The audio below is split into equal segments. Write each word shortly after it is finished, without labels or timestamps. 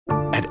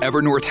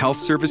Evernorth Health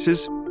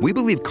Services, we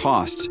believe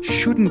costs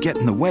shouldn't get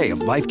in the way of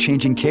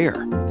life-changing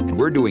care, and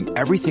we're doing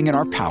everything in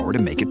our power to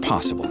make it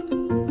possible.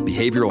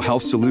 Behavioral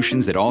health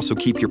solutions that also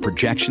keep your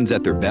projections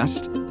at their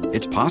best?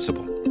 It's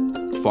possible.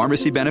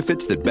 Pharmacy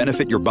benefits that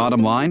benefit your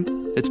bottom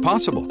line? It's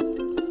possible.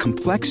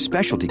 Complex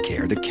specialty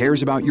care that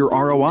cares about your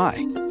ROI?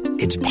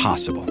 It's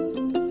possible.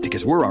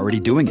 Because we're already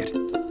doing it.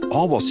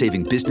 All while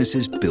saving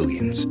businesses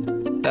billions.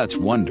 That's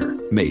Wonder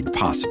made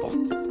possible.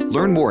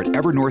 Learn more at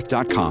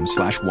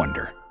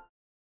evernorth.com/wonder.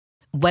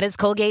 What does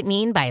Colgate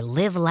mean by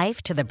live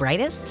life to the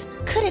brightest?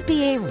 Could it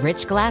be a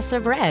rich glass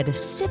of red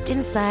sipped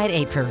inside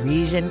a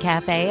Parisian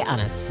cafe on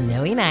a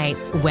snowy night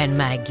when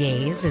my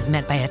gaze is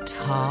met by a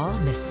tall,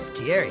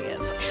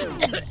 mysterious...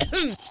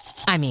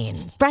 I mean,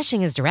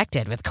 brushing is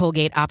directed with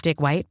Colgate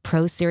Optic White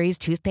Pro Series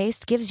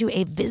toothpaste gives you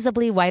a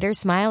visibly whiter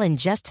smile in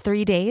just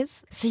 3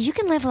 days, so you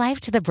can live life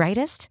to the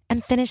brightest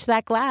and finish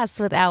that glass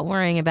without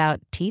worrying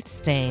about teeth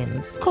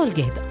stains.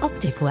 Colgate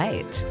Optic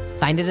White.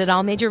 Find it at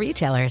all major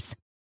retailers.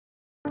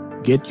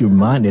 Get your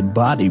mind and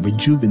body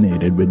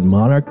rejuvenated with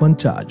Monarch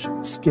Montage,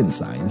 Skin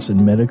Science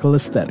and Medical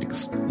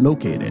Aesthetics,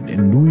 located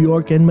in New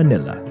York and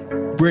Manila,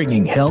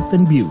 bringing health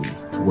and beauty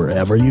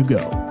wherever you go.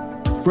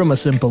 From a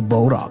simple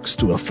Botox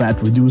to a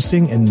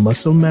fat-reducing and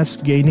muscle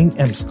mass-gaining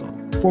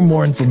Emsculpt. For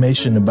more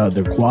information about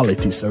their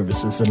quality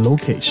services and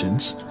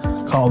locations,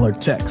 call or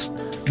text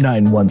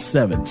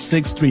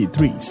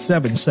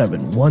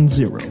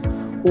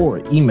 917-633-7710 or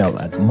email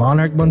at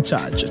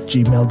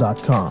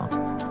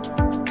monarchmontage@gmail.com.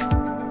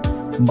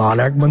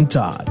 Monarch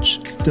Montage,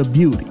 the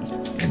beauty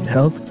and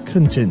health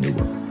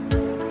continuum.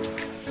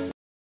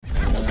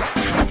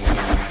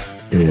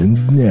 And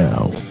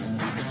now,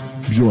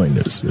 join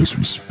us as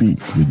we speak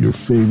with your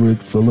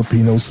favorite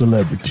Filipino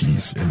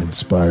celebrities and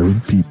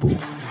inspiring people.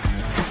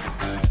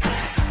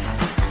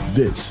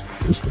 This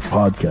is the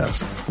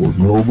podcast for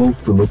global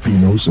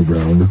Filipinos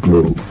around the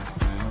globe.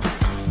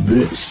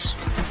 This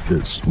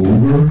is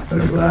Over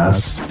a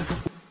Glass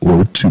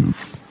or Two.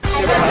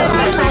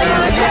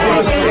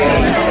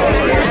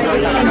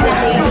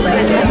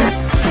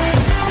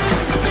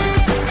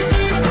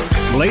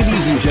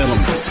 Ladies and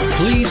gentlemen,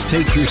 please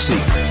take your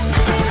seats.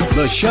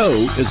 The show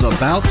is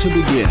about to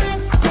begin.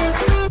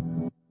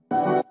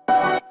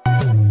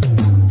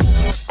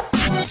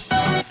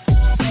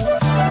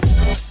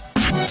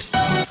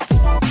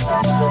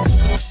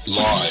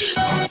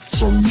 Live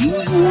from New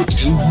York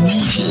and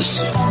New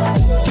Jersey,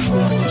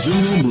 the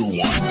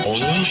 #1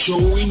 only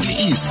show in the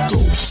East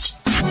Coast.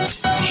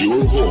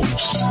 Your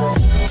host,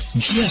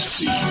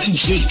 Jesse and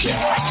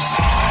J-Cats.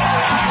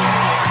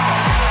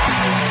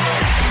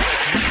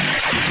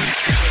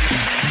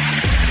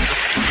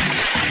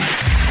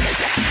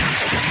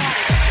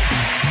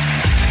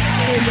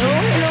 Hello.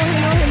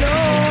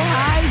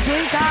 Hi,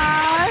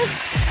 J-Cats.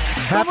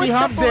 Happy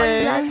hump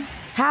day.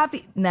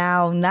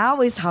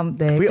 Now is hump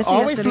day. We Kasi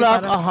always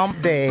love parang, a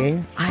hump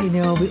day. I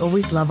know, we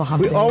always love a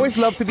hump day. We always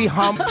love to be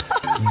hump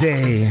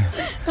day.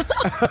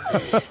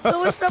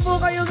 Kumusta po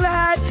kayong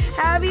lahat?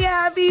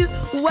 Happy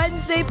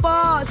Wednesday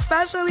po.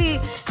 Especially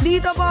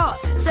dito po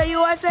sa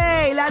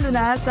USA. Lalo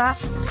na sa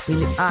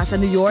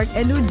New York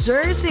and New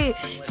Jersey.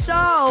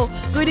 So,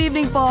 good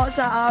evening po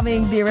sa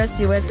aming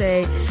dearest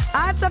USA.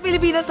 At sa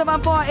Pilipinas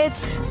naman po, it's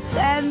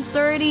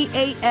 10:30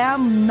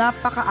 a.m.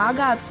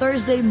 Napakaaga,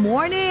 Thursday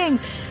morning.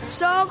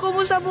 So,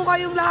 kumusta po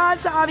kayong lahat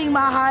sa aming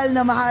mahal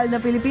na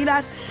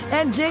Pilipinas?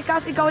 And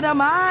J-Cats, ikaw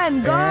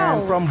naman. Go!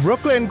 And from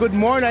Brooklyn, good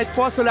morning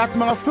po sa lahat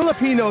mga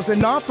Filipinos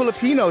and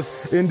non-Filipinos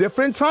in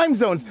different time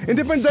zones, in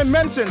different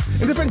dimensions,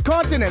 in different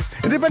continents,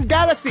 in different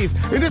galaxies,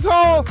 in this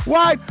whole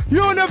wide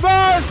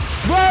universe.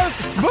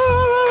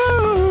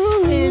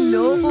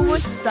 Hello,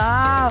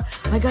 kumusta?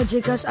 My God,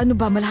 J-Cats, ano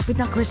ba? Malapit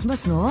na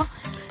Christmas, no?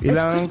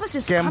 Christmas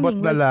is kembot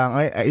coming. na lang.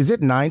 Is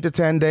it 9 to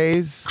 10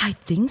 days? I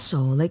think so.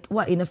 Like,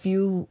 what, in a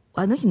few,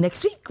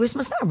 next week?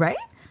 Christmas na,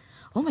 right?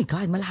 Oh my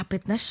God,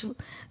 malapit na.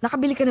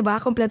 Nakabili ka na ba?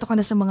 Kompleto ka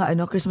na sa mga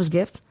Christmas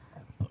gift?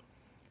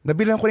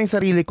 Nabilang ko na yung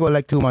sarili ko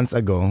like 2 months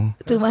ago.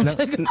 2 months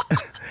ago?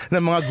 Na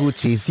mga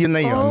Gucci's. Yun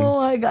na yun.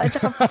 Oh my God. At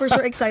saka for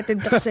sure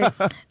excited ka kasi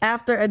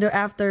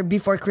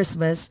before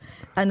Christmas,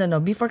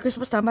 before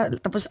Christmas, tama,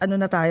 tapos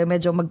na tayo,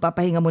 medyo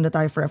magpapahinga muna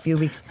tayo for a few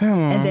weeks.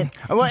 And then,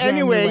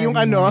 anyway,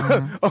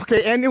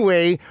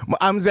 anyway,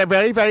 I'm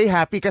very, very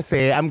happy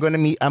kasi I'm gonna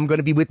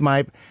be with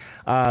my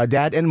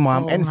dad and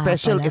mom and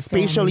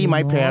especially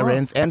my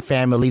parents and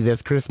family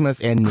this Christmas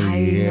and New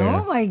Year. I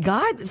know, my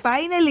God.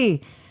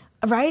 Finally.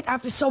 Right?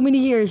 After so many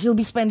years, you'll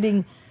be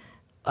spending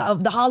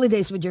the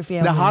holidays with your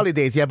family. The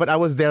holidays, yeah. But I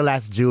was there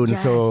last June,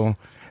 yes. So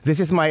this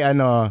is my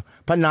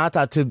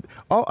panata to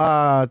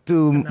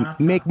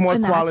make more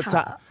quality.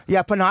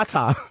 Yeah,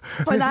 panata.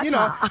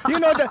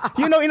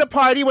 You know, in a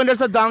party when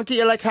there's a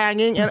donkey like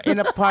hanging, and in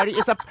a party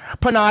it's a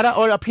panada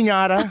or a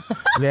piñata.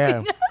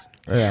 There.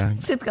 Yeah.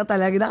 Sit ka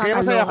talaga. Kaya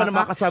masaya ako na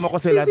makasama ko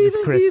sila Si this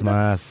Vita.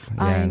 Christmas.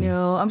 I Yan.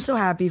 know. I'm so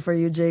happy for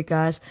you,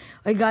 Jcas.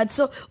 My God.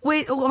 So,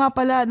 wait. Nga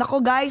pala. Nako,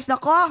 guys.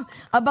 Nako.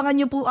 Abangan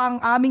niyo po ang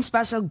aming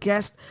special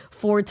guest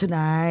for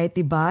tonight.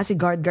 Diba? Si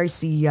Gart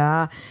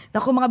Garcia.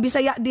 Nako, mga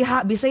Bisaya.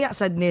 Bisaya,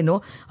 sad ne,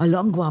 no?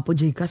 Alo, ang gwapo,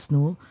 Jcas,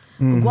 no?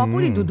 Ang gwapo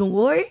ni Dudong,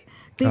 oy.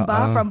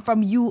 Diba?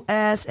 From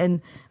US and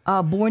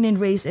born and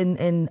raised in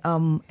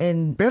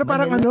Pero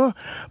parang Manila.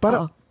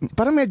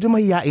 parang medyo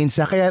mahiyain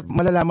siya, kaya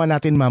malalaman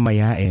natin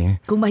mamaya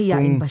eh. Kung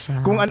mahiyain ba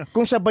siya?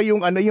 Kung siya ba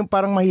yung yung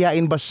parang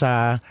mahiyain ba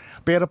siya,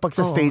 pero pag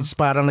sa stage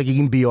parang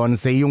nagiging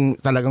Beyonce, yung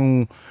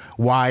talagang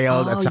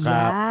wild at saka,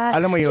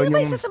 alam mo yun. Sino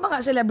ba isa sa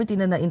mga celebrity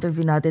na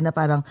na-interview natin na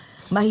parang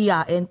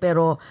mahiyain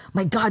pero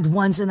my God,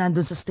 once na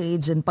nandun sa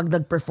stage and pag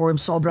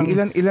nag-perform, sobrang...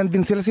 Ilan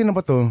din sila? Sino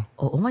ba to?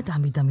 Oo,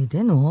 madami-dami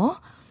din, oh.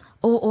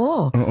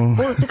 Oo.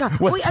 Oh, teka.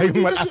 Uy,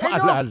 andito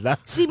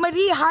si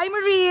Marie. Hi,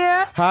 Marie.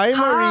 Hi, Marie.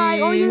 Hi.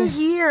 Oh, you're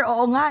here.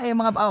 Oo nga eh.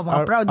 Mga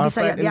proud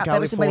Bisaya. Yeah,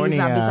 pero si Marie is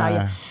not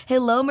Bisaya.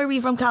 Hello, Marie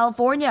from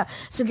California.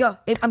 So,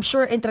 I'm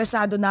sure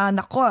interesado na.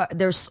 Nako,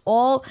 there's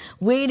all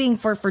waiting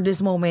for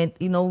this moment.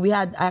 You know, we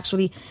had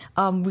actually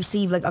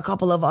received like a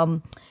couple of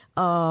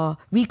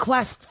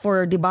requests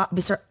for, diba,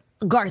 Mr.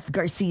 Garth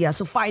Garcia.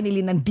 So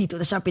finally, nandito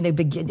na siya.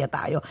 Pinagbigyan niya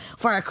tayo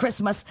for our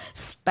Christmas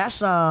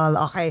special.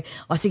 Okay.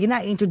 O sige na,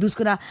 introduce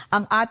ko na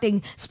ang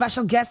ating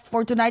special guest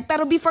for tonight.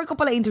 Pero before ko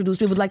pala introduce,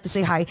 we would like to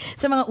say hi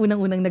sa mga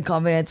unang-unang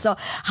nag-comment. So,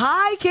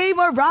 hi Kay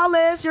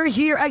Morales! You're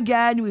here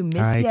again. We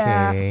miss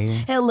ya. Kay.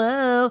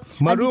 Hello.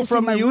 Maru Andito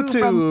from si Maru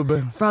YouTube.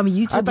 From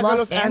YouTube,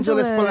 Los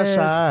Angeles pala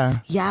siya.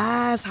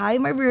 Yes. Hi,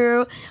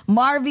 Maru.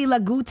 Marvy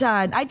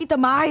Lagutan. Ay, Tita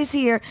Maha is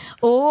here.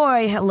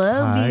 Oy,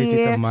 hello, Hi, V.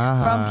 Tita Maha.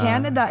 From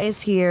Canada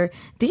is here.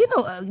 Do you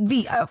know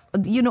V?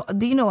 Do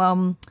you know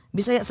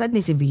Bisaya sad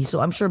ni si V? So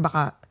I'm sure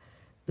baka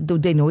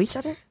do they know each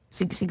other?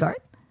 Si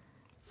Garth?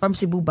 From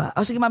Cebu ba?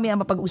 O sige, mamaya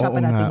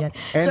mapag-usapan natin yan.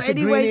 And So si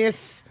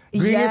anyways,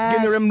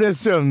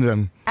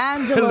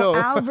 Angelo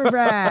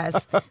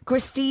Alvarez,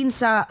 Christine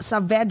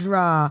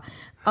Saavedra,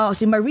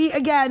 si Marie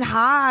again,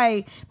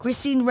 hi.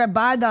 Christine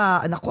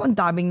Rabada. Naku, ang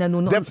daming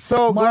nanonood.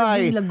 Depso,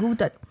 Marvin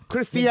Lagutan.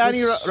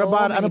 Cristiani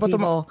Rabada. Ano ba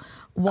ito?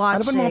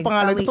 Watching. Ano ba mga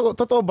pangalan?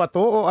 Totoo ba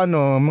to? O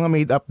mga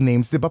made-up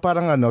names? Di ba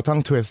parang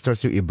tongue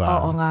twisters yung iba?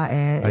 Oo nga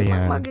eh.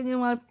 Ayan. Mga ganyan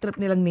mga trip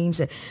nilang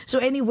names eh.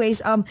 So anyways,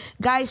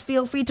 guys,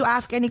 feel free to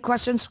ask any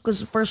questions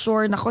because for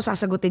sure, nako,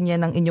 sasagutin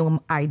yan ng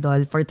inyong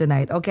idol for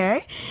tonight. Okay?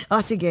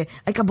 Sige.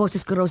 Ay,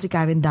 kaboses ko raw si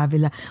Karen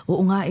Davila.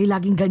 Oo nga eh,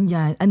 laging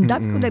ganyan. Ang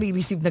dami ko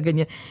nare-receive na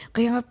ganyan.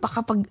 Kaya nga,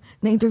 kapag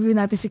na-interview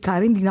natin si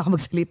Karen, hindi na ako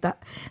magsalita.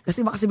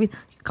 Kasi baka sabihin,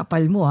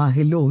 kapal mo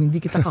hello,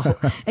 hindi kita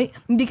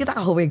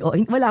kahuwig.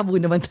 Wala mo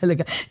naman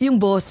talaga.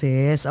 Yung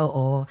boses,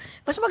 oo.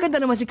 Mas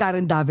maganda naman si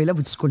Karen Davila,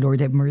 which ko,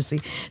 Lord have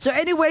mercy. So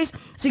anyways,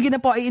 sige na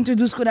po,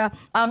 i-introduce ko na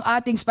ang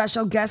ating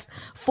special guest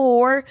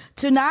for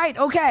tonight.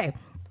 Okay.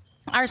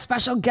 Our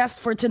special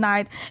guest for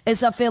tonight is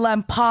a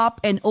film,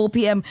 pop, and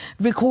OPM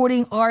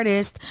recording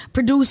artist,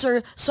 producer,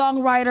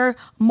 songwriter,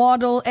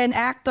 model, and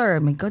actor.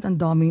 My God, ang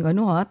daming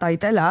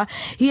title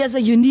He has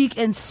a unique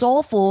and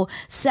soulful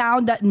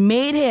sound that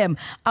made him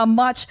a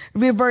much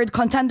revered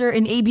contender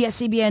in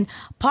ABS-CBN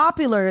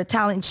popular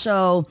talent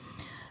show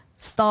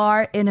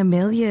Star in a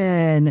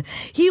Million.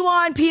 He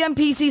won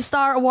PMPC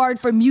Star Award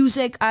for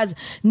Music as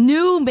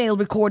New Male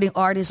Recording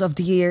Artist of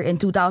the Year in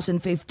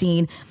 2015.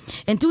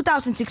 In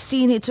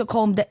 2016, he took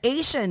home the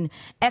Asian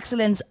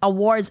Excellence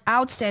Awards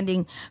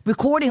Outstanding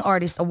Recording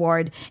Artist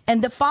Award.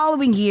 And the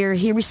following year,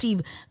 he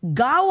received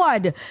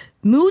Gawad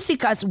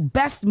Musica's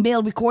Best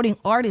Male Recording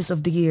Artist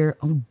of the Year.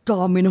 Ang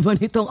dami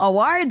naman itong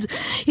awards.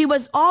 He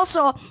was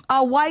also a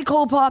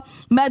YCOPA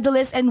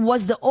medalist and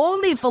was the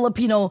only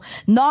Filipino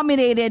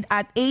nominated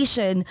at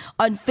Asian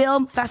on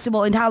Film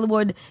Festival in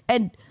Hollywood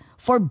and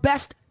for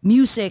Best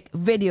Music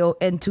Video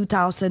in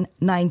 2019.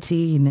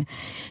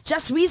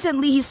 Just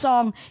recently, his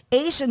song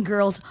Asian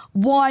Girls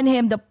won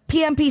him the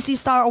PMPC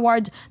Star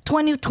Award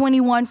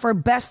 2021 for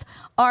Best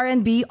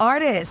R&B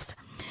Artist.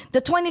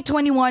 This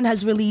 2021,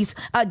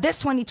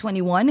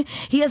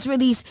 he has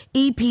released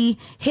EP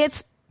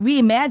Hits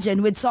Reimagined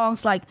with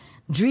songs like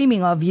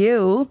Dreaming of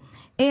You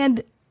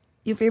and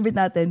yung favorite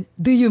natin,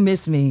 Do You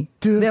Miss Me?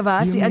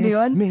 Diba? Si ano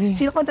yun?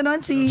 Sino kanta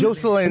nun? Si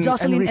Jocelyn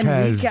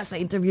Enriquez na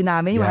interview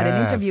namin. You had an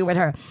interview with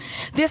her.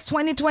 This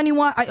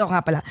 2021,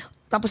 nga pala.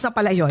 Tapos na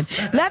pala yun.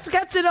 Let's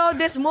get to know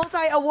this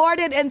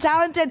multi-awarded and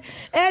talented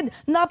and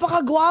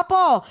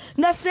napakagwapo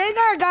na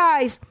singer,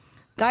 guys.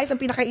 Guys,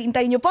 ang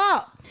pinakaiintay nyo po,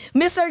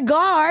 Mr.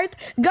 Garth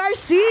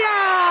Garcia!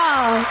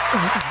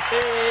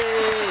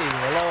 Hey!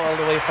 Hello, all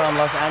the way from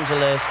Los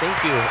Angeles. Thank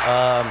you.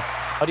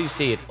 How do you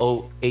say it?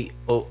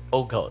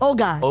 Ogat.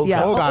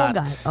 Yeah,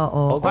 Ogat.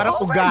 Oo.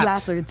 Parang ugat.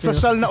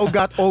 Social na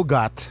ugat.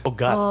 Ogat.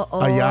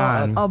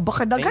 Ayan.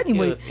 Baka dagan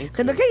mo.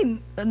 Kadagay,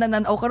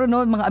 nananaw ka rin,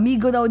 no? Mga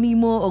amigo daw ni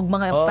mo o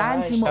mga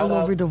fans ni mo all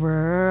over the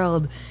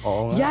world.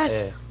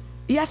 Yes.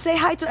 Yes, say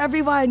hi to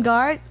everyone,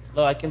 Garth.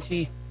 Hello, I can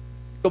see...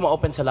 Kung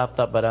ma-open sa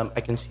laptop, but I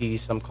can see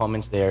some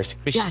comments there. Si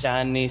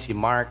Christiani, si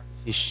Mark,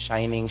 si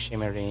Shining,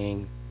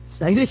 Shimmering.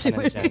 Shining,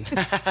 Shimmering.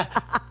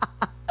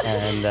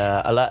 And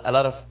a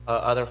lot of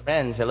other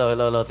friends. Hello,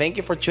 hello, hello. Thank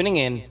you for tuning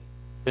in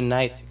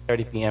tonight,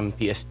 6:30 p.m.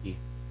 PST.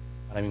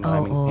 Maraming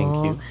thank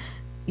you.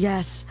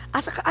 Yes.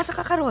 Asa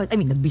ka karon? I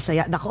mean,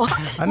 nagbisaya na ko.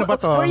 Ano ba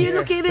to? Where are you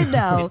located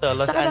now? Dito,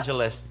 Los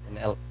Angeles, in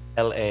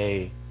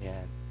LA.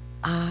 Yan.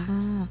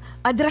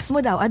 Address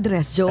mo daw,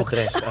 joke.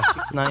 Address.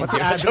 Pati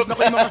address na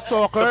ko yung mga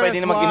stalkers. So, pwede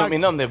na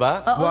mag-inom-inom, di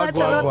ba? Oo nga,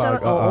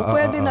 charot. Oo,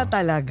 pwede na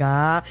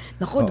talaga.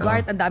 Naku,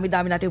 Gart, ang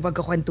dami-dami natin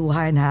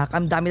pagkakwentuhan, ha?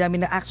 Ang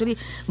dami-dami na, actually,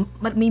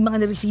 may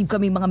mga na-receive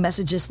kami, mga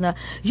messages na,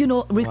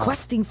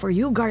 requesting for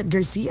you, Gart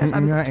Garcia.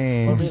 Sabi,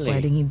 Really?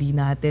 pwedeng hindi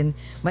natin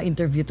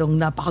ma-interview tong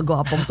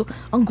napakagwapong to.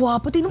 Ang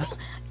gwapo. Tingnan mo,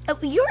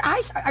 your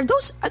eyes, are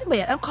those, ano ba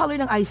yan? Anong color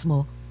ng eyes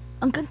mo?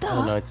 Ang ganda.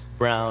 No, it's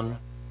brown.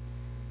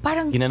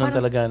 Parang, Ginanon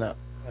talaga na.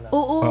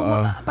 Oo,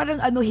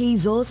 parang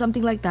hazel,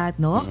 something like that,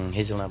 no?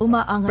 Hazelnut.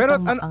 Umaangat Pero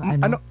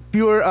ang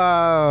pure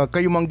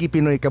kayo manggi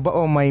Pinoy ka ba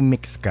o may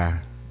mix ka?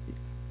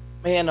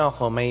 May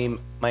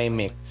may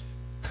mix.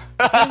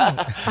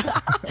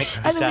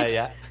 Ano mix?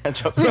 Bisaya.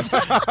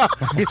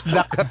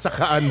 Bisdak at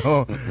saka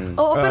ano.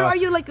 Oo, pero are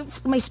you like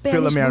may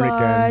Spanish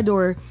Phil-American.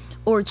 blood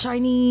or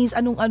Chinese?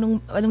 Anong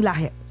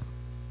lahi?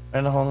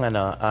 Meron akong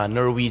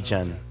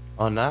Norwegian.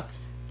 Onax.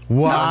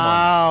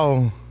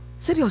 Wow!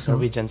 Seryoso?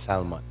 Norwegian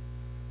salmon.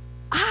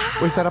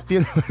 Uy, sarap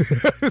yun.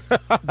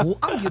 Ang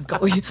yun ka.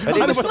 Uy.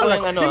 Ano ba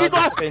talaga?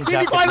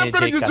 Hindi ko alam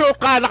pero yung joke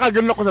ka.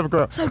 Nakaganon ko. Sabi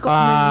ko,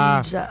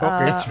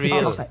 okay. It's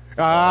real. Okay.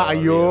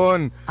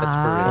 Ayun. That's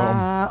for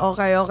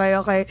real.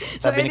 Okay.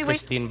 So Sabi ni anyway,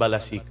 Christine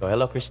Balasico.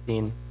 Hello,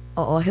 Christine.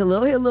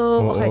 hello.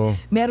 Okay. Oo.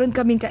 Meron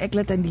kaming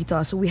kaeklatan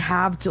dito. So we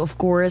have to, of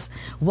course,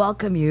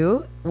 welcome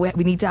you. We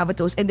need to have a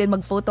toast and then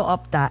mag-photo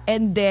op ta.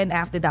 And then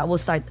after that,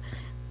 we'll start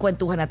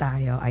kwentuhan na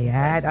tayo.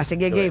 Ayan.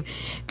 Sige, game.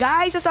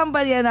 Guys, sa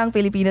sambayan ng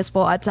Pilipinas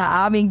po at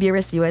sa aming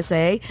dearest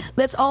USA,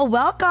 let's all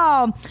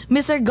welcome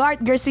Mr. Gart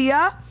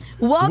Garcia.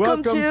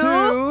 Welcome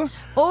to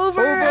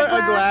Over a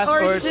Glass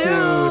or Two.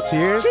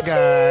 Cheers, Ching!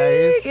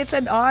 guys. It's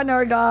an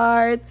honor,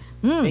 Gart.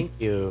 Thank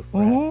you.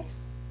 Oh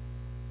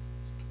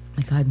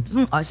my God.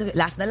 So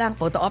last na lang.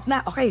 Photo op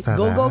na. Okay.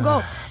 Go.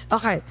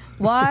 Okay.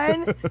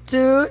 1,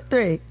 2,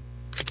 3.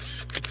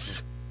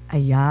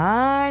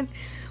 Ayan.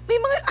 May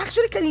mga,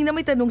 actually kanina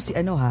may tanong si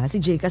si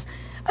Jcas.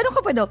 Ano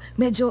ka ba daw?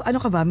 Medyo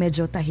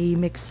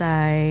tahimik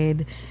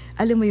side.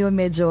 Alam mo yun,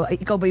 medyo,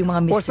 ikaw ba yung mga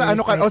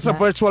mysterious O sa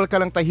virtual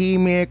ka lang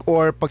tahimik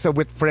or pag sa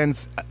with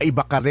friends,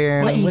 iba ka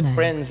rin? With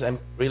friends,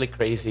 I'm really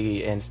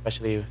crazy and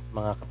especially with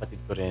mga kapatid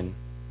ko rin.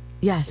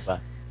 Yes.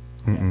 Diba?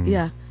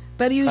 Yeah.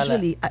 Pero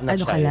usually, I'm not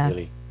ano ka shy, lang?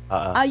 Really.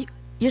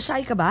 You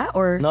shy ka ba?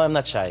 Or? No, I'm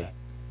not shy.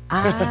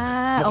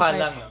 Mukha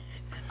okay. Lang.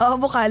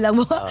 Mukha lang.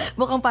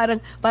 Mukhang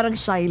parang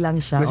shy lang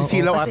siya.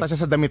 Nasisilaw ata siya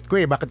sa damit ko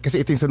eh. Bakit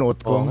kasi ito yung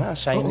sunuot ko? Oo nga,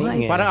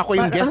 shining eh. Parang ako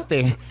yung guest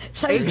eh.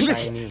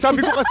 Shiny.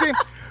 Sabi ko kasi,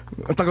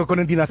 ang tagal ko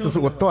nang di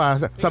nasusuot to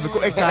ah. Sabi ko,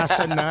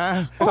 kasha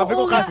na. Sabi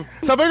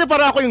ko,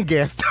 parang ako yung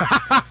guest.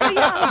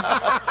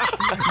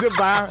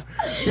 Diba?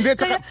 Hindi,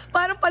 Kaya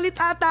parang palit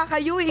ata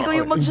kayo. Ikaw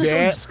yung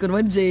magsusunod ko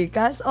naman,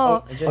 Jcas.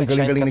 Ang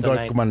galing-galing ni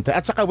Gart kumanta.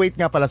 At saka wait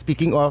nga pala,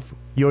 speaking of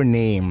your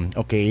name,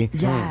 okay?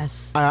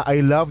 Yes. I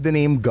love the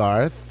name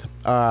Garth.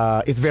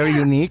 It's very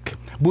unique.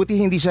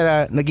 Buti hindi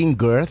siya naging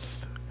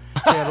girth.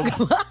 Pero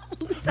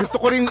gusto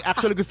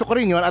ko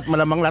rin yun at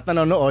malamang lahat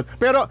nanonood.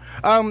 Pero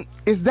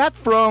is that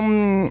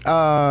from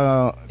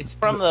it's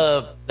from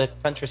the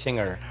country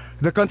singer,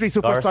 the country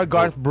superstar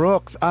Garth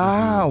Brooks.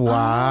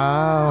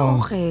 Wow.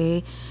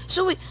 Okay.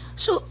 So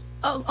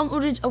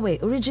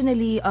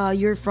originally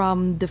you're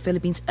from the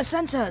Philippines.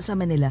 Saan sa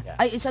Manila?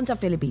 Yeah. Ay, saan sa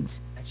Philippines?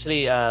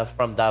 Actually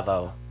from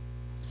Davao.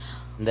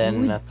 And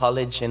then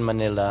college in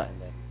Manila and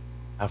then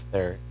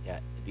after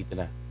dito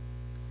na.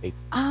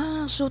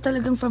 So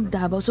talagang from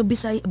Davao. So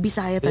Bisaya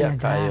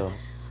talaga.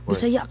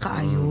 Bisaya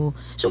kaayo.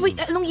 So wait,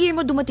 anong year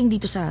mo dumating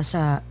dito sa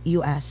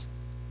US?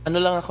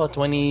 Ano lang ako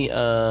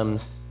 2016.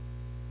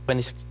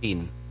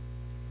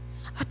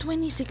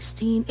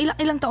 2016.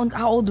 Ilang taon?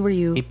 How old were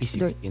you?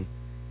 AP16.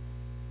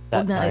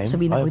 Huwag na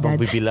sabihin ang edad.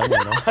 Magbibilang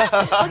ano.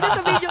 Huwag na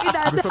sabihin yung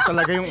edad. Gusto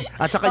talaga yung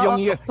at saka yung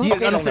year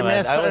anong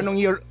semester, anong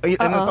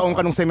taong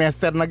kanong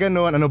semester na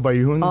gano'n, ano ba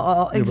yun?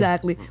 Oo,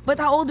 exactly. But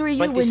how old were you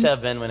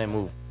 27 when I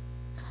moved.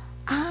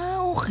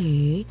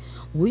 Okay.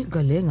 Uy,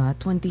 galing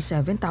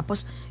 27.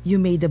 Tapos, you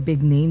made a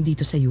big name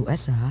dito sa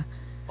US,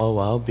 Oh,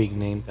 wow. Big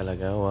name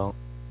talaga. Wow.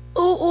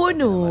 Oo,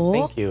 no?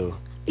 Thank you.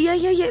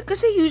 Yeah.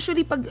 Kasi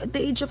usually, pag at the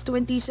age of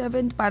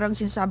 27, parang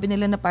sinasabi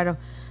nila na parang,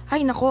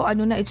 ay, nako,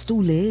 it's too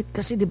late.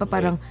 Kasi, di ba,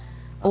 parang,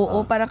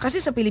 parang,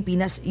 kasi sa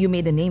Pilipinas, you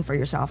made a name for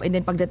yourself. And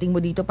then, pagdating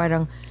mo dito,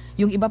 parang,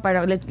 yung iba,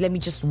 parang, let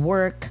me just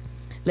work.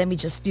 Let me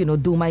just,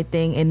 do my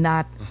thing and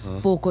not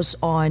focus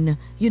on,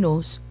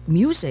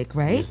 music,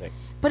 right? Music.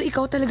 Pero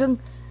ikaw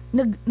talagang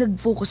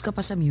nag-focus ka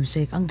pa sa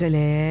music. Ang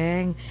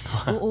galing.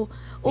 Oo.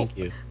 Thank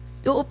you.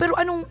 Oo, pero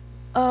anong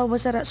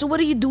Wasara? So what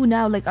do you do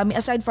now? Like, I mean,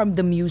 aside from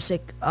the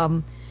music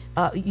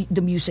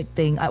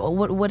thing,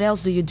 what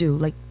else do you do?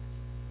 Like,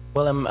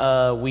 well,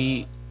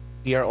 we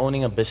are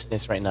owning a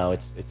business right now.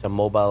 It's a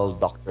mobile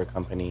doctor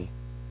company,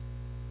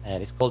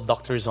 and it's called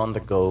Doctors on the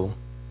Go.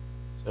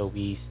 So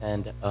we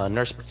send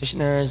nurse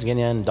practitioners,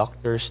 ganyan,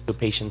 doctors to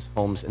patients'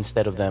 homes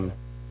instead of them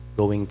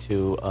going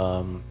to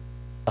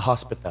a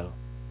hospital.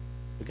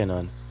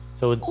 Ganon.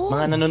 So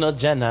mga nanonood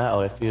dyan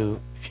if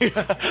you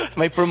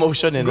may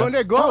promotion Go.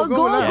 Yeah,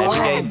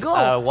 ahead, if you go.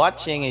 guys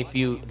watching, if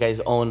you guys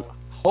own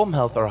home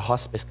health or a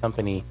hospice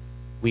company,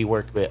 we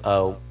work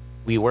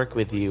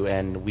with you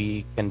and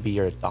we can be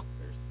your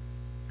doctors.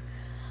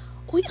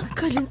 Uy, ang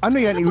galing. Ano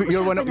yan?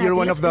 Pag-usapan You're natin,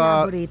 one let's of the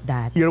elaborate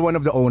that. You're one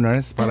of the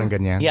owners, parang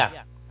ganyan. Yeah.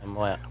 I'm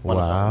one of them.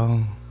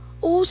 Wow.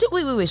 Oh, so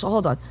wait. So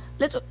hold on.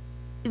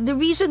 The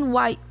reason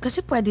why, kasi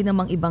pwede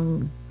namang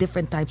ibang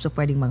different types of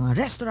pwedeng mga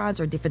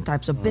restaurants or different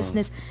types of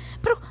business.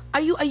 Pero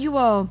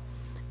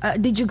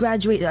did you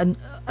graduate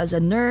as a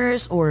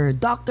nurse or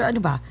doctor?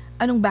 Ano ba?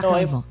 Anong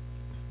background mo?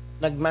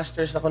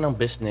 Nag-masters ako ng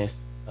business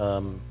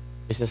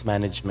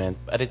management,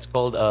 but it's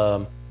called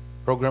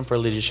Program for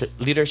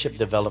Leadership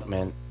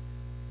Development.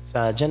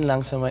 Dyan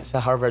lang sa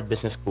Harvard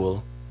Business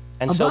School.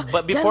 And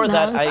but before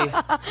that,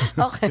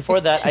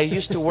 I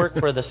used to work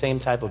for the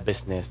same type of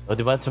business. O,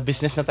 di ba? Sa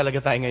business na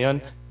talaga tayo ngayon.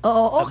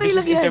 Oo, okay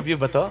lang yan.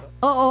 Interview ba to?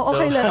 Oo,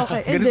 okay lang.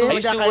 Okay. And then,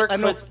 I used to work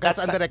that's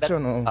an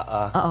direction.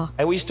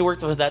 I used to work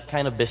with that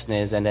kind of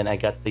business, and then I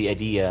got the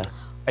idea.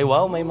 Ay,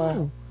 wow, may May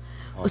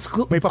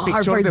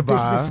pa-picture, Harvard diba?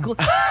 Business School.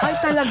 Ay,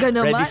 talaga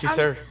naman. Ready si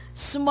sir.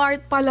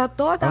 Smart pala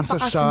to. Ang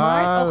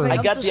Napaka-smart. sosyal. Okay, I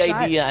ang got the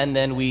sosyal. idea, and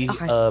then we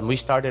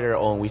started our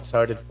own. We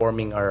started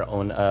forming our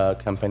own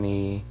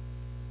company.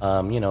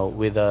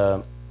 With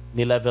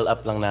ni-level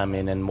up lang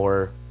namin and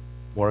more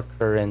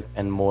current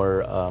and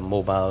more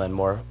mobile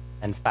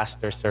and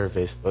faster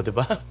service. O,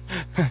 diba?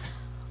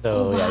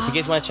 So yeah, if you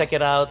guys want to check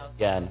it out,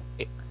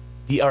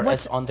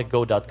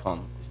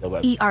 drsonthego.com is the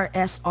website.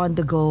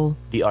 ERSonthego.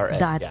 DRS,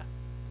 yeah.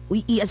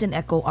 E as in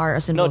Echo, R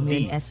as in No, Romeo,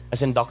 D and S. as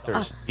in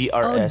doctors.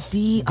 DRS.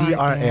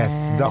 DRS,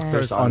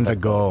 Doctors on the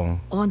Go.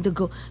 On the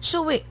go.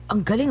 So wait,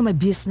 ang galing, may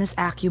business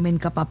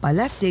acumen ka pa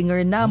pala.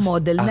 Singer na,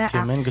 model na.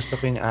 Acumen, gusto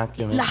ko yung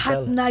acumen.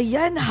 Lahat na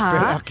yan,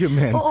 ha? Spell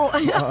acumen. Oo.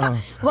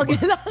 Wag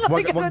lang.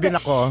 Wag din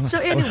ako. So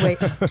anyway,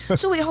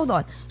 wait, hold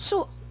on.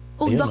 So,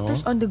 Ayun,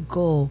 Doctors on the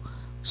Go.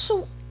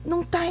 So,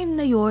 nung time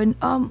na yun,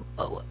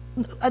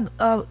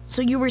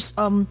 so you were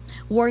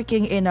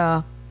working in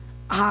a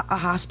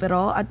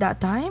hospital at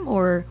that time,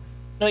 or?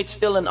 No, it's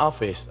still an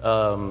office.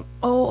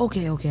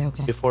 Okay.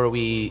 Before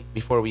we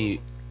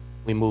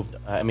moved,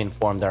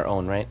 formed our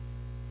own, right?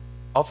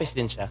 Office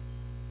din siya.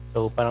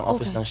 So parang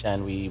office lang siya,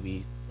 and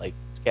we like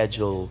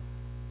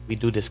we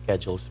do the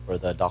schedules for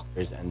the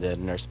doctors and the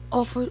nurse.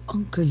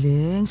 Ang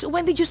galing. So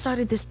when did you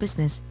started this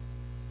business?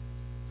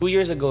 2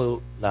 years ago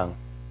lang.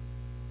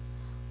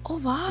 Oh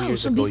wow. 2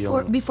 years So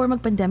ago before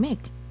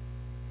mag-pandemic.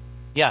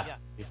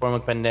 Yeah, before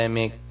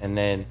mag-pandemic, and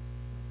then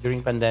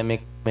during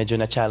pandemic, medyo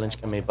na-challenge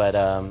kami, but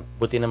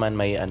buti naman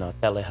may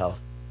telehealth.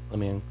 Alam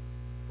mo yung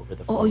over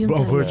the phone. Yung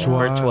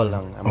virtual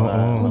lang ang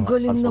mga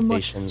galing naman.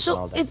 consultations and So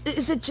all that.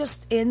 is it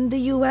just in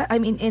the US?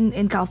 I mean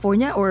in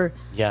California, or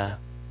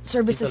Yeah,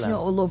 services Dito lang.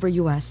 nyo all over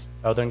US?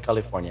 Southern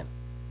California.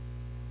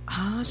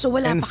 So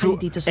wala pa kayo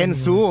dito sa And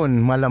New York.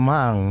 soon,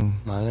 malamang.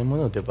 Malay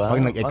mo, di ba?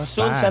 Pag nag-expand.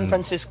 Soon, San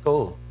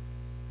Francisco.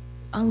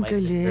 Ang My sister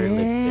lives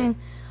galing.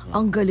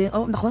 Ang galing.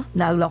 Oh, nako,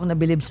 nagla ako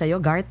nabilib sa'yo,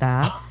 Gart,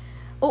 ha?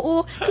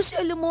 Oo, kasi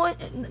alam mo,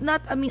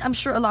 I'm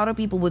sure a lot of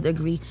people would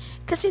agree.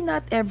 Kasi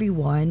not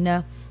everyone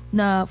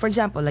na for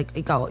example, like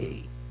ikaw,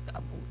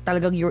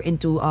 talagang you're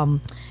into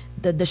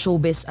the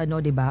showbiz,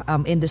 diba,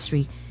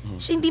 industry.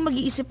 So, hindi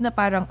mag-iisip na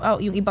parang,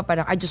 yung iba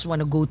parang, I just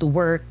want to go to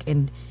work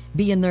and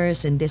be a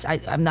nurse and this.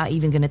 I'm not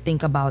even gonna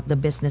think about the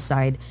business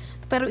side.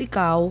 Pero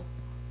ikaw,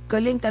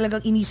 galing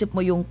talagang inisip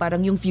mo yung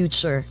parang yung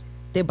future.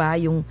 Diba?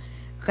 Yung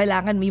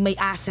kailangan may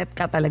asset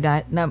ka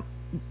talaga na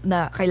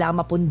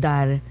kailangan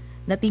mapundar,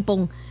 na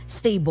tipong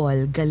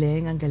stable. Ang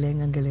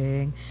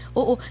galing.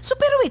 Oo. So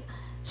pero wait,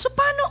 so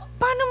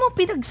paano mo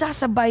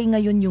pinagsasabay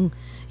ngayon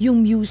yung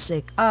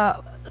music?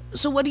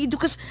 So what do you do?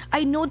 Because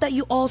I know that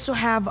you also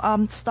have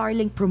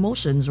Starlink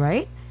Promotions,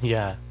 right?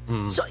 Yeah.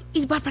 So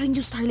iba pa rin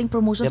yung Starlink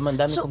Promotions.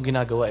 Dami So kong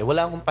ginagawa eh.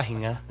 Wala akong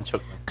pahinga.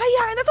 Joke lang.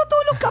 kaya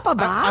natutulog ka pa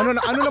ba?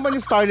 Ano naman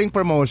yung Starlink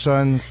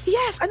Promotions?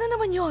 Yes, ano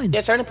naman yun?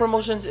 Yeah, Starlink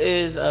Promotions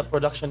is a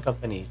production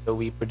company. So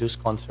we produce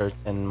concerts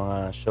and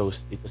mga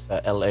shows dito sa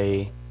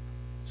LA.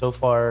 So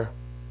far,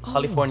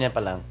 California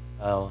pa lang.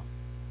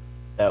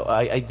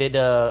 I did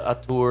a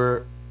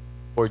tour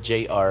for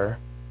JR,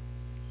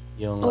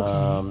 yung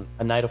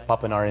A Night of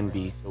Pop and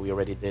R&B. So we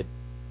already did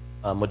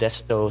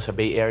Modesto sa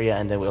Bay Area,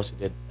 and then we also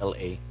did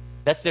LA.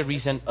 That's the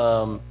recent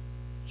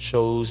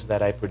shows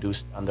that I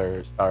produced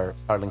under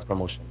Starlink's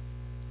promotion.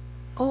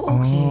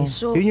 Okay.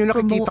 So Yun yung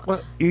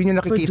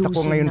nakikita ko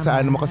ngayon sa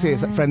ano mo, kasi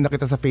friend na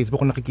kita sa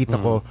Facebook, nakikita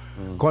ko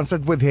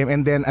concert with him,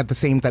 and then at the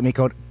same time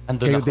kayo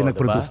din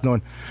nag-produce noon.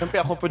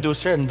 Siyempre ako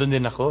producer, andun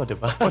din ako, di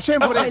ba?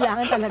 Syempre.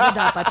 kailangan talaga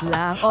dapat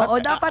lang. Oo,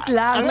 dapat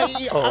lang.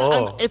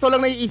 Ito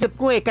lang naiisip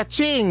ko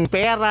kaching,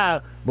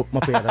 pera.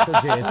 Mapera to,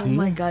 Jessie. Oh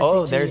my God,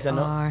 si there's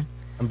JR.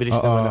 Ang bilis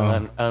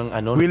naman ang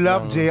ano. We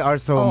love JR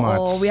so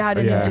much. We had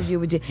an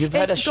interview with JR. You've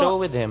had a show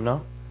with him,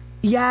 no?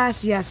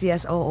 Yes,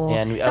 oo.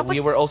 And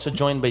we were also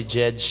joined by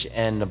Jedge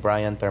and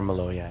Brian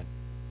Termaloyan.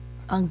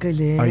 Ang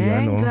galing.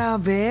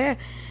 Grabe.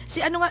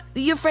 Si ano nga,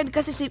 your friend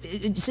kasi si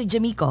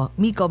Jamiko,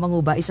 Miko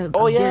Manguba, is a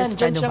dear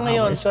friend of siya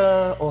ngayon ours. sa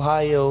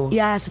Ohio.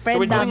 Yes, friend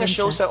so we're doing namin a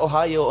show siya. sa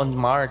Ohio on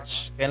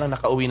March. Kaya lang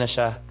nakauwi na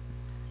siya.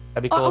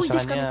 Sabi ko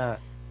sa kanya,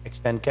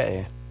 extend ka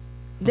eh.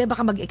 Hindi,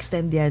 baka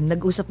mag-extend yan.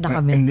 Nag-usap na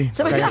kami. Hindi.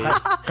 Sabi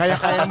Kaya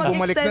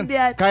bumalik mag-extend dun.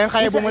 yan.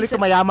 Kaya bumalik kung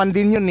mayaman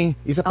din yun eh.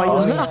 Isa pa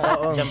yun.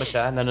 Diyan ba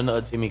siya?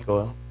 Nanonood si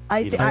Miko?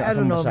 I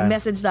don't know.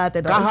 Message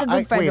natin. He's a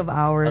good friend of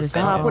ours.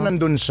 Kahapon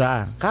nandun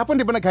siya. Kahapon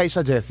di ba nag-hi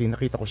siya, Jessie?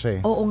 Nakita ko siya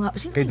eh. Oo nga.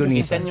 Sino kay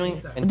Donita.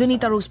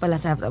 Donita Rose pala.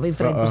 May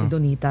friend ko si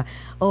Donita.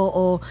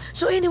 Oo.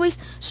 So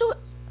anyways,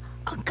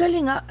 ang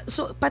galing nga.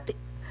 So, pati,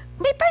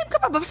 may time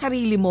ka pa ba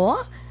sarili mo?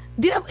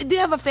 Do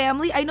you have a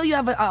family? I know you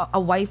have a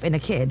wife and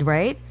a kid,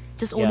 right?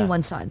 Just only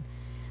one son.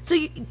 So,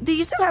 do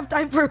you still have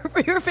time for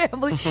your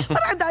family?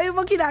 Parang dahil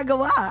mong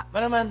ginagawa.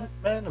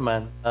 Meron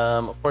naman.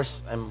 Of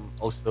course, I'm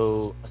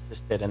also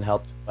assisted and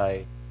helped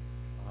by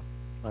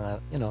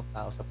mga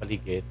tao sa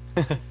paligid.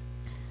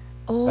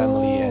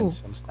 Family and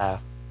some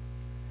staff.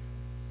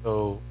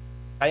 So,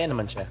 kaya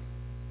naman siya.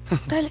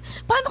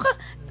 Paano ka?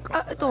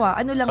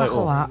 Ano lang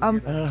ako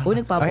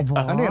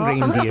nagpapabuha. Ano yung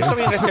reindeer? Gusto mo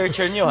yung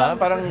researcher nyo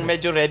Parang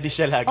medyo ready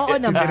siya lagi. Oo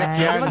naman.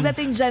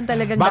 Magdating dyan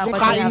talagang bagong dapat.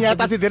 Bagong kain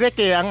yata si Direk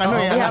eh.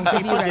 We have to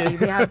be ready.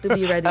 We have to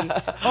be ready.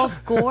 Of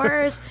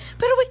course.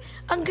 Pero wait,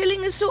 ang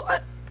galing. So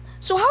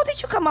how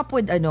did you come up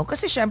with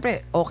Kasi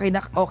syempre,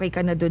 okay ka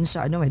na dun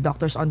sa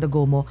Doctors on the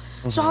Go mo.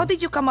 So how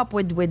did you come up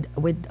with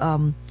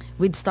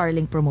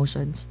Starling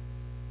Promotions?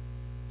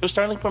 So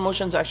Starling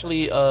Promotions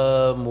actually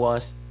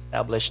was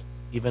established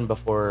even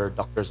before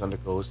Doctors on the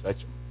Go. So I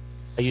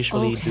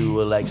usually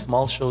do like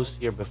small shows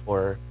here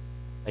before,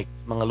 like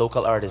mga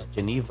local artists,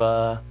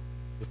 Geneva,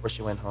 before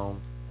she went home,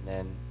 and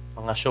then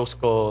mga shows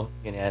ko,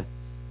 ganyan.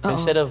 So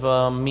instead of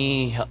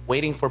me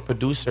waiting for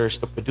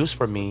producers to produce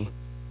for me,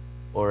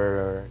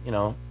 or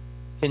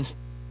since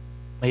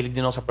mahilig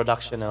din ako sa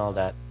production and all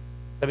that,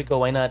 sabi ko,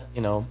 why not,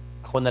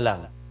 ako na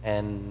lang.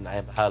 And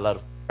I have a lot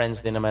of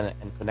friends din naman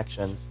and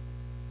connections.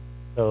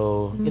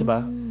 So, yun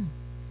ba?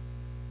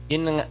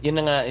 Yun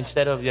na nga,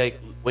 instead of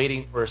like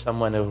waiting for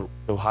someone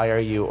to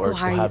hire you or to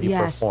have you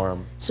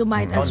perform. So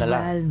might as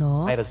well,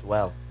 no? Might as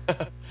well.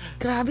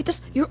 Grabe.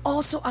 Tas you're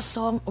also a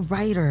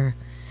songwriter.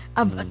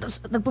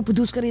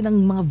 Nagpo-produce ka rin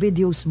ng mga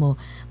videos mo.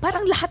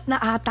 Parang lahat na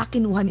ata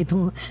kinuha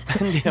nitong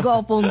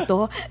gopong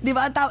to. Di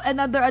ba?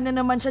 Another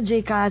naman sa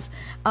JCast,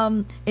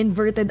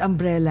 Inverted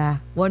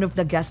Umbrella. One of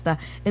the guests na.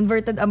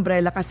 Inverted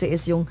Umbrella kasi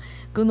is yung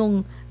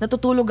kunong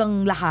natutulog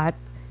ang lahat,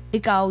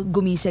 ikaw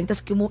gumising,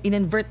 tapos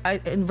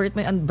invert mo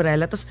yung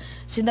umbrella, tapos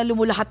sinalo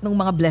mo lahat ng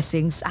mga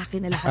blessings.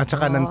 Akin na lahat. At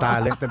saka ng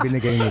talent na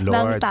binigay ni Lord.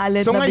 Ng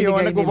talent so na binigay ni Lord.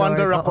 So ngayon,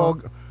 nag-wonder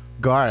ako,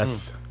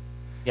 Garth.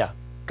 Yeah.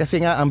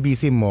 Kasi nga, ang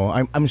busy mo,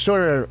 I'm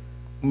sure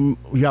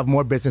you have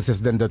more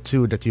businesses than the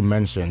two that you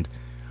mentioned.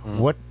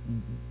 What,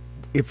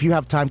 if you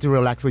have time to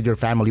relax with your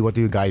family, what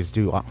do you guys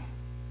do?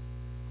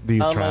 Do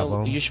you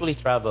travel? I usually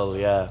travel,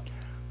 yeah.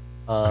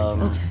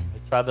 I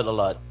travel a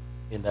lot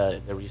in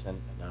the recent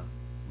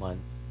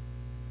months.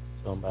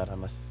 So para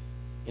mas,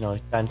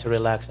 time to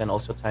relax and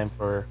also time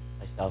for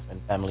myself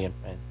and family and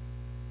friends.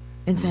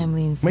 And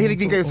family and friends. Mahilig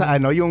din kayo sa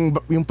yung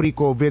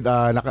pre-COVID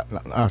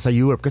sa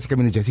Europe, kasi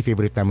kami ni Jessie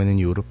favorite namin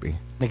in Europe eh.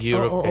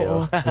 Nag-Europe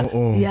kayo?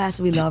 Oo.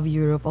 Yes, we love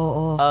Europe.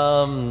 Oo.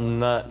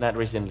 Not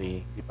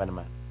recently. Di pa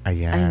naman.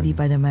 Ayan. Ay, hindi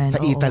pa naman. Sa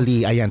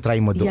Italy, ayan,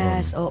 try mo doon.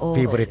 Yes, oo.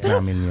 Favorite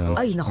namin yun.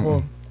 Ay,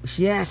 nako.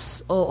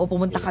 Yes. Oo,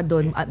 pumunta ka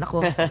doon. At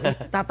nako,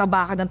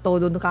 tataba ka ng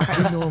todo nung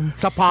kakainom.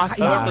 Sa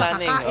pasta.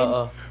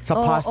 Sa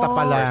pasta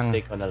pa lang.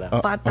 Birthday ko na lang.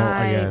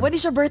 Patay. When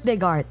is your birthday,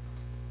 Garth?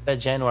 Sa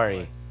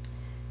January.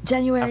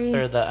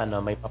 After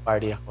the, may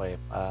paparty ako eh.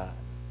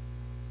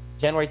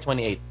 January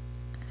 28.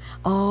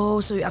 Oh,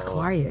 so you're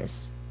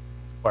Aquarius.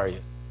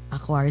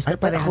 Aquarius. Ay,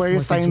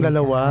 Aquarius tayong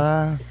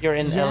dalawa. If you're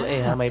in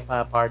LA, may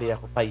paparty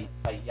ako.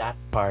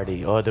 Yacht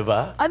party. O,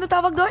 diba? Ano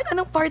tawag doon?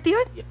 Anong party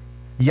yun?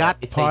 Yacht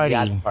It's party.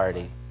 a yacht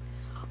party.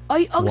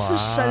 Ay, ang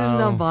social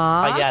na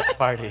ba? Payat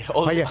party.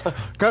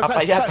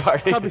 Papayat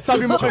party.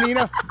 Sabi mo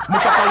kanina,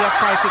 magpapayat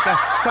party ka.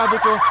 Sabi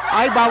ko,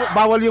 ay,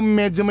 bawal yung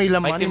medyo may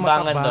laman. May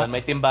timbangan doon.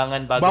 May timbangan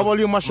bago bawal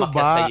yung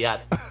masuba. sa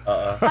yacht.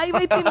 Ay,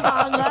 may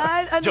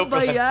timbangan. Ano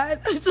ba yan?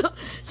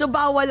 So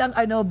bawal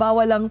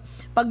ang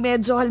pag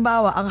medyo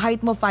halimbawa, ang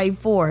height mo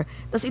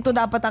 5'4", tapos ito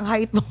dapat ang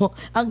height mo,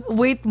 ang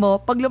weight mo,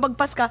 pag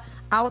lumagpas ka,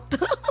 out.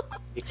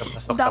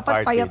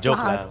 Dapat payat joke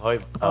lahat. Lang. Hoy,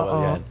 bawal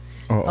yan.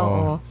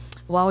 Oo.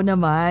 Wow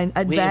naman.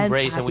 Advance,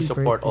 we embrace and we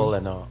support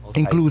birthday. all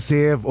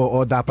inclusive.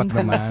 Oo, dapat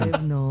naman. Inclusive,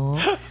 no?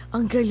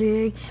 Ang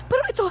galing.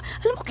 Pero ito,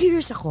 alam mo,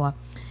 curious ako.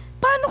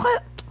 Paano ka,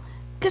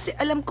 kasi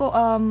alam ko,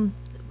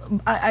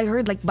 I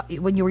heard like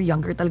when you were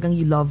younger, talagang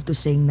you love to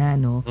sing na,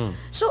 no?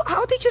 So,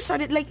 how did you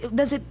start it? Like,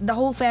 does it, the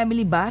whole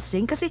family ba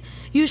sing? Kasi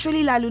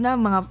usually, lalo na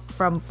mga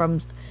from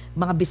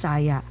mga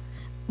Bisaya,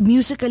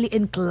 musically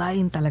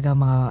inclined talaga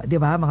mga, di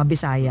ba, mga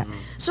Bisaya.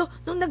 So,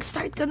 nung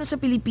nag-start ka na sa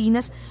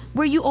Pilipinas,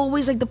 were you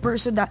always like the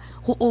person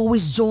who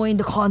always joined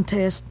the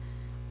contest?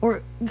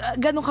 Or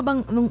ganun ka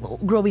bang nung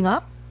growing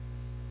up?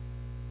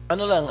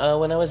 Ano lang,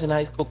 when I was in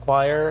high school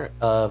choir,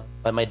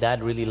 but my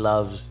dad really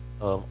loves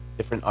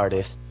different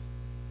artists.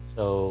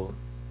 So,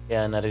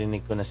 kaya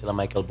narinig ko na sila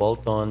Michael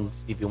Bolton,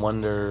 Stevie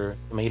Wonder.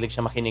 Mahilig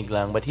siya makinig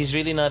lang. But he's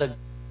really not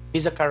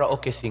he's a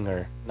karaoke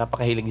singer.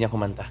 Napakahilig niya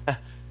kumanta.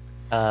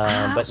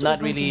 But so not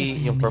everyone's in really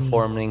the yung family.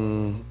 performing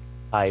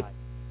type.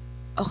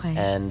 Okay.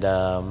 And,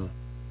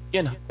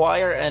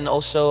 choir. And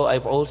also,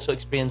 I've also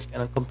experienced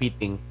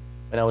competing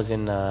when I was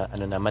in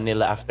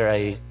Manila after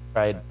I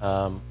tried,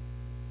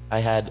 I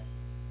had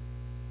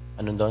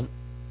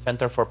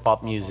Center for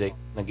Pop Music.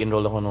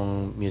 Nag-enroll ako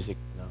nung music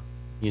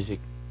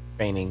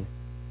training.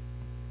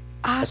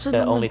 That's So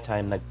the nung only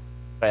time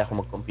nag-try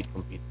ako mag-compete.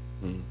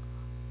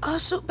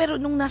 so pero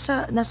nung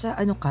nasa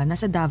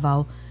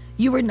Davao,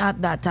 you were not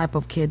that type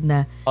of kid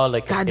na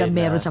Like a kada kid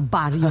meron na- sa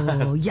baryo.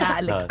 Yeah,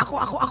 like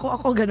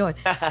ako ganon.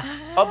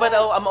 But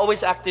I'm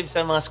always active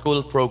sa mga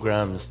school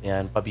programs.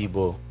 Yan,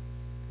 pabibo.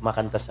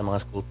 Makanta sa mga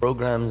school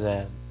programs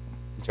and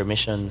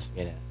intermissions.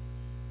 Ganyan.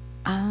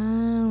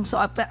 So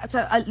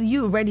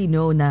you already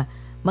know na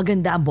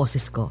maganda ang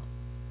boses ko.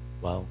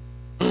 Wow.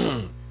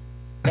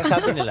 Kaya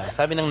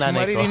sabi ng nanay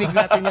ko. Maririnig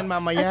natin yan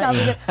mamaya.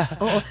 Sabi na,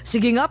 oo,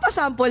 sige nga,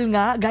 pa-sample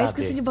nga. Guys, Sabi.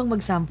 gusto niyo bang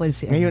mag-sample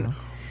si Ngayon,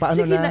 paano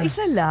sige na?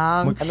 isa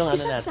lang. Anong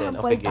Isang natin?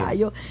 sample Okay, game.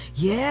 tayo.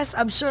 Yes,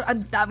 I'm sure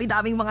ang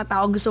dami-daming mga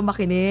taong gusto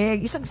makinig.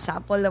 Isang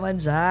sample naman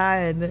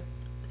dyan.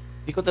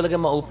 Hindi ko talaga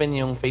ma-open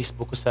yung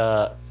Facebook ko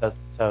sa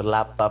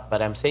laptop, but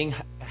I'm saying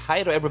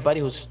hi to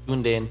everybody who's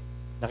tuned in.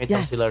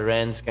 Nakita Yes. sila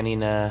Renz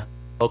kanina.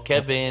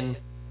 Kevin,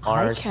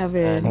 Hi, Mars,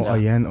 Kevin. and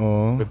Ayan,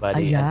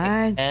 everybody.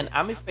 Ayan. And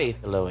Ami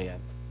Faith, hello, yan.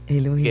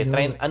 Hello, Okay, hello.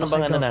 try, ano Okay,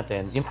 bang go.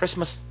 natin? Yung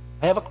Christmas,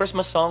 I have a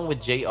Christmas song with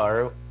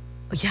JR. Oh,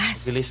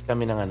 yes. Release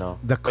kami ng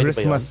The Pwede ba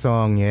Christmas yun?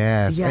 song,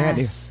 yes. Ayan,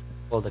 Yes.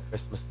 Called the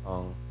Christmas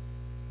song.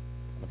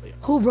 Ano ba yun?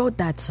 Who wrote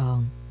that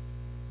song?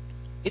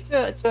 It's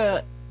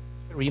a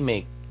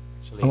remake,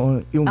 actually.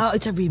 yung, Oh,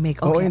 it's a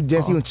remake. oo, Okay. yung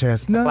Jesse, oo. yung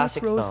Chestnut.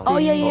 Classic song. roasting. Oh,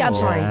 yeah, I'm Oo.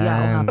 sorry. Yeah, oo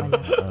nga Ayan. pala.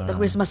 The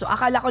Christmas song.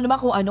 Akala ko naman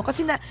kung ano.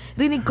 Kasi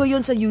narinig ko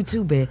yun sa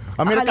YouTube eh.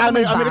 Akala ko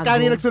may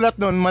Amerikano yung bago. nagsulat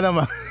nun,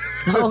 malamang.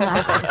 Oo nga.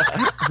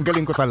 Ang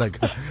galing ko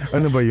talaga.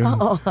 Ano ba yun?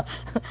 Oo.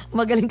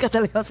 Magaling ka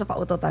talaga sa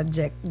pautotan,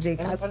 Kaya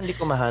Jcas. parang hindi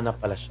ko mahanap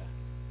pala siya.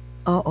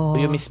 Oo. So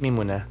you miss me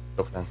muna.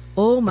 Joke lang.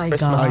 Oh my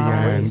Christmas. God.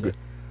 Ayan.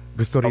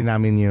 Gusto rin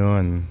namin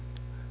yun.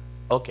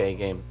 Okay,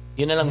 game.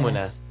 Yun na lang Yes.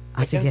 muna.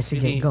 Ah, I can't sige,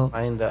 really go.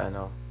 find the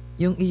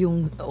Yung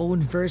iyong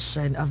own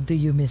version of Do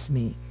You Miss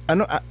Me?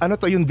 Ano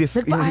to yung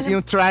Nagpaalam-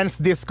 yung trance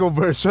disco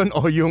version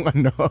o yung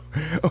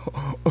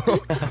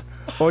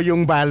o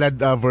yung ballad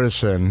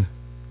version?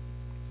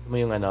 Gusto mo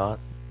yung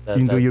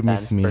Yung Do You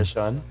dance Miss Me?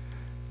 version?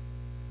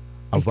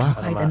 Aba,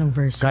 Kahit anong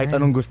version. kahit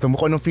anong gusto mo.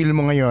 Kung anong feel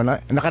mo ngayon.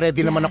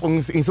 Naka-ready naman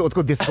akong yung suot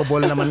ko disco ball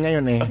naman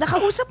ngayon eh.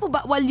 Nakausap mo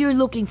ba while you're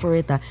looking for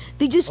it?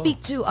 Did you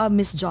speak to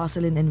Miss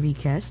Jocelyn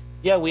Enriquez?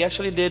 Yeah, we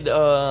actually did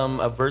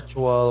a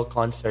virtual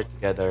concert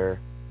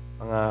together.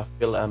 Mga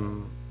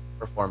film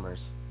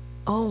performers.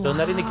 Oh, So wow.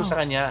 narinig ko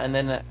sa kanya and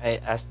then I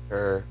asked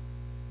her,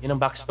 yun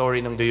ang backstory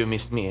ng Do You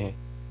Miss Me eh.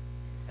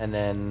 And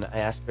then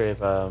I asked her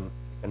if I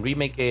can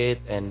remake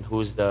it and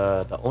who's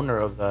the owner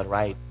of the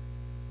right.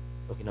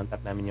 So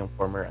kinontak namin yung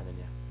former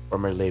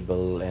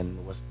label and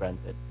was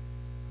granted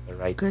the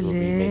right to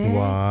remake. Galing.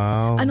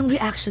 Wow. Anong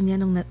reaction niya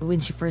when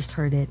she first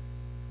heard it?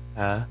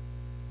 Kaya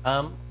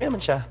naman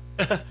siya.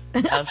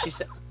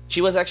 She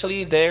was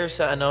actually there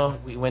sa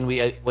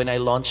when I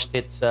launched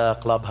it sa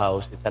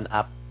Clubhouse. It's an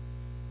app.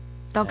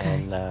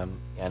 Okay.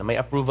 And may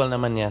approval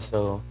naman niya,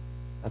 so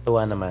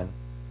natuwa naman.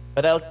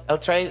 But I'll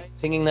try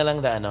singing na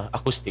lang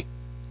acoustic.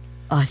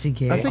 Ah,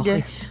 sige. Sige.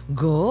 Okay.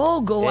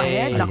 Go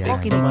ahead. Eh, Ako, ayan.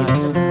 kinikilig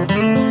na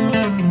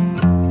ako.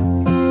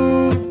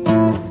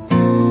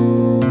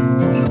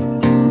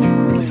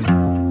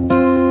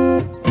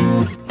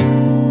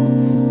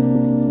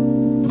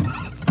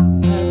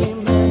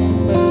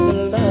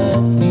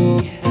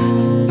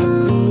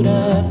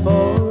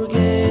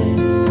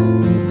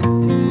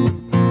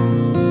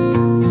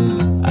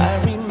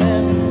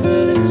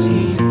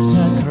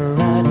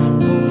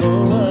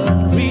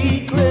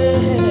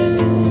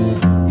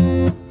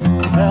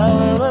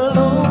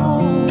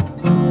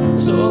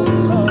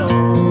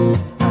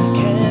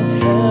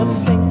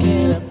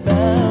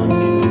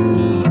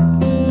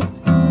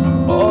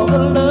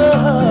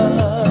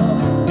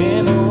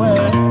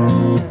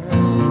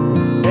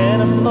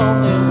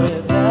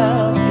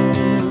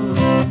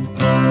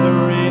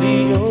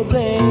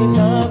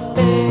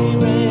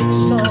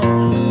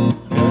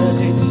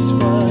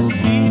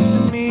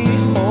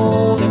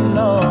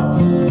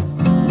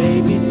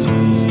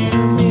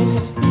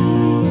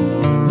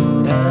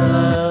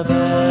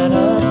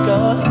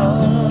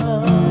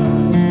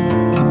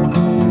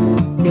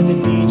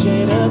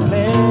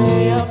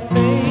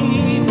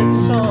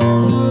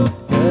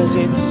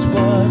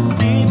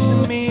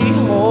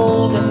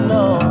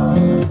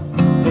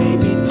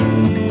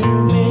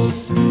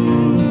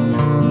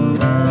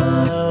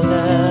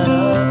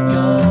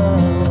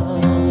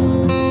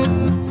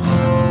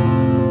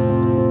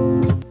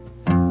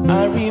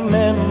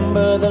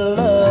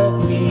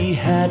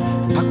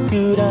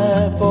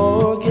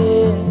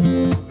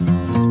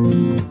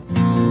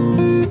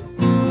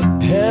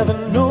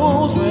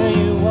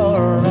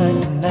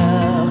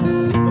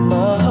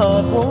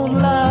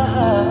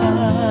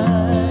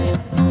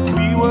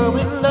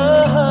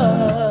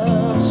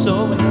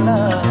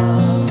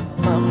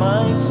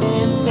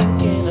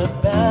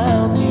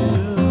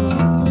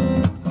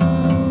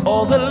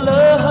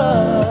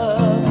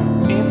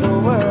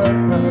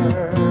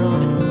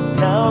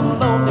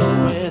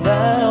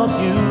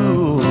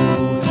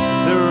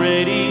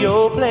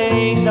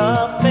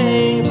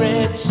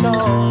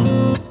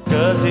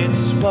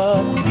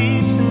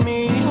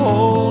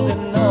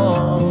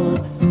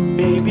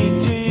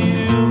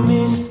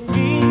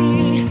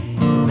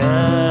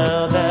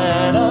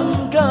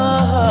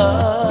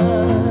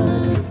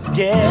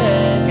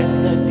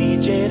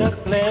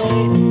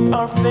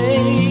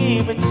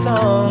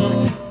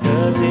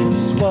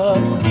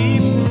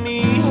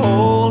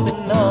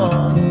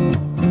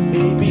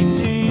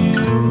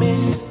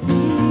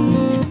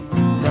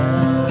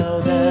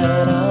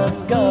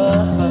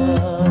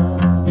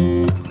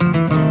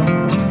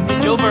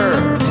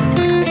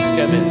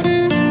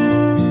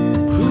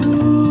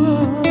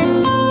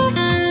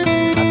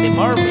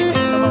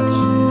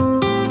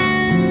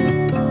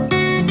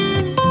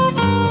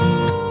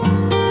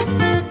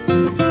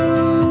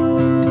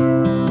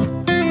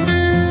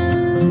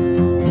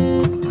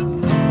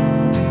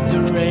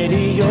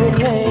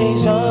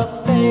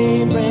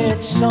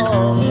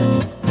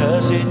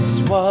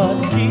 what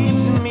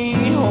keeps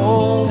me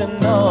holding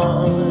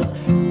on.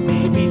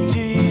 Baby,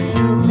 do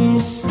you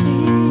miss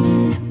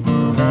me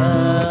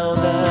now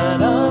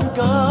that I'm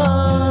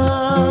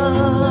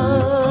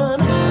gone?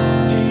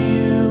 Do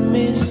you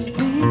miss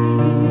me?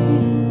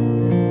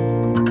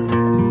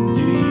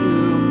 Do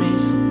you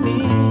miss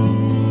me?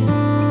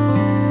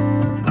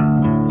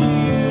 Do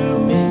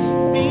you miss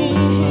me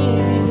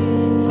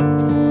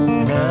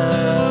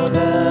now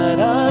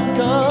that I'm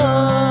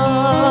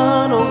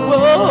gone?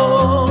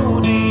 Oh,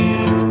 do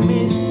you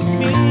miss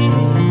me?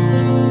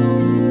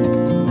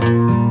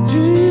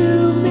 Do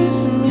you miss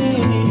me?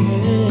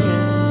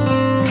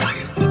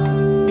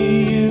 Do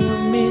you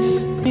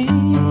miss me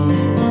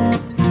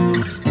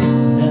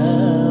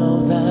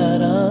now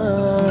that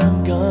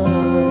I'm gone?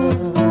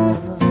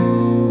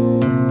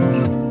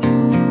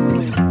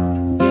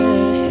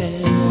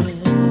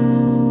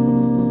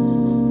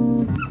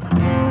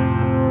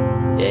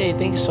 Yeah. Yay,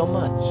 thank you so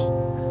much.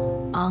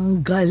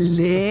 Ang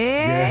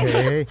galing!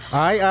 Hey.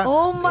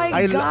 Oh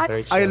my God!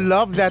 I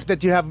love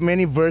that you have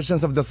many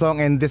versions of the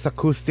song, and this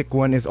acoustic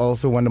one is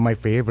also one of my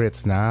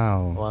favorites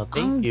now. Well,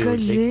 Ang thank you.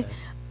 galing.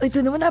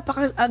 Ito naman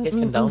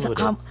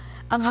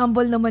ang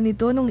humble naman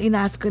ito nung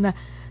inask ko na.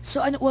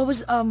 So what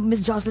was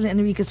Miss Jocelyn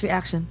Enriquez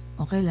reaction?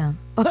 Okay lang.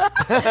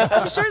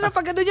 I'm sure na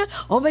pag ano yun,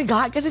 oh my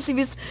God, kasi si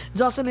Miss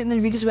Jocelyn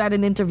Enriquez, we had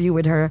an interview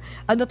with her.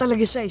 Ano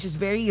talaga siya, she's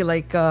very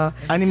like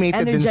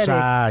Animated din energetic.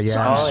 siya, yeah. So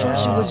I'm sure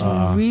she was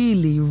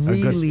really,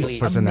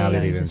 really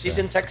personality amazing. din. She's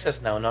in Texas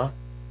now, no?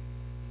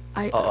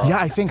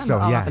 Yeah, I think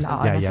so. Yeah.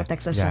 Nasa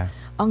Texas siya.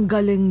 Ang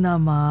galing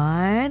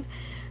naman.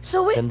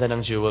 So wait, Ganda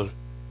ng jewel.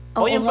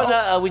 Oo Yun nga,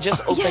 pala, we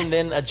just opened yes.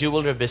 din a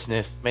jewelry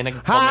business. May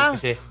nag-comment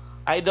kasi,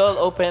 Idol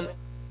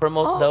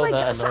promote daw my na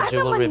God, saan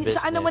jewelry business.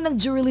 Saan naman ang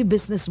jewelry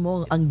business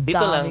mo? Ang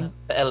Dito daming. lang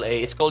sa LA.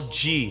 It's called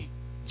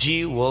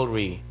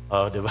G-Woolry.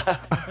 Oh, di ba?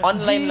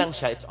 Online lang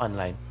siya. It's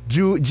online.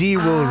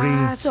 Jewelry.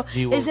 So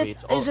G-Woolry.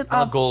 is it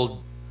mga gold.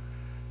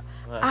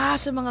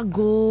 sa mga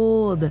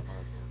gold.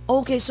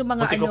 Okay, so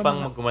mga Munti ko ano pang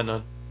mga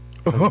gumanon.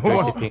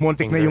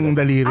 Muntik na yung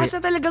daliri.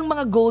 so talagang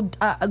mga gold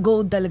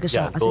talaga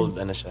siya. Yeah, gold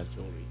siya,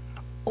 jewelry.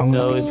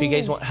 So if you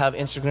guys have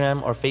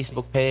Instagram or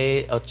Facebook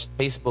page,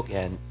 Facebook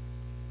yan,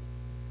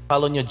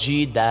 follow nyo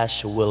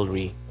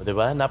G-Woolry. O,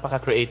 diba?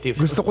 Napaka-creative.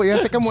 Gusto ko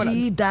yan. Teka muna.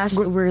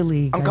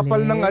 G-Whirly. Ang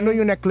kapal ng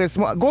yung necklace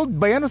mo. Gold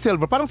ba yan o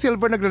silver? Parang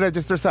silver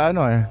nagre-register sa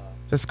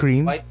sa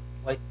screen. White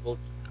gold.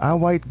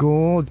 White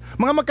gold.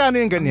 Mga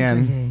magkano yung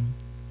ganyan?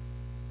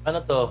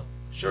 Ano to?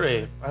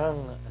 Sure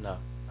parang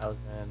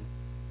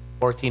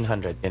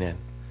 1,400. Ganyan.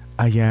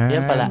 Ayan.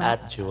 Yan pala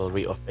at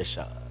Jewelry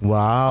Official.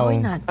 Wow.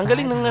 Ang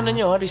galing ng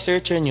nyo,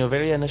 researcher nyo.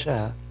 Very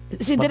siya.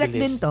 Si Direk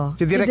din to.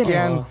 Si Direk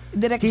yan.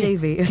 Direk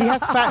JV. He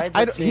has fat.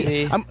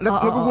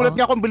 Nagugulat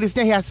nga kung bilis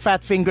niya. He has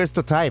fat fingers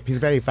to type. He's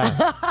very fast.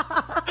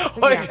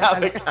 Oy,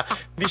 grabe ka.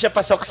 Hindi siya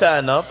pasok sa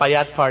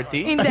payat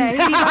party? Hindi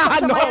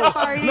pasok sa payat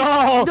party.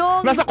 No.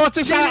 Nasa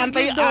kotse siya.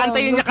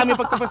 Antayin niya kami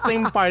pagtapos na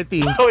yung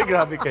party. Oy,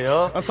 grabe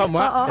kayo. Ang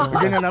sama.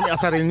 Ganyan namin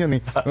asarin yun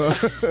eh.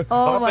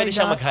 Baka pwede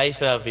siyang mag-hi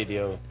sa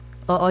video.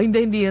 Oo,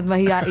 hindi yun.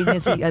 Mahihain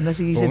yan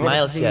si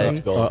Miles, yeah, let's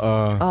go.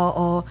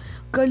 Oo.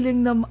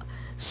 Galing naman.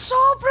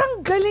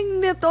 Sobrang galing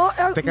nito.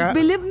 Teka,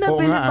 bilib na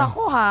bilib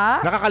ako,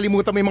 ha?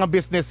 Nakakalimutan mo yung mga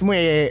business mo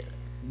eh.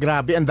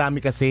 Grabe, ang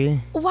dami kasi.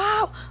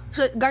 Wow!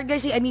 So,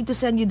 Garci, I need to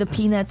send you the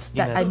peanuts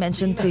that I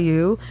mentioned to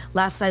you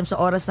last time sa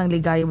Oras ng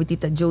Ligaya with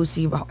Tita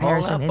Josie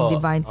Harrison and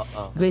Divine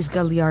Grace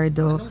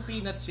Gallardo. Anong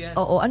peanuts yan?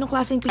 Oo, anong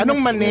klaseng peanuts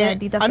Anong mani?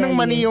 yan, Tita Anong Feli?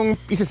 mani yung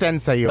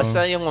isisend sa'yo?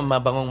 Basta yung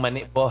mabangong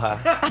mani po, ha?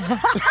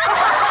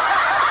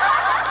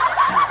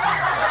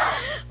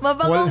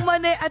 Mabangong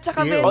mani at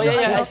saka medyo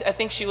yeah. I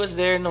think she was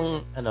there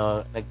nung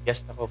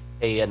nag-guest ako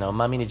kay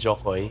Mami ni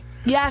Jokoy.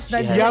 Yes,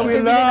 we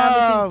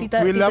love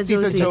Tita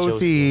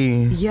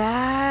Josie.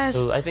 Yes.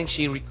 So I think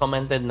she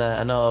recommended na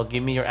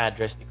give me your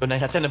address. Di ko na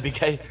yata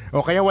nabigay.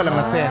 O kaya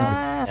walang na-send.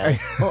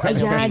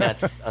 Ayan.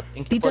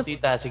 Thank you po,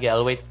 Tita. Sige,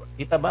 I'll wait for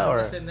Tita ba? Or?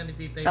 Masend na ni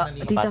Tita yung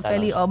mani. Tita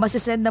Feli,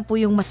 masasend na po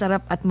yung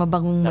masarap at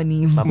mabangong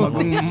mani mo.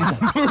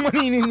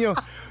 Mani ninyo.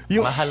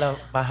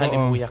 Mahal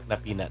yung buyak na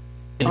peanut.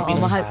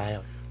 Filipino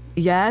style.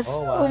 Yes?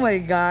 Oh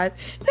my God.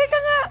 Teka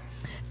nga.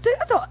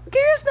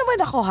 Curious naman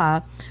ako,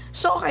 ha?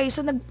 So, okay.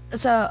 So,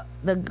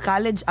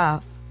 nag-college,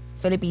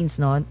 Philippines,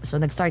 no?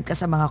 So, nag-start ka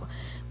sa mga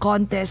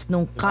contest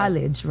nung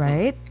college,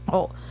 right?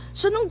 Oh.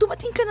 So, nung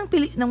dumating ka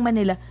ng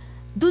Manila,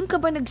 dun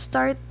ka ba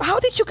nag-start? How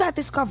did you get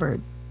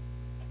discovered?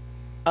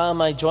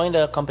 I joined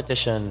a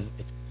competition.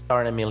 It's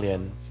Star in a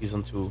Million, Season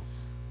 2.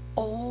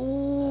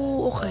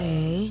 Oh,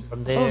 okay.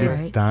 From there,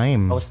 alright.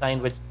 Time. I was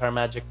signed with Star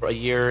Magic for a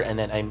year, and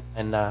then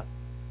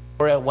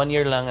for 1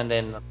 year lang, and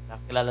then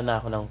nakilala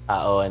na ako ng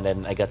tao, and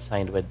then I got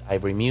signed with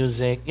Ivory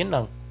Music, yun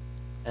lang.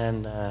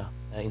 And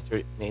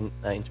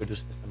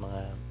introduced us sa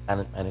mga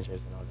talent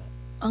managers and all that.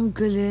 Ang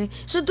galing.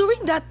 So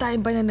during that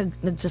time ba na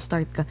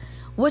nagsa-start ka,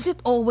 was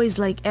it always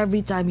like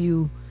every time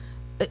you,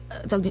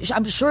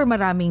 I'm sure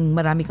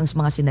marami kang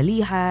mga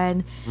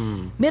sinalihan.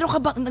 Meron ka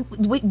bang,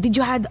 did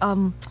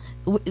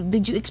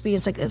you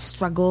experience like a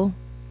struggle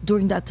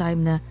during that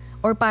time na,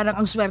 or parang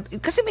ang swerte,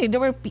 kasi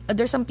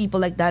there's some people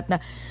like that na,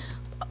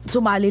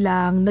 sumali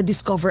lang,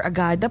 na-discover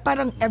agad, na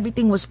parang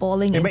everything was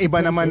falling into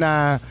Iba places. naman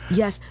na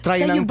yes.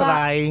 try Sa'yo ng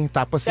try,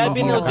 tapos I've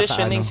hindi been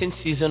auditioning nakakaano. since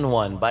season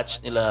 1,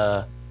 batch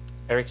nila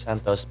Eric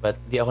Santos, but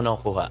di ako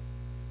nakukuha.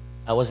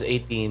 I was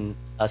 17,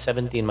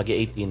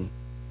 magi-18.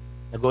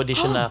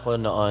 Nag-audition na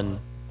ako noon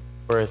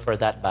for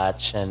that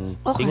batch, and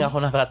di nga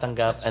ako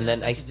nakatanggap. And then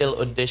I still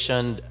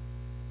auditioned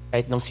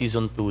kahit nung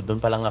season 2,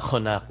 doon pa lang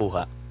ako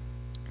nakuha.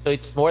 So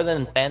it's more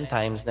than 10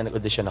 times na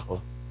nag-audition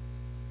ako.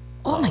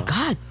 Oh my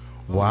God.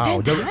 Wow.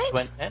 10 The-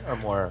 times? 10 or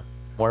more.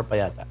 More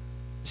pa yata.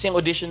 Kasi yung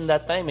audition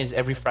that time is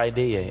every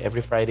Friday eh.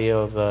 Every Friday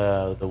of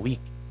the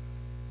week.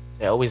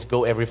 So I always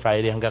go every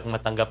Friday hanggang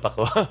matanggap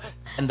ako.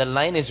 And the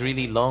line is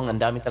really long. Ang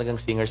dami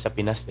talagang singers sa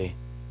Pinas eh.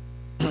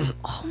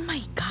 Oh my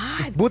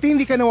God. Buti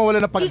hindi ka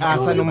nawawala ng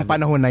pag-asa nung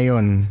panahon na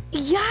yon.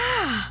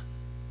 Yeah.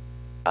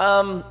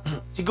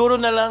 Siguro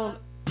na lang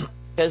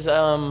because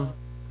I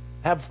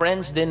have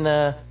friends din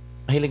na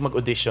mahilig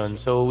mag-audition.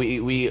 So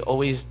we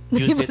always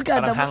use it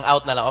parang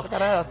hangout na lang. Okay,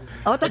 tara.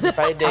 Tara.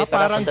 Friday,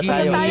 parang punta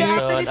gimmick. Tayo audition.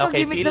 after nito, Okay,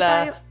 gimmick na pila.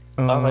 tayo.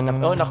 Okay,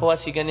 nakuha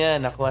si ganyan,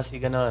 nakuha si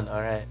ganon.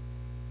 Alright.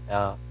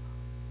 Yeah.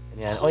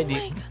 Ganyan. Oh Di,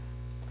 my God.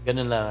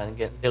 ganun lang.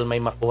 Until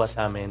may makuha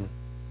sa amin.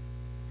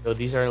 So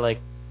these are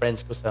like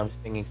friends ko sa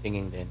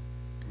singing din.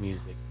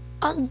 Music.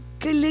 Ang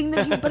galing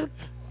ng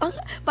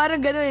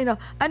parang gano'n eh, no?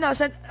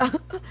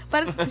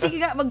 Parang, sige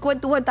nga,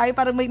 magkwentuhan tayo.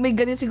 Parang may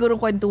ganun sigurong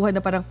kwentuhan na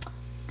parang,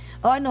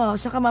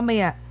 saka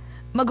mamaya,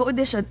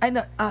 mag-audition.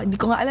 Hindi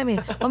ko nga alam eh.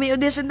 May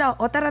audition daw.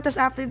 Tara, tas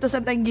after ito,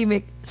 saan tayong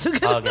gimmick? So,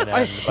 Ganun.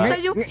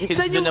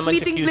 saan yung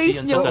meeting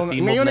place nyo?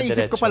 Ngayon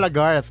naisip ko pala,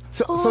 Garth.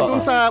 So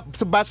dun sa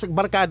batch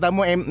barkada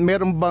mo,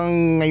 meron bang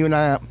ngayon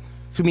na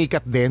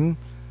sumikat din?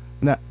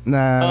 Na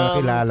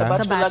kilala?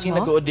 Sa batch mo? laging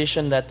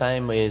nag-audition that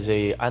time is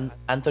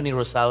Anthony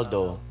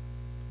Rosaldo.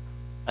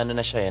 Ano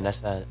na siya eh,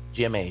 nasa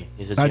GMA.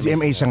 He's a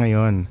GMA siya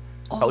ngayon.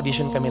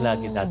 Ka-audition kami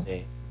lagi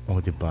dati. Oh,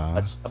 di ba?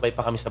 At sabay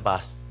pa kami sa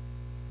bus.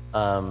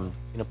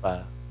 Sino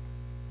pa?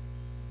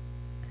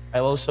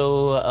 I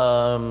also,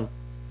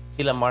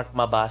 sila Mark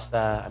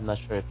Mabasa. I'm not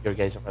sure if you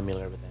guys are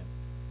familiar with them.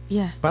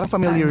 Yeah. Parang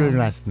familiar yung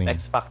last name.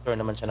 X Factor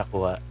naman siya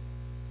nakuha.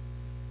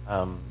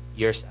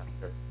 Years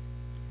after.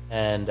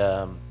 And,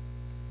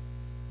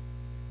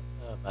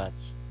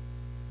 batch.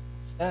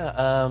 Basta,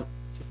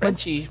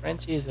 si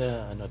Frenchie is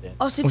ano din.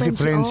 Si Si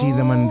Frenchie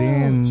naman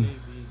din.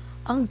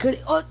 Ang galing.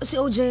 Si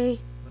OJ.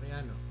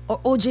 Mariano.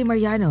 OJ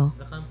Mariano.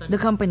 The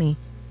company.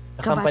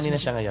 Company na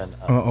siya ngayon.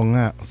 Oo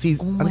nga.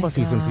 Oh Ano my ba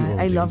season si God.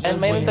 OJ? I love And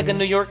OJ. mayroon taga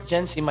New York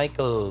dyan, si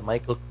Michael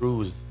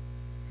Cruz.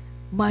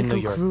 Michael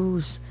New York.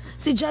 Cruz.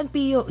 Si John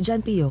Pio,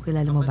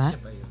 kilala mo ba?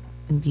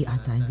 Hindi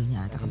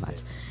niya ata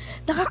kabatch.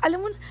 Alam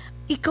mo,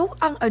 ikaw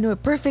ang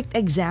perfect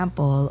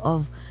example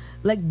of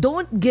like,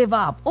 don't give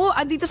up.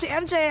 Andito si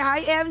MJ. Hi,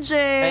 MJ.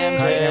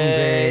 Hi,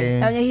 MJ.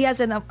 He has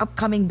an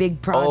upcoming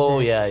big project. Oh,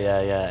 yeah.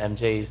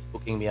 MJ is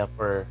booking me up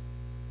for,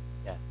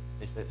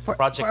 it's a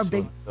project for a soon.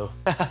 big- So.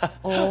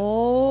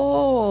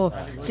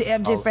 Si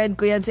MJ, friend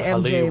ko yan, si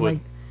MJ.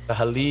 The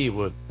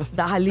Hollywood.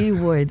 The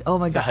Hollywood. Oh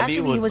my God. The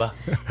Actually, Hollywood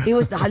he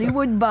was the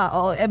Hollywood ba?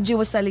 MJ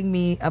was telling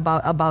me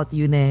about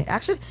yun eh.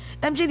 Actually,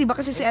 MJ, di ba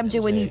kasi si MJ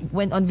when he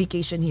went on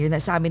vacation here, na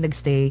sa amin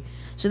nagstay.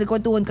 So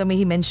nagkwentuhan kami,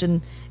 he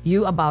mentioned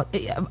you about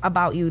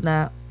you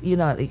na,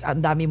 like,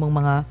 ang dami mong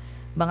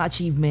mga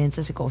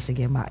achievements. Kasi ko,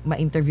 sige,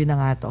 ma-interview na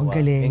nga to. Ang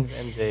galing.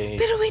 Thanks, MJ.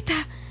 Pero wait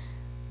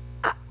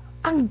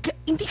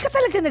hindi ka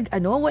talaga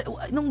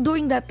nung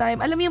during that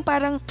time, alam mo yung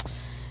parang,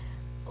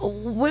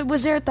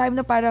 was there a time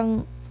na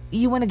parang,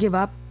 you wanna give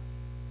up?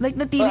 Like,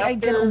 natili-eyed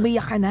ka na,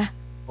 umiyak ka na?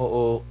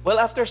 Oo. Well,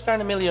 after Star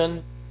na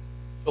Million,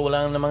 so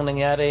wala namang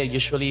nangyari.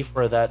 Usually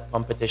for that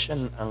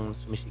competition, ang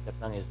sumisikat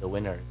lang is the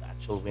winner, the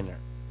actual winner.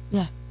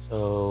 Yeah.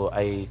 So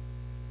I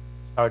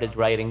started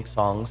writing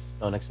songs.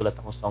 So nagsulat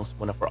akong songs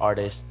muna for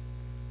artists.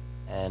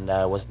 And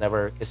was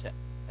never, kasi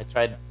I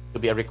tried to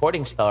be a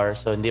recording star,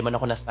 so hindi man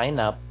ako na-sign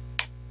up.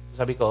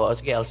 So sabi ko,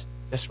 sige, I'll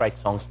just write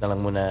songs na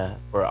lang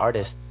muna for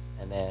artists.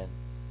 And then,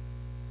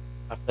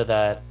 after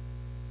that,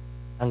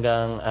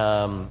 hanggang,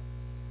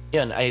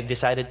 I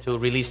decided to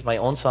release my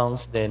own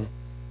songs then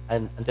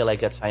until I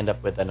got signed up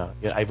with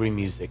Ivory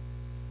Music.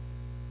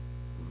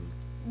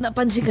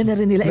 Napansin ka na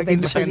rin nila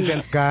eventually.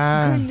 Nag-independent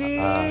ka.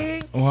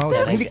 Galing. Wow.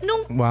 Pero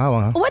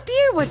what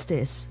year was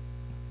this?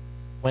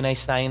 When I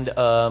signed,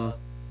 I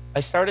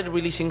started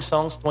releasing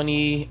songs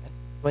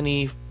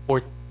 2013,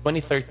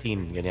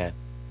 ganyan.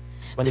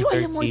 2013, Pero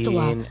alam mo ito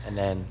and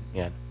then,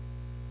 yan.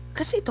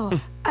 Kasi ito,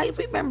 I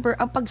remember,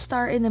 ang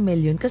pag-Star in a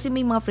Million, kasi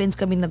may mga friends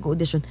kami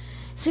nag-audition,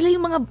 sila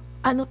yung mga,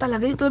 yung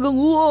talagang,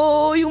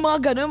 wow, yung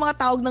mga gano'n, yung mga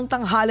tawag ng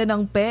tanghala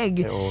ng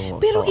peg.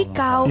 Pero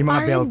ikaw, yung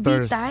mga R&B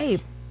belters. type.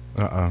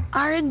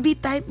 R&B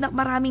type na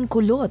maraming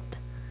kulot.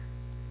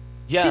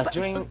 Yeah, diba,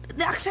 during...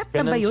 Na-accept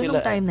na ba yun nung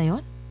time na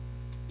yun?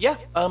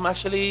 Yeah,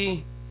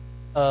 actually,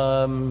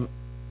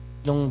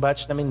 nung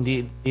batch namin,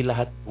 di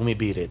lahat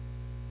bumibirit.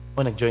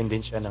 Nag-join din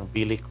siya ng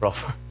Billy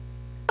Crawford.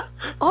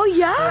 Oh,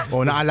 yeah?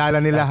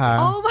 Naalala nila ha.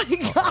 Oh my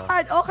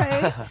God,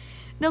 okay.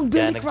 Ng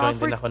Billy Nag-join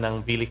Crawford. din ako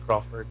ng Billy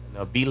Crawford,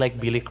 Be Like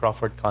Billy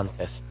Crawford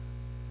contest.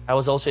 I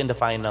was also in the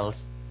finals.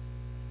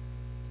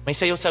 May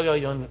sayaw-sayaw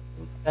yun.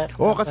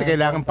 Kasi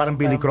kailangan parang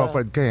Billy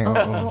Crawford ka eh.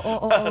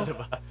 Oo.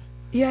 Diba?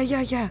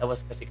 Yeah. That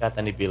was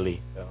kasikatan ni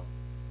Billy. So,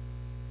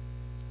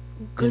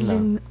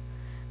 galing.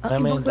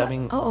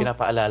 daming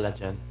pinapaalala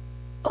dyan.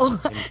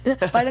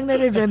 Parang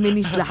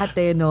nare-reminisce lahat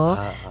eh, no?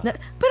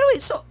 Pero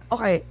wait,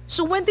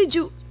 so when did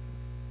you,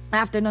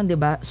 after nun,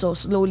 diba? So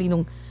slowly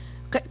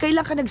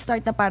kailan ka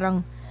nag-start na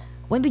parang,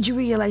 when did you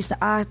realize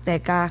na,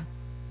 teka,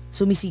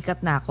 sumisikat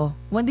na ako?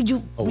 When did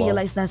you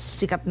realize na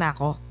sikat na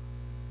ako?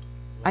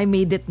 I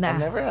made it na. I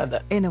never had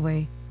that. In a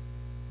way.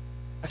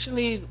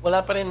 Actually,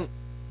 wala pa rin.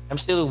 I'm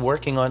still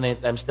working on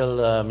it. I'm still,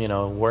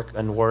 work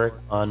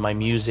on my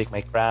music,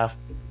 my craft.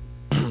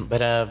 But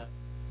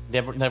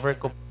never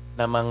ko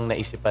namang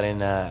naisip pa rin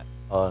na,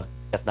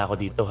 sikat na ako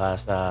dito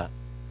sa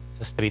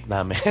street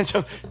namin.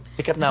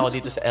 Sikat na ako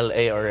dito sa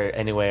LA or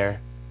anywhere.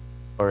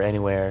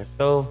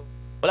 So,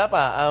 wala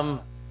pa.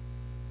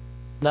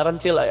 Not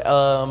until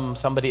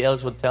somebody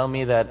else would tell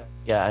me that,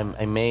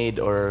 I made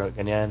or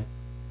ganyan.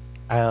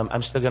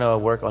 I'm still gonna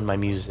work on my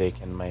music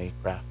and my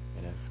craft.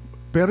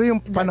 Pero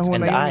yung panahon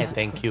na yun...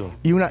 thank you.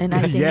 And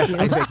I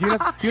thank you.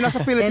 Yung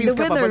nasa Philippines and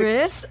the winner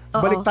is...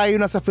 Balik tayo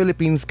na sa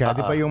Philippines ka. Di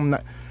ba yung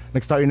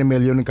nag-start in a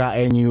million ka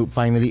and you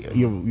finally,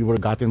 you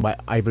were gotten by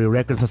Ivory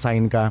Records,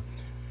 na-sign ka.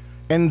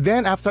 And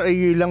then after a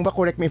year lang ba,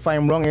 correct me if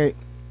I'm wrong,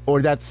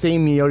 or that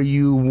same year,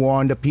 you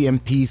won the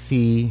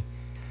PMPC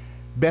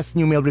Best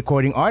New Male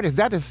Recording Artist.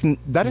 That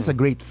is a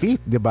great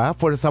feat, di ba?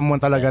 For someone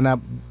talaga na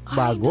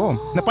bago.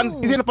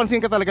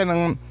 Napansin ka talaga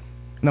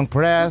ng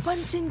press,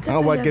 ng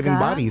award-giving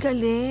bodies.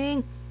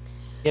 Galing.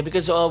 Yeah,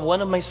 because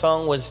one of my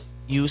song was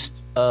used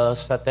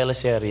sa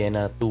teleserye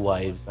na Two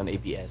Wives on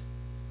ABS.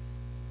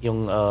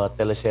 Yung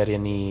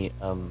teleserye ni...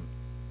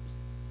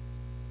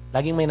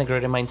 laging may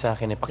nagre-remind sa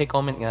akin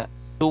paki-comment nga.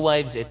 Two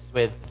Wives, it's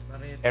with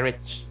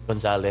Erich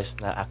Gonzalez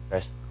na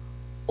actress.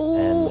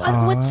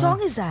 What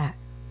song is that?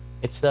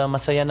 It's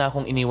Masaya Na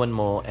Akong Iniwan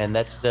Mo, and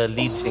that's the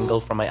lead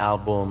single from my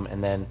album,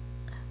 and then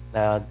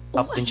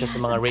top din siya sa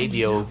mga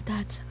radio. I love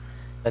that.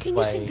 That's Can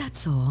you sing that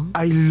song?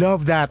 I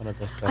love that.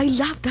 I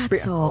love that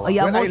song.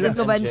 Most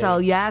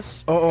influential.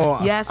 Yes.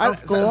 Yes, of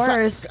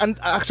course.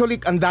 Actually,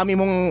 ang dami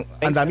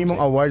mong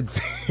awards.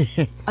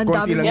 Ang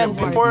dami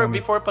mong awards.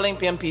 Before pala yung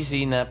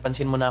PMPC,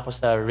 napansin mo na ako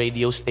sa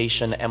radio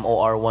station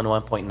MOR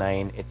 11.9.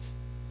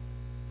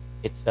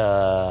 It's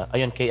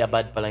ayun, kay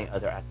Abad pala yung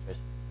other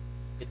actress.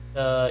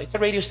 It's a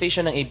radio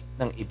station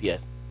ng ABS.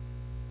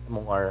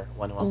 MOR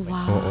 11.9.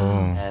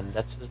 Wow. And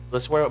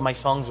that's where my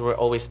songs were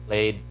always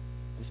played.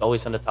 It's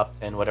always on the top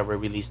 10, whatever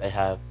release I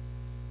have.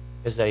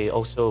 Because I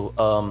also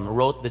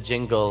wrote the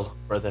jingle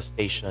for the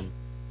station.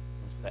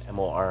 It's the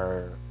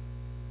MOR.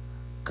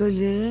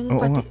 Galing.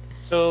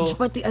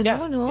 Pati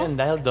yeah, no? Yan,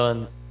 dahil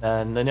doon,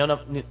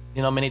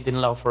 nominate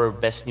din lang ako for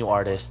Best New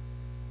Artist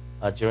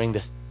during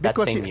that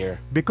same year.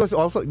 Because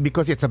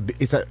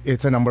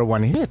it's a number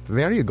one hit.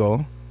 There you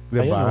go.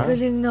 Diba?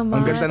 Galing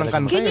naman. Ang ganda ng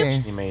kanta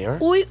ni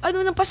Mayor. Uy,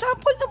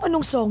 pasample naman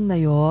ng song na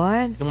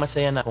yon. Yung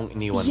Masaya Na Akong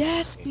Iniwan.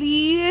 Yes,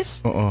 please.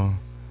 Oo.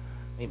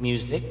 May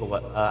music o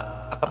what?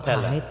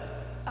 Acapella.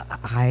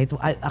 Kahit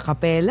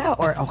acapella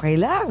or okay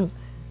lang.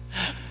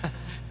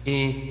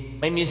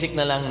 May music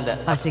na lang.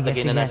 Sige.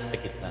 Na natin sa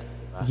gitna.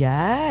 Diba?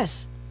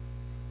 Yes.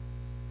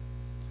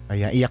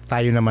 Ayan, iyak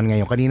tayo naman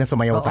ngayon. Kanina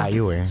sumayaw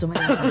tayo eh.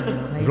 Sumayaw tayo.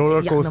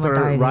 Roller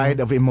coaster ride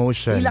of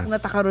emotions. Hilak na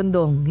ta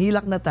karundong.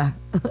 Hilak na ta.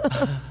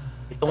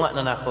 Tunga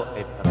na ako.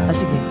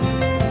 Sige.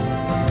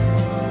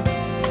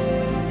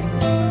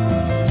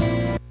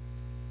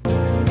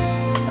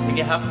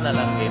 Sige, half na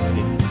lang.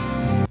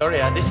 Sorry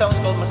this song's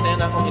called Masaya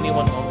Na Akong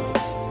Iniwan Mo.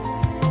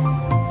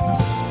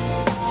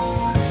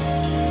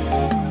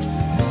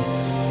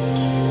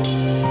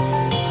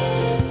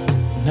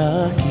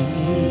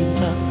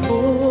 Nakita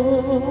ko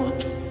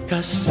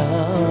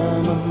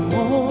kasama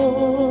mo,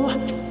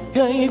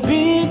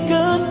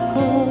 kaibigan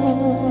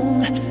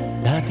kong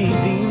dati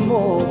di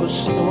mo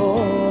gusto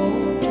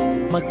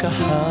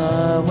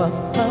magkahawak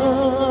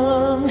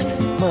ang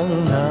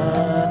mga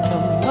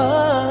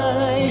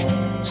kamay.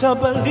 Sa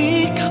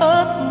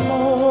balikat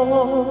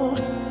mo,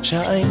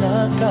 siya ay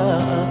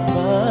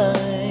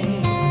nakaakbay.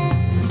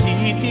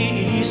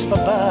 Titiis pa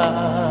ba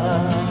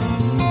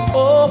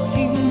o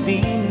hindi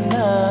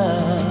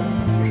na?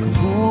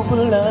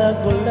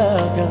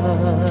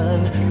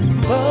 Bubulag-bulagan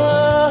ba?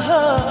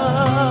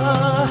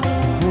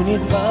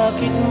 Ngunit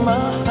bakit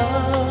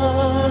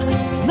mahal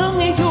ng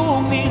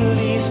iyong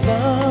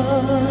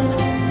nilisan?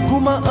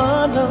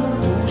 Gumaan ang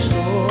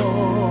puso,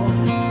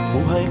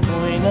 buhay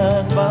ko'y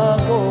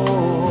nagbago.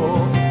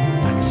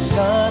 At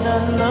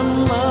sana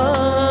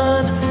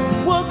naman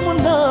huwag mo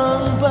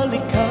nang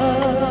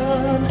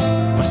balikan.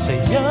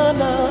 Masaya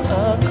na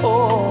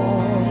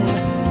akong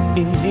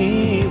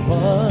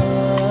iniwan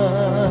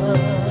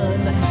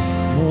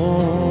mo.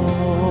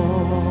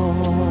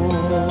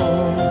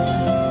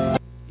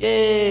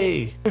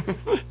 Yay!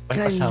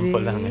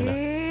 Pagpasample lang nila.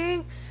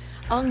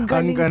 Ang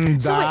galing. Ang ganda.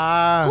 So wait,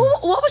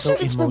 what was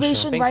your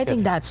inspiration Thanks,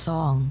 writing that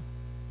song?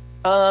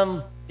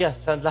 Yeah,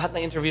 sa lahat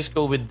ng interviews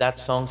ko with that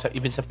song,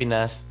 even sa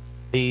Pinas,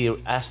 they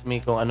asked me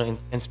kung ano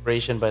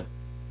inspiration, but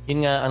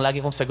yun nga, ang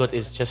lagi kong sagot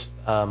is just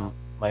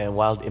my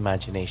wild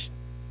imagination.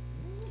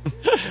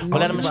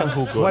 Wala naman siyang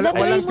hugot. Walang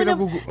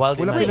Wild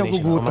imagination.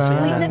 pinagugutan.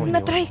 Wait,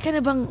 na-try ka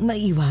na bang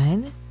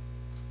maiwan?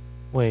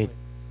 Wait.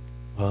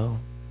 Wow.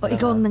 O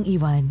ikaw ang nang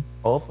iwan?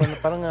 Oo,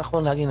 parang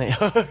ako lagi na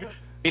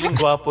feeling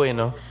gwapo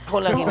no?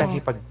 Ako lagi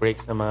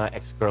nakipag-breaks ng mga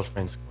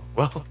ex-girlfriends ko.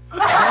 Wow.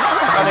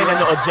 Saka may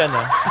nanood dyan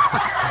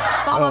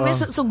Baka mamaya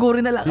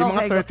sugurin na lang. Yung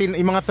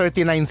mga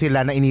 39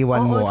 sila na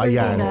iniwan mo.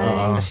 Ayan.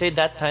 Kasi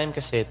that time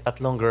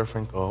tatlong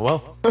girlfriend ko.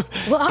 Wow.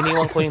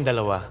 Iniwan ko yung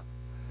dalawa.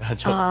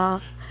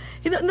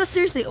 No,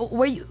 seriously,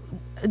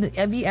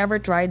 have you ever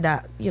tried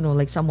that?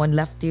 Like someone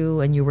left you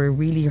and you were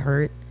really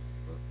hurt,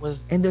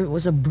 and there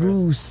was a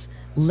bruise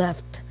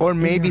left, or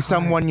maybe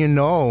someone you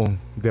know,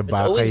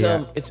 diba?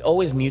 It's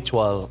always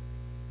mutual.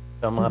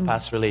 Sa mga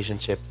past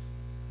relationships.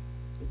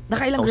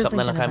 Nakailang girlfriend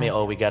na lang ka kami, na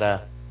ba? we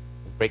gotta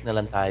break na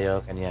lang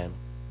tayo, kanyan.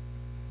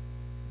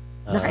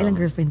 Nakailang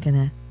girlfriend ka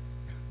na?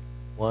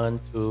 1,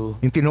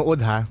 2, yung tinuod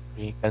ha?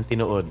 3, kan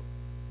tinuod.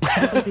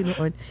 Itong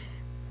tinuod.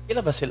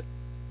 Kila ba sila?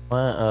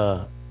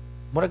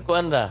 Murag ko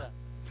anda.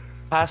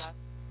 Past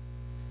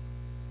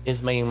is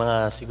may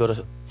mga siguro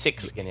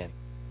 6 ganyan.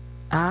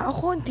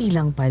 Konti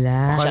lang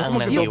pala. Siya ang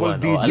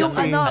nag-iwan.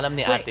 Alam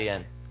ni ate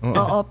yan.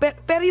 Oo,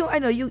 pero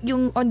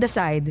yung on the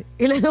side,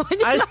 ilan naman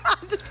yung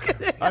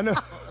ano?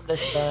 On the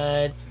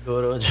side,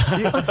 siguro.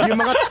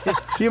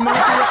 yung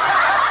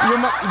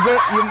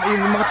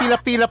mga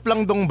tilap-tilap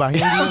lang dong ba?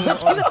 Hindi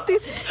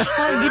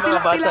yung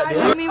gitilak-tilaan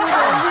lang ni mo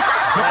doon.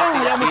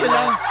 Wala mo sila.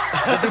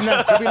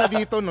 Gabi na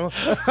dito, no?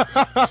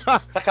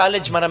 Sa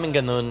college, maraming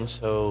ganun.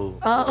 So...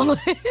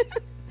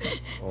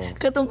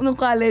 Katong nung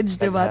college,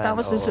 diba?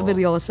 Tapos nung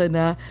seryoso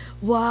na.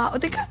 Wow.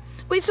 Teka,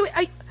 wait, so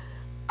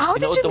how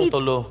did you meet?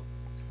 Tulo.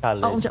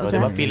 College.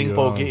 Diba? Feeling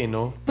pogi,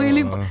 no?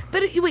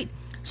 Pero wait,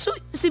 so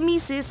si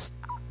Mrs.,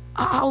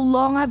 how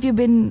long have you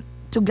been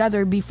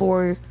together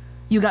before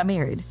you got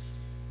married?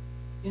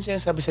 Yun siya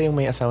sabi sa'yo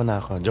may asawa na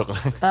ako. Joke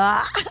lang.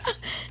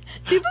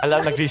 Diba?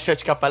 Alam,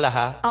 nag-research ka pala,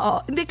 ha?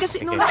 Oo. Hindi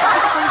kasi nung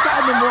nakakita ko sa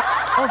ano mo,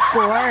 of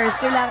course,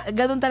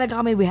 ganun talaga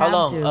kami, we have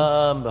to.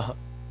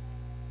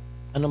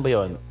 Ano ba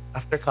yun?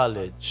 After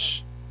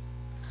college.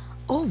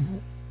 Oh.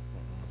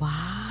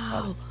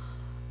 Wow.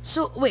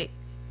 So, wait.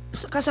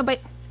 So, kasabay,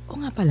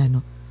 nga pala,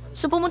 no?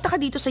 So, pumunta ka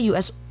dito sa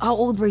US, how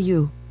old were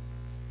you?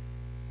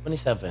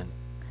 27.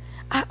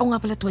 Nga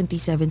pala,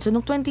 27. So,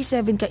 nung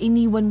 27 ka,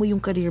 iniwan mo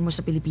yung career mo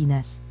sa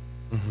Pilipinas.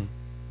 Mm-hmm.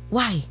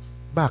 Why?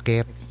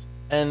 Bakit?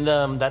 And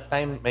that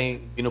time,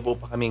 may binubuo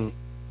pa kaming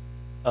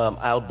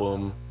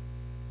album.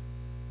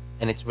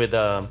 And it's with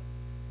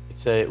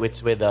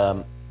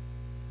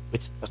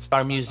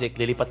Star Music.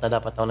 Lilipat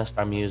na dapat ako ng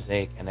Star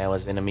Music. And I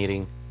was in the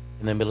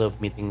middle of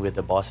meeting with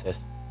the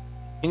bosses.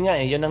 Yun nga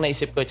yun ang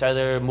naisip ko. It's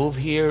either move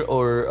here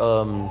or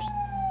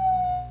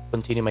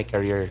continue my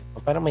career.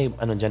 Parang may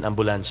dyan,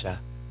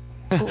 ambulansya.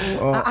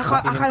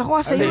 Akala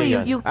ko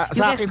sa'yo, yung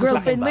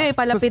ex-girlfriend mo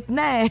palapit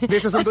na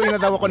Hindi, susunduin na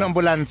daw ako ng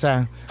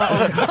ambulansya.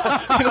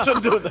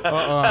 Sinusundo na.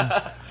 Oo.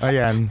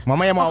 Ayan.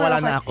 Mamaya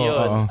mawawala na ako.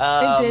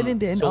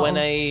 Hindi. So when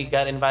I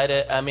got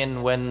invited,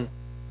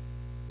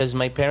 because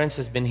my parents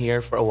has been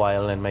here for a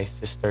while and my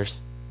sister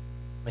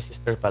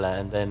pala,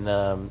 and then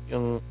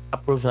yung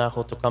approved na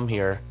ako to come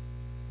here.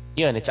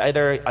 Yun, it's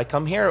either I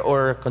come here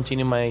or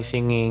continue my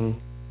singing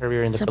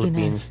career in the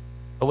Philippines.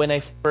 But when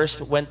I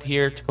first went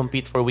here to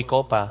compete for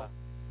Wicopa,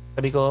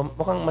 sabi ko,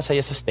 mukhang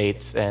masaya sa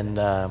States, and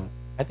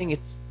I think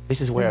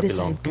this is where I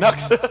belong.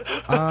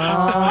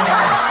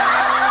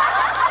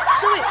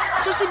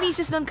 So si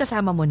Mrs. nun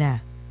kasama mo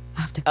na?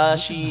 After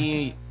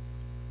she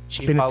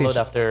followed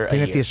after a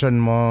year.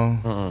 Pinetition mo.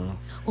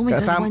 Oh my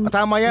God,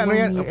 tama yan.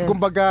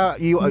 Kumbaga,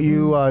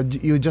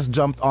 you just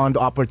jumped on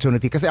the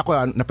opportunity. Kasi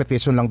ako,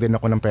 na-petition lang din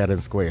ako ng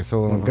parents ko eh.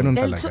 So, ganun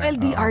talaga. So,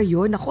 LDR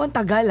yun? Ako, ang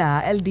tagal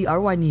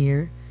LDR 1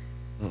 year.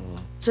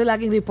 So,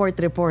 laging report.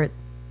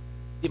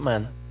 Di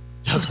man.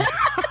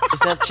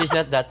 She's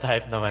not that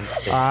type naman.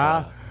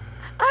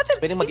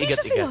 Pwede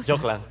mag-igat-igat.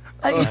 Joke lang.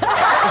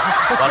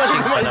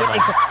 Watching pa naman.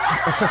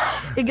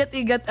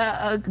 Igat-igat,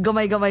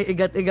 gamay-gamay,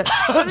 igat-igat.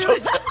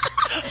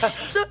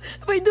 So,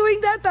 by doing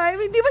that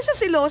time, hindi ba siya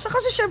silosa?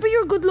 Kasi syempre,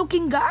 you're a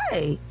good-looking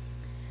guy.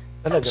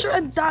 I'm sure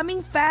ang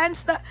daming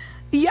fans na,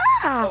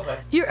 yeah! Okay.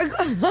 You're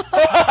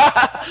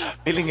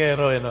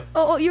Pilingero, no?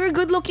 Oh, you're a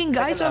good-looking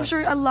guy, so I'm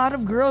sure a lot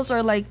of girls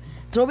are like,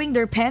 throwing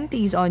their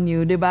panties on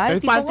you, di ba?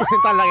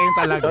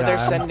 Talaga. So they're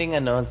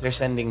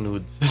sending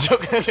nudes.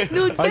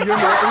 Nude pics.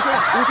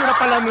 Uso na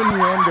pala nun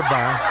yun, di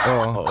ba?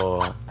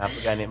 Oo. Tapos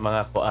ganit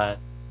mga kuan.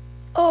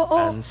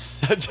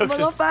 Fans.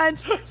 Mga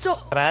fans. So,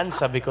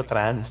 trans, sabi ko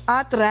trans.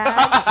 Trans.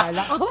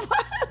 Akala ko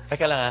fans.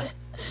 Teka lang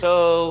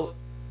So,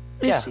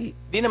 yeah.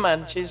 Di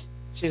naman, she's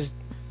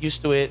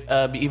used to it.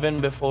 Even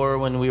before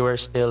when we were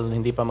still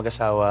hindi pa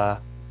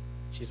mag-asawa,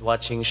 she's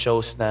watching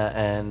shows na,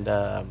 and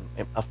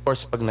of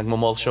course pag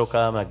nagmo-mall show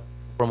ka,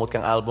 mag-promote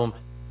kang album,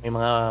 may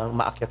mga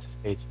maakyat sa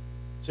stage.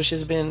 So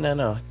she's been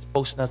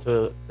exposed na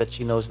to that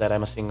she knows that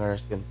I'm a singer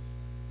since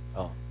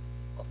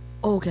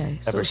Okay.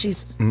 So Ever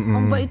she's,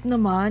 ang bait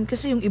naman.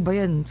 Kasi yung iba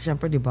yan,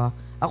 syempre, di ba?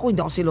 Ako hindi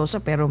ako silosa,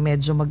 pero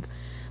medyo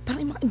parang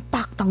yung mga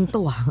impactang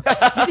to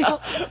Hindi mo,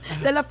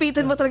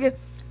 lalapitan mo talaga,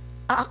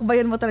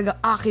 aakbayan mo talaga,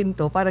 akin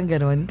to. Parang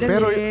ganon.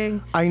 Pero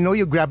Galing. I know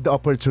you grabbed the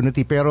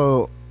opportunity,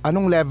 pero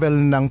anong level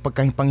ng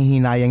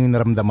pagpanghihinayang yung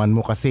naramdaman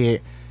mo? Kasi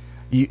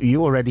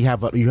you already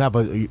have a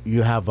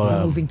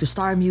Moving to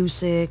Star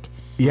Music.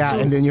 yeah, So,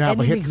 and then you have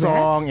a any hit regrets?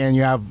 song and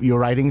you're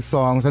writing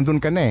songs. Andun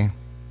ka na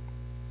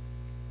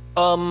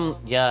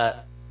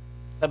Yeah.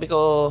 Sabi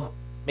ko,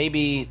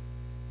 maybe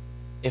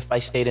if I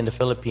stayed in the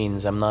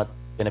Philippines, I'm not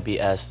gonna be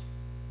as,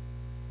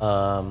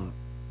 I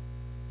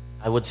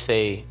would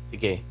say,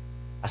 sige,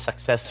 as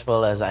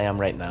successful as I am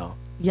right now.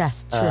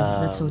 Yes, true.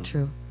 That's so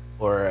true.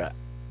 Or I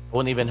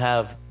wouldn't even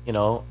have,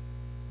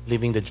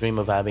 living the dream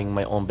of having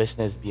my own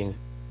business, being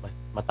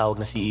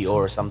matawag na CEO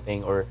or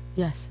something, or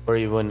Yes. or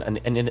even an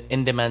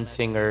in-demand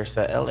singer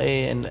sa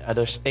LA and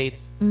other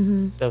states.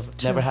 So I've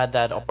never had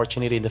that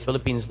opportunity in the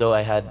Philippines, though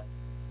I had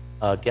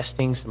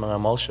guesting sa mga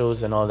mall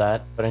shows and all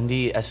that, but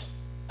hindi as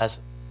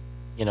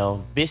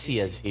busy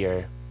as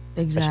here.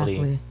 Exactly.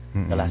 Especially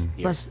the last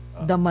year. Plus,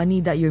 the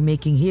money that you're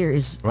making here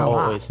is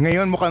Oh, it's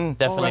Ngayon mukhang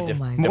definitely Oh my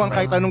different. mukhang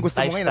kahit anong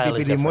gusto mo ngayon Lifestyle is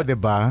nabibili mo, different. 'di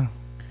ba?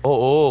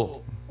 Oo.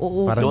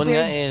 Parang- Doon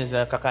nga is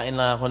kakain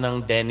lang ako ng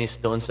Dennis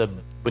doon sa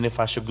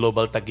Bonifacio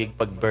Global Taguig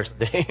pag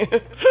birthday.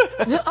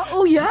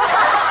 Oh, yeah.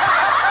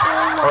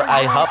 Or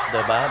IHOP,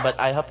 diba? But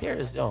IHOP here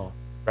is,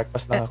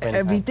 breakfast lang ako. anytime.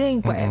 Everything.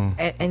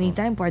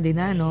 Anytime, pwede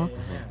na, no?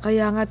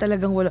 Kaya nga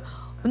talagang wala.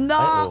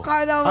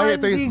 Naka naman, Ay,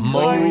 ito di yung ko.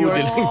 New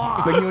York.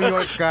 New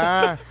York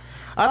ka.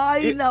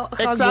 Ay, Example,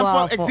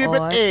 kagwapo,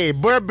 Exhibit A,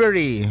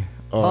 Burberry.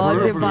 Oh,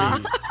 di ba?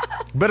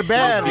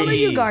 Burberry. How old are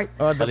you, Gart?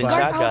 Oh, diba?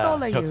 Gart, how Balenciaga. tall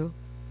are you?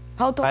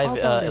 How tall are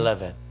you?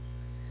 5'11".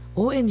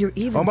 Oh, and you're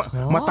even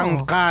tall.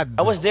 Matangkad.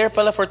 I was there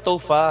pala for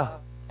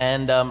TOFA.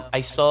 And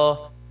I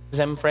saw,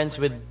 because I'm friends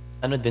with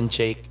din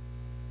Jake,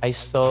 I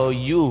saw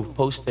you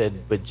posted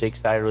with Jake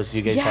Cyrus.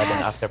 You guys had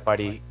an Yes. after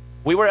party.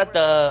 We were at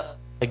the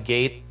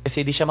gate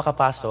kasi di siya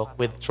makapasok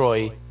with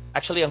Troy.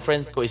 Actually, ang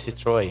friend ko is si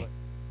Troy.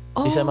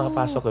 Di siya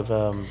makapasok with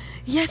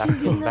Yes,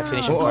 hindi na.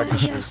 vaccination Oh, card.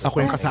 yes.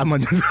 Ako yung kasama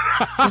nun.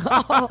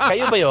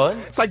 Kayo ba yon?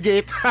 Sa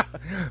gate.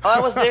 Oh, I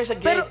was there sa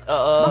Pero gate.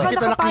 Oo. baka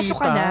Kita nakapasok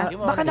ka na. nakita. Yung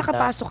mga Baka nakita.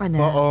 nakapasok ka na.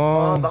 Oo.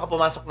 Oh, baka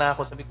pumasok na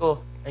ako. Sabi ko,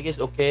 I guess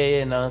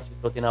okay.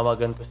 So,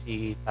 tinawagan ko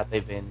si Tatay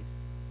Vince.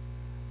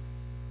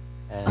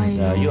 And I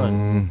know. yun.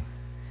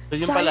 So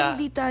yun pala, Sayang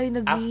hindi tayo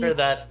after nag-meet.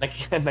 that,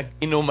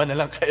 nag-inuman na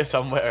lang kayo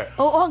somewhere.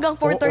 Oo, hanggang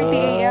 4:30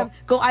 a.m.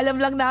 Kung alam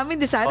lang namin,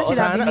 di sana Oo,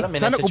 sinabi ni...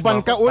 may sana message uban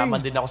mo ka, ako, uy. tama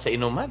din ako sa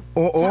inuman.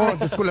 Oo,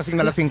 Diyos ko, lasing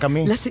na lasing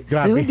kami.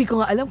 Grabe. Hindi ko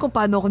nga alam kung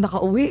paano ako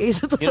nakauwi.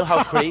 Sa You know how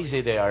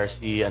crazy they are,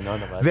 si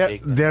diba?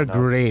 They're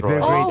great.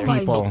 They're great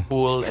They're people. so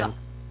cool and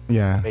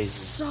Yeah. crazy.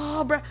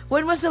 Sobra.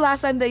 When was the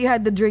last time that you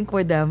had the drink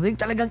with them? Yung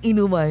talagang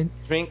inuman.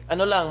 Drink,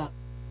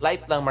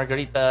 light lang,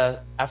 margarita.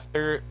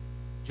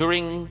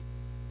 During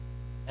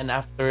and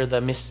after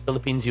the Miss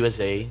Philippines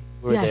USA,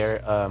 we were Yes. there.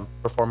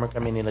 Performer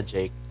kami nila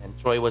Jake, and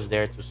Troy was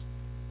there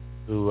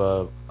to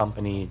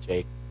accompany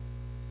Jake.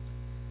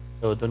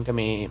 So doon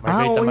kami oo,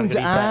 yung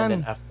margarita, dyan. and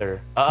then after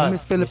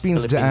Miss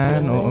Philippines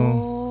dyan, USA. oo.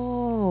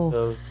 Oh. So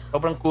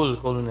sobrang cool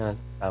na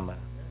tama.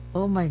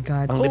 Oh my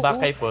God. Ang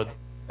libakay po.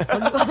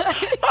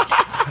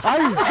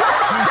 Ay!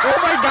 Oh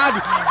my God!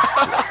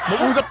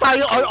 Mag-usap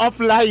tayo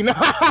offline.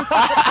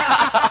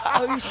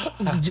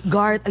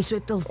 Gart, I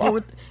swear till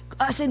 4,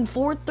 as in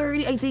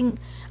 4:30, I think,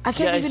 I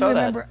can't even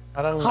remember.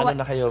 Parang how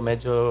na kayo,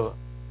 medyo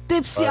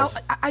tipsy.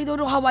 I don't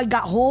know how I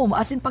got home.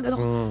 As in, pag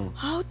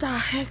how the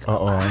heck?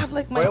 Oo. I have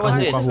like my where was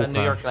it? arms Sa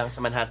New York lang, sa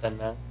Manhattan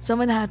lang. sa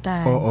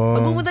Manhattan. Oo.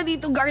 Pag pumunta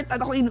dito, Gart, at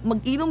ako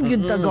mag-inom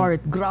yun ta,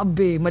 Gart.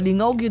 Grabe,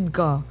 malingaw yun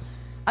ka.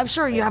 I'm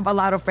sure you have a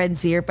lot of friends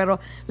here, pero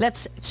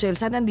let's chill.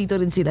 Sana nandito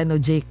rin sila, no,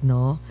 Jake,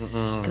 no?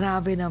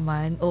 Grabe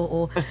naman,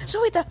 oo.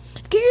 So wait,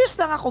 curious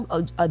lang ako,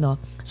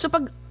 so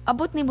pag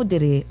abot ni mo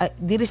diri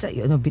sa,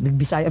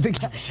 nagbisaya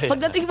bigla.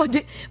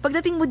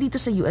 Pagdating mo dito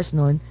sa US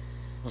noon,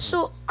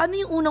 so ano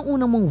yung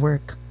unang-unang mong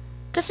work?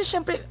 Kasi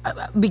syempre,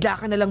 bigla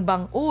ka na lang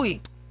bang,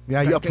 uy,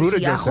 Yeah, you uprooted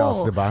kasi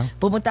yourself, ako. diba?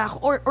 Pumunta ako,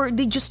 or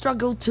did you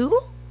struggle too?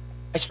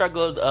 I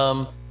struggled,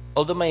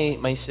 although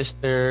my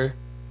sister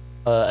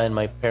and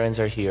my parents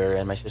are here,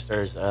 and my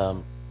sister's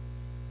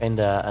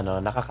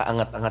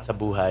nakakaangat-angat sa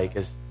buhay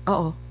kasi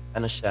Oo.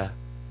 siya.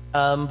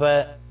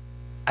 But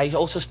I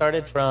also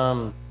started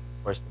from, of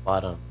course, the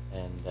bottom.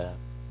 And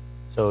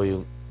so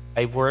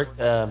I've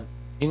worked,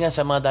 yun nga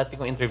sa mga dati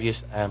kong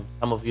interviews,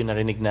 some of you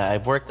narinig na,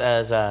 I've worked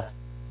as a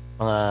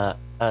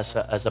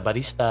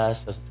barista,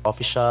 as a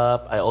coffee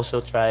shop. I also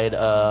tried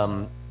a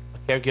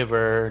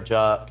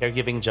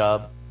caregiving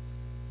job.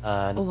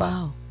 Oh,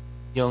 wow.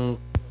 Yung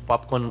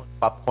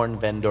popcorn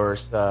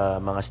vendors sa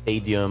mga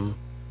stadium.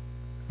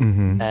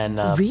 And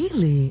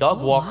Really? dog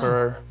Oh,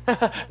 walker.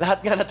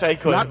 Lahat nga na-try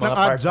ko. Lahat yung ng mga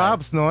odd part-time.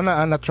 jobs, no?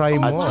 Na-try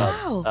mo.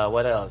 wow.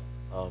 What else?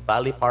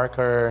 Valley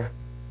Parker.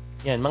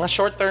 Yan, mga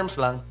short terms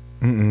lang.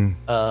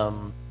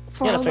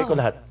 For how na-try ko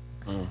long? lahat.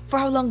 For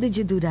how long did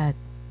you do that?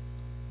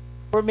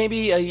 For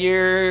maybe a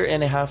year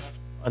and a half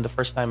on the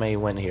first time I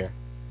went here.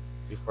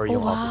 before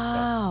yung office job.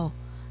 Wow.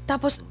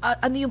 Tapos,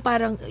 ano yung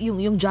parang,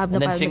 yung job na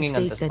And then parang singing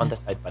nag-stay ka on na? the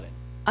side pa rin.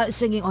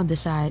 Singing on the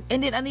side. And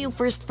then, ano yung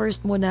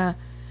first mo na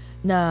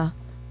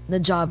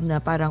job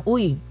na parang,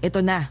 uy,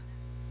 ito na.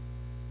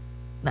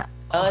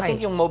 I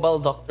think yung mobile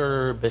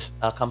doctor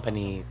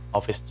company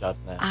office job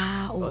na.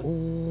 Oo.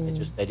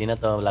 Medyo steady na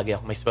to. Lagi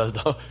ako may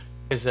sweldo.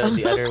 Because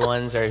the other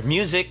ones are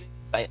music,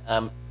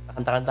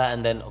 kanta-kanta,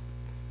 and then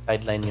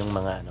sideline yung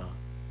mga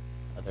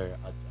other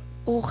odd jobs.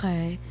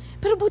 Okay.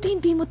 Pero buti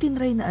hindi mo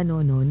tinry na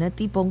na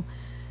tipong,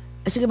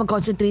 sige,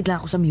 mag-concentrate lang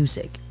ako sa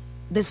music.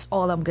 That's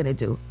all I'm gonna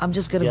do. I'm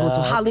just gonna go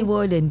to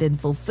Hollywood and then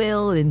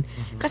fulfill. And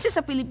kasi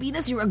sa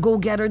Pilipinas, you're a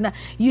go-getter na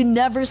you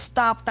never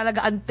stop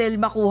talaga until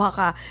makuha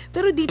ka.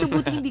 Pero dito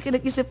buti hindi ka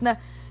nag-isip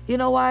na, you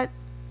know what,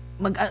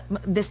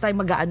 this time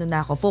mag-aano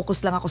na ako.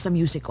 Focus lang ako sa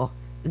music ko.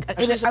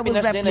 Actually, I will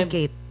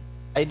replicate.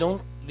 I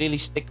don't really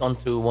stick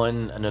onto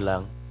one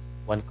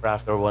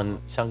craft or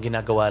isang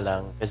ginagawa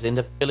lang. Because in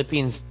the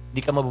Philippines,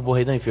 di ka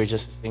mabubuhay doon if you're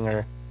just a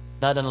singer.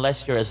 Not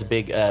unless you're as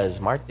big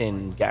as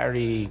Martin,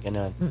 Gary,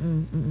 ganun.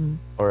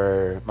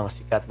 Or mga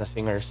sikat na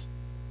singers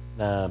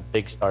na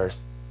big stars.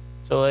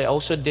 So I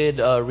also did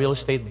a real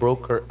estate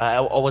broker. I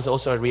was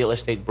also a real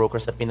estate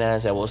broker sa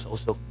Pinas. I was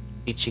also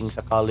teaching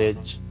sa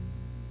college.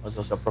 I was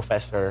also a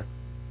professor.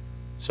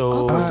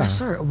 So,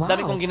 professor, wow.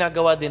 Dami kong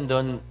ginagawa din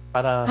doon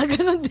para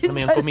ganun din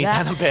yung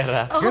kumita ng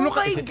pera. Oh my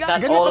God.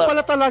 Ganito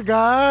pala talaga.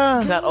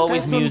 It's not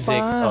always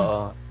music.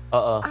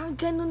 Oo.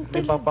 Ganun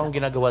May talaga. pang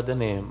ginagawa doon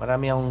eh.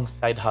 Marami yung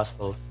side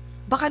hustles.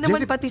 Baka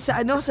naman pati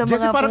sa sa Jessie,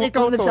 mga parang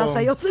ikaw to.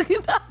 nagsasayaw sa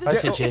gitna.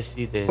 Para si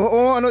Jessie din.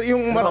 Oo,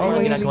 yung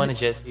Ano ginagawa ni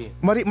Jessie?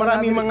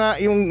 maraming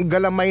mga yung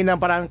galamay na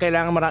parang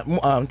kailangan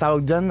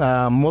tawag dyan,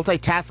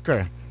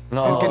 multitasker.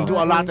 No. And can do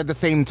a lot at the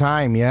same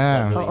time,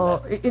 yeah. Oo.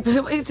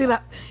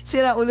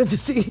 Sira ulo na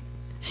si...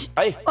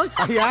 Ay!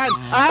 Ayan!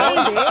 Ay!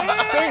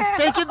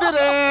 Thank you,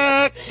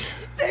 Direk!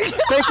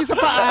 Thank you sa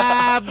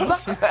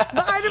pa-abs!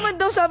 Baka naman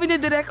daw sabi ni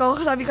Direk,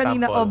 sabi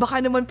kanina, baka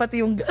naman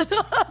pati yung...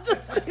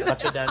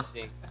 Macho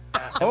dancing.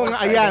 Oo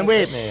nga, ayan,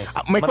 wait.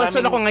 May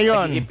question ako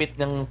ngayon. Nag-iipit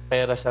ng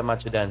pera sa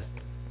macho dancing.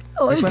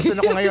 May question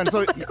ako ngayon.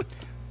 So,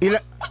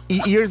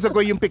 years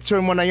ago yung picture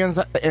mo na yun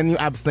and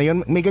yung abs na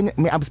yun, may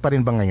abs pa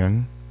rin ba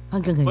ngayon?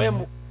 Hanggang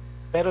ngayon?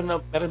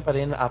 Meron pa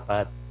rin na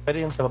 4. Pero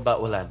yung sa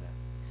baba, wala na.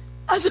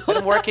 So,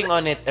 I'm working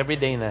on it every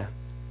day na.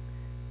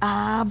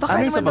 Baka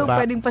naman daw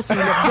pwedeng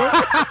pasilip.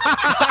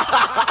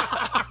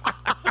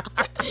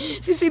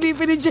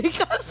 Sisilipin ni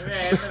Jcas.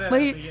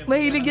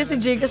 Mahilig yan si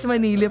Jcas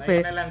manilip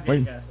eh.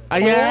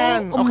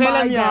 Ayan, okay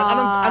lang yan.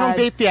 Anong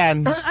date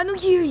yan? Anong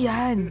year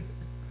yan?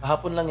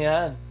 Kahapon lang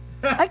yan.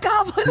 Ay,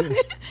 kahapon.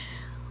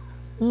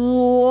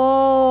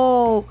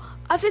 Wow!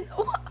 As in,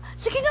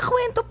 sige nga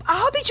kwento,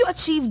 how did you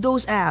achieve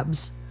those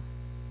abs?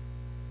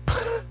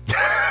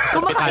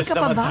 Kumakain ka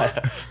pa ba?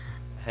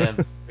 Ayan,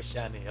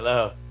 Christiane,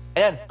 hello.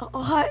 Ayan.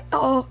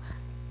 Oo.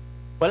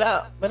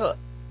 Wala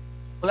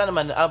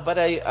naman. But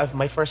I have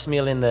my first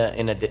meal in the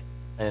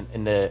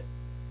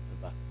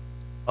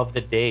of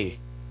the day.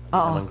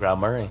 Naman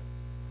grammar eh.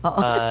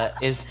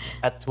 Is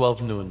at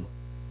 12 noon.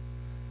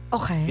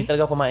 Okay. Hindi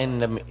talaga kumain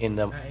in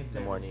the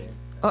morning.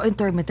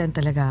 Intermittent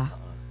talaga.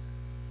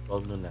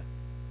 12 noon na.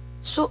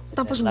 So,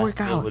 tapos and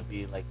workout. Last meal would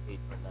be like 8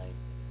 or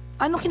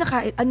 9. Anong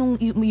kinakain?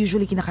 Anong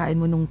usually kinakain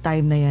mo nung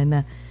time na yan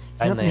na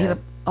hirap na hirap?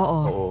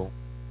 Oo.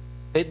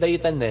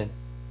 Dayutan din.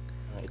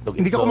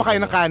 Hindi ka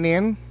kumakain ng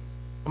kanin?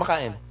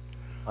 Kumakain.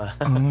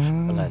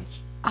 Lunch.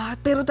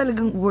 Pero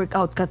talagang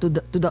workout ka to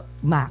the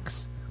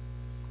max.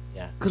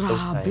 Yeah.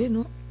 Grabe,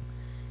 no?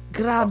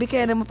 Grabe,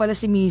 kaya naman pala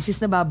si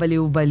Mrs. na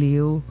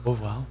babaliw-baliw. Oh,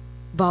 wow.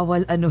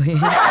 Bawal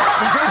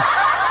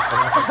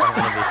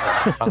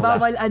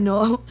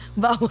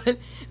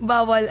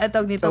bawal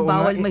atog nito,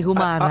 bawal may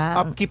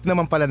humara. Upkeep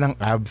naman pala ng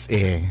abs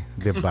eh,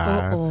 'di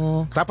ba?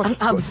 Oo. Tapos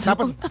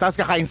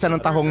kakain siya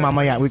ng tahong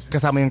mamaya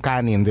kasama yung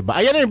kanin, 'di ba?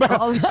 Ayan eh ba?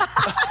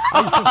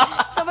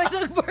 Sabay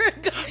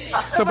nag-burger.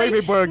 Sabay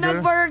may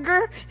burger.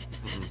 Nag-burger.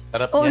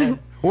 Sarap yan.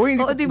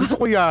 Hindi gusto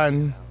ko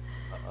yan.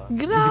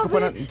 Grabe. Hindi ko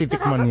pa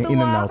titikman niya,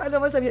 in and out. Ano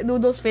ba sabi,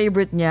 noodles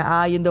favorite niya.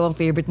 Yun daw ang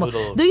favorite mo.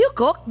 Noodles. Do you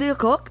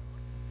cook?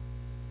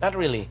 Not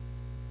really.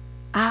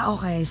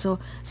 Okay. So,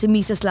 si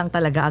Mrs. lang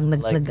talaga ang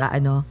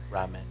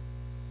ramen.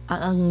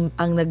 Ang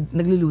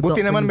nagluluto.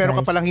 Buti naman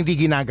meron ka palang hindi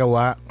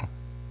ginagawa.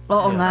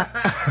 Oo nga.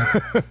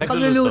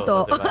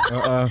 Pagluluto.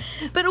 Diba?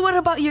 Pero what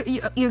about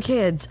your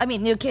kids? I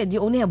mean, your kid, you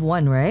only have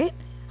one, right?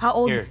 How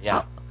old? Here,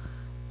 yeah.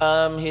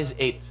 He's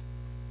 8.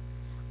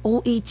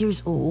 8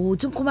 years old.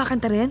 So,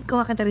 kumakanta rin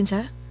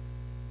siya?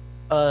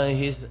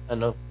 He's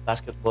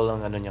basketball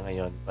ang niya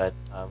ngayon, but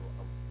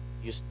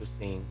used to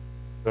sing.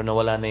 Pero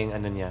nawala na yung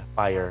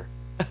fire.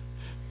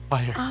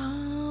 Fire.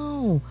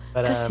 Oh.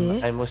 But kasi?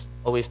 I was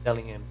always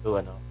telling him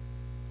to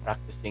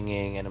practice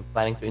singing, and I'm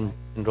planning to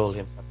enroll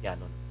him sa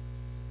piano.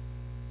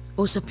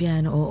 Sa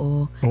piano,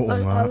 oo.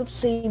 All of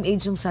same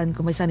age yung son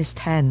ko. My son is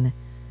 10.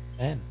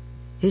 10?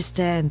 He's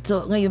 10.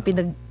 So, ngayon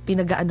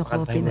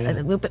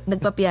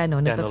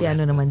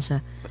nagpa-piano naman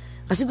siya.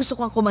 Kasi gusto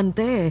ko ang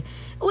kumante.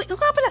 Wait,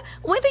 nga pala,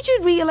 when did you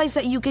realize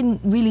that you can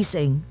really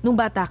sing nung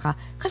bata ka?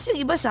 Kasi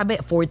yung iba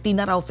sabi, 14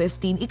 na raw,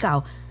 15.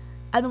 Ikaw,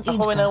 anong age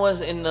Ako ka? when I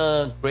was in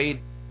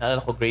grade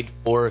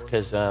 4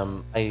 because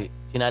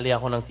sinali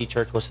ako ng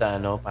teacher ko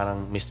sa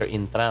parang Mr.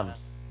 Intrams.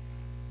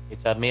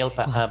 It's a male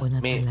Gwapo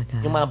na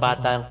talaga. yung mga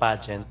bata ang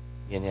pageant,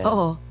 yan.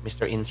 Oo.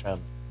 Mr.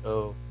 Intrams.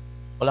 So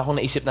wala akong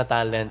naisip na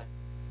talent.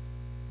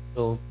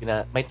 So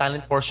may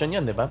talent portion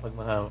 'yun, 'di ba? Pag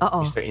mga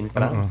Oo. Mr.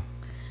 Intrams.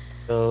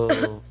 So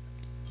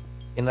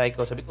tinry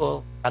ko, sabi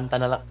ko, kakanta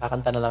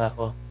na lang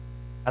ako.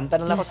 Kanta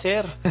na lang ako,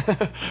 sir.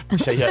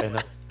 Siya yan,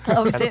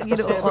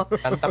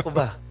 Kanta ko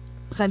ba?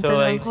 Kanta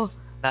lang ko.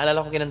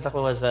 Naalala ko kinanta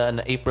ko was an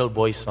April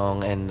Boy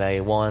song and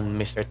I won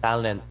Mr.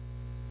 Talent.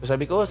 So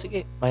sabi ko,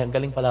 sige,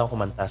 galing pala ako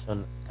kumanta. So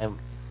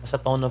nasa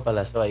tono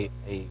pala, so I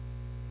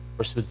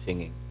pursued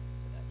singing.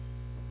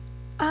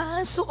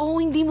 So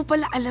hindi mo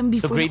pala alam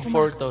before. So grade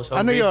 4 to. So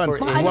Ano grade yun? 4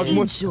 Mga Wag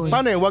mo, age yun.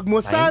 paano yun? Wag mo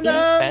sana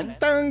Mga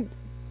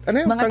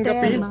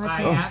tanggapin. 10, mga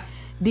 10.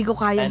 Di ko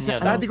kaya Ten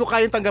sa yun. Di ko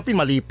kayang tanggapin,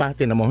 mali pa.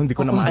 Tinan mo, hindi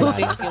ko na I maalala.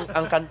 think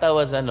ang kanta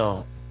was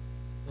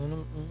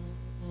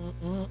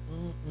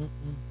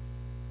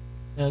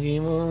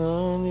Lagi mo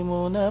hindi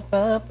mo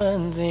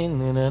napapansin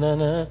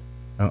na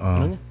Oo.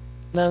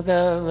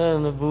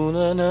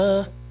 Nagkakalabunan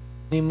na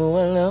di mo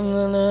alam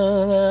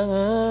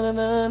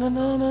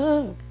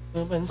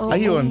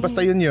Ayun,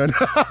 basta yun.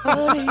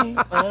 Honey,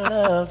 my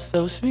love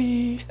so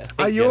sweet.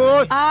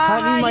 Ayun!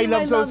 Honey, my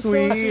Honey, love so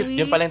sweet.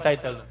 Yun pala yung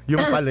title. Yung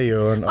pala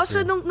yun. Okay.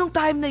 So nung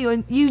time na yun,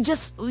 you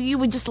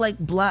were just like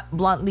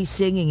bluntly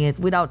singing it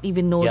without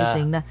even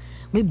noticing na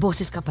may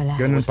boses ka pala.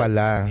 Ganun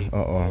pala.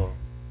 Oo.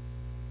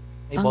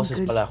 May boses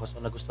pala ako, so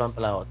nagustuhan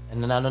pala ako. And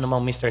nanalo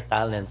namang Mr.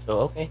 Talent.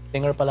 So okay,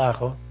 singer pala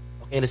ako.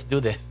 Okay, let's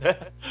do this.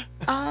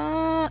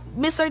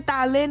 Mr.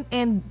 Talent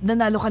and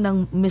nanalo ka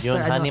ng Mr.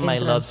 Yung Honey, My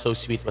Love Intrams. So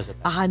Sweet was it.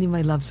 Honey,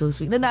 My Love So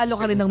Sweet. Nanalo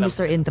ka rin ng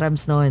Mr.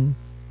 Intrams noon.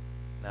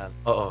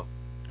 Oo.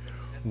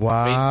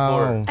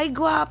 Wow. Ay,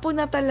 gwapo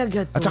na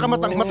talaga to. At saka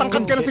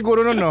matangkad ka na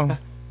siguro nun, no?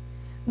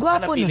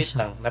 Gwapo na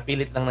siya.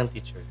 Napilit lang ng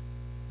teacher.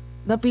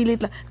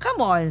 Napilit lang. Come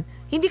on.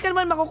 Hindi ka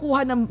naman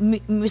makukuha ng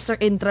Mr.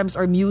 Intrams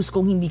or Muse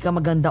kung hindi ka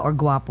maganda or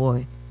gwapo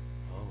eh.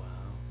 Oh,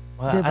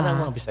 wow. Diba?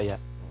 Anong mga Bisaya?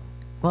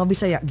 Mga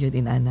Bisaya yun,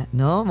 inana.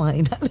 No? Mga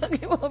inana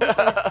yung mga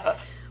Bisaya.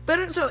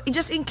 Pero so,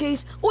 just in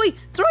case, uy,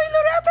 Troy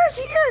Loreta's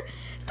here!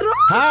 Troy!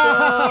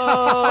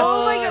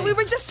 Oh my God, we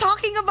were just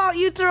talking about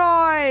you,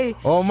 Troy!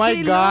 Oh my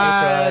Hey,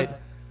 God!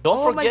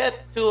 Don't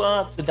forget to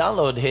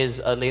download his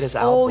latest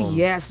album. Oh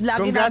yes,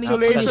 lagi namin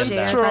Congratulations,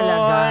 sinishare Troy,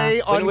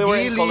 talaga. on When we were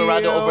in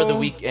Colorado Gilio. over the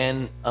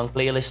weekend, ang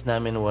playlist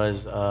namin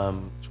was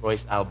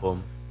Troy's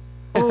album.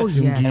 Oh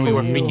yes. And we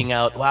were oh. freaking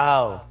out.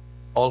 Wow!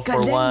 All for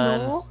Galing, one.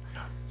 no?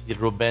 Si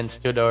Ruben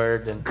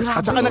Studard. And Grabe,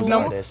 At saka,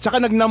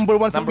 no?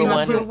 number one sa Number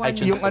Pinas one,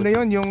 iTunes yung ano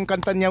yun, yung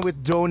kanta niya with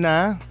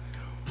Jonah.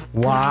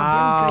 Grabe,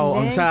 Wow!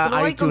 ang galing. Sa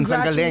Troy, iTunes,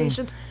 ang galing.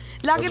 congratulations.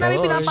 Lagi namin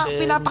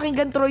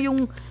pinapakinggan, Troy,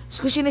 yung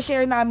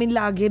sinishare namin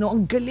lagi. No?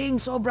 Ang galing,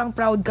 sobrang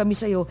proud kami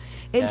sa'yo.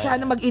 And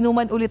sana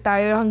mag-inuman ulit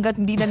tayo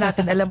hanggat hindi na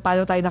natin alam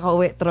paano tayo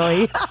nakauwi,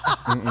 Troy.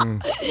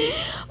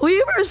 We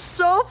were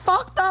so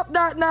fucked up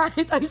that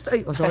night. Ay,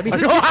 sorry.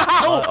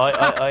 Oy.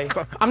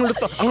 Ang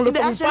lutong Hindi,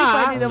 actually, pa.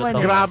 pwede naman.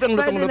 Grabe, ang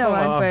Pwede lutong-lutong.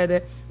 naman, pwede.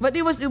 But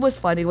it was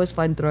fun. It was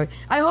fun, Troy.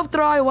 I hope,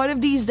 Troy, one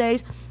of these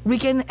days,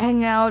 we can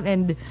hang out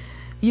and,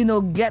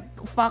 get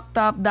fucked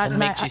up that And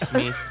night. make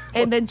chismis.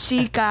 And then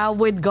chika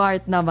with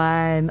Garth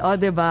naman. O,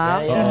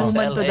 diba? Yeah.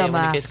 Inuman to Sa LA, the when you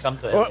max. guys come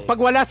to LA. Pag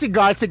wala si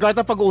Garth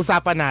ang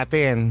pag-uusapan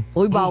natin.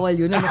 Uy, bawal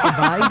yun. Ano ka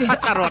ba? Hindi.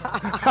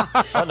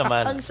 Oo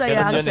naman. Ang saya,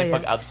 Ganun ang yun saya.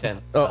 Pag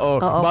absent. Oo,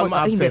 bawal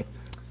ma-absent.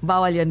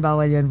 Bawal yun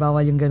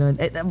ganun.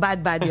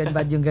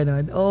 Bad yung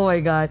ganun. Oh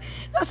my God.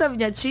 Tapos sabi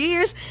niya,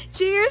 cheers,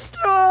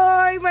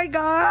 Troy! My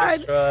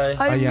God! Troy.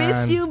 I Ayan.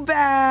 miss you,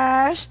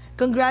 Bash!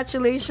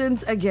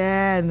 Congratulations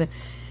again.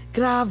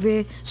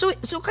 Grabe. So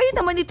kayo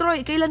naman ni Troy,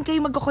 kailan kayo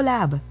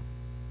magko-collab?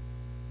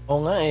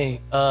 Oo nga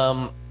eh.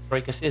 Troy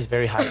kasi is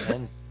very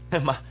high-end.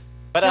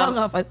 But Oo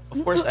nga pa.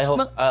 of course, I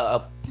hope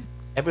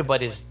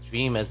everybody's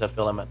dream as a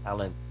film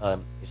talent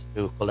is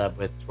to collab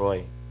with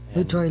Troy.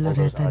 With Troy all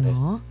those Loreta, artists.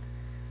 no?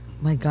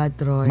 My God,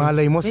 Troy.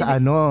 Malay mo sa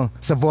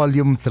sa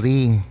Volume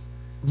 3.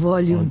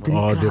 Volume 3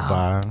 Oh, ka.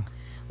 diba?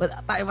 Wala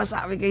tayo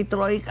masabi kay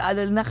Troy.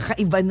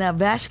 Kakaiba na,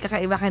 Bash.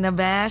 Kakaiba ka na,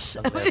 Bash.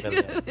 Some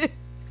level, yeah.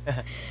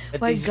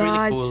 But My he's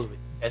God. really cool.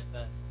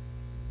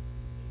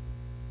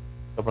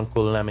 Sobrang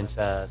cool namin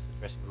sa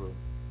dressing room.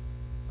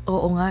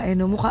 Oo nga,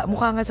 no?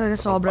 Mukha nga sa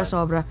sobra.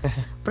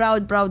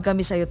 Proud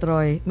kami sa'yo,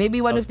 Troy. Maybe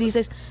one of these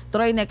days,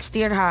 Troy, next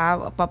year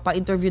ha,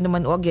 papa-interview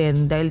naman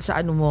again dahil sa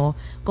ano mo.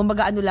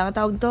 Kumbaga ano lang,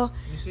 tawag to?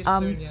 Yung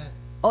sister niya.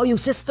 Oh,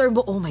 yung sister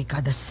mo. Oh my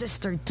God, the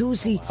sister too.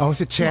 Si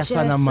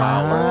Chessa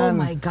naman. Oh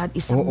my God,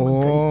 isang Oo,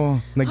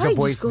 magaling. nagka-voice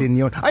Ay, Diyos ko. din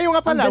yun. Ayun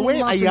nga pala, Ang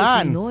galing mga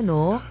ayan. Filipino,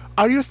 no?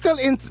 Are you still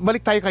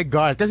balik tayo kay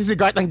Garth? Kasi si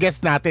Garth ang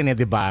guest natin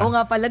di ba? Oo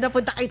nga pala,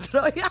 napunta kay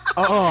Troy.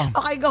 Oo.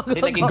 Okay, go.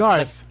 Naging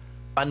Garth.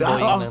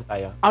 Fanboy lang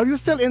tayo. Are you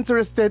still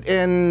interested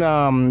in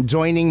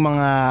joining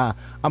mga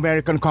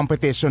American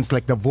competitions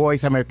like The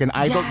Voice, American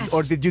Idol? Yes.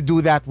 Or did you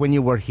do that when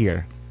you were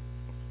here?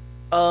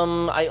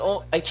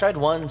 I tried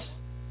once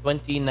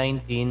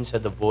 2019 sa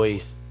The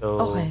Voice. So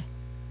Okay.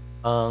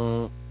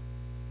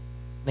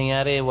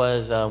 nangyari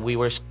was we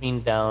were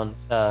screened down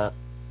sa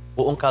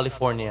buong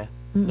California.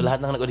 So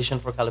lahat ng nag-audition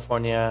for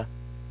California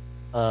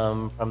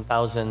from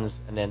thousands,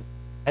 and then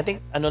I think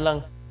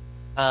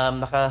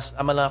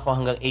nakasama lang ako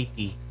hanggang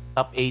 80,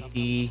 top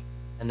 80,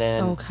 and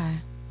then Okay.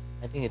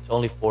 I think it's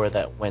only 4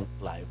 that went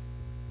live.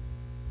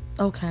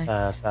 Okay.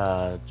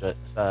 Sa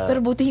Pero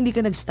buti hindi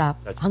ka nag-stop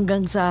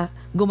hanggang sa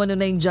gumano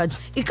na yung judge.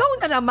 Ikaw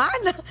na naman!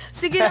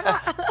 Sige na nga!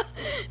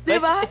 Di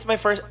ba? It's my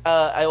first,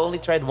 I only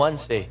tried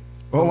once eh.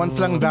 Once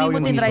lang daw Hindi mo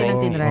yung tinry ng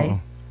ito. tinry?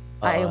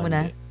 Oo. Ayaw mo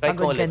na? Try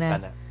ko Pagod ka ulit na?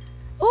 sana.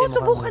 Oh,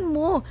 subukan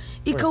mo.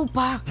 Ikaw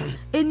pa.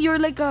 And you're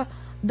like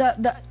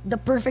the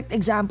perfect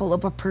example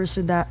of a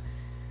person that,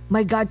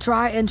 my God,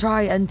 try and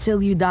try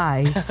until you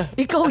die.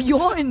 Ikaw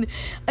yun.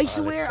 I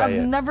swear, try I've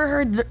it. never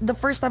heard, the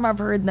first time I've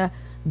heard na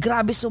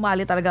grabe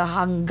sumali talaga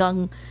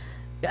hanggang,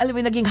 alam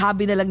mo, naging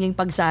hobby na lang yung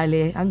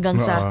pagsali hanggang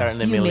sa Star in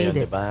the you Million, made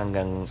it. diba?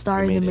 Hanggang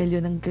Star in the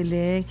Million, ang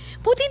galing.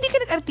 Buti hindi ka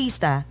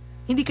nag-artista.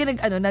 Hindi ka yung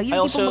I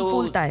tipo also-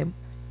 mag-full-time.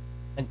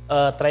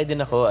 Try din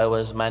ako. I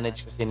was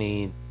managed kasi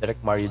ni Direk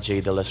Mario J.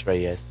 De Los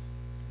Reyes.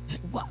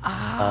 Wow.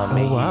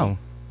 May he, wow.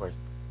 of course,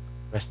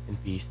 rest in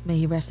peace.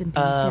 May he rest in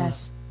peace,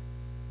 yes.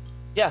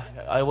 Yeah,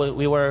 I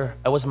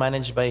was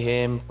managed by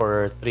him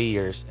for 3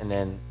 years, and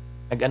then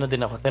nag-ano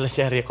din ako,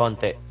 teleserye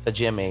konti sa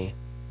GMA.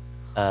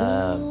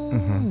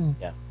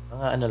 Yeah,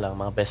 mga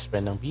mga best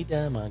friend ng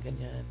bida, mga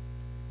ganyan.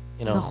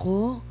 You know.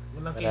 Naku.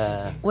 Walang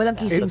Walang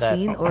kissing So that-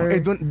 scene or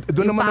doon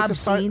yung naman pub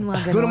nag-start. scene, mga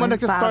ganon. Doon naman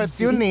nag-start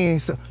Pub yun scene.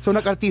 eh. So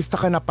nag-artista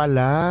ka na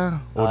pala.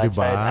 O, I di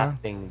tried ba?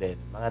 acting din.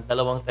 Mga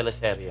 2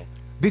 teleserye.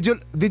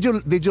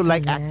 Did you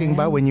like acting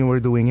ba when you were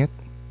doing it?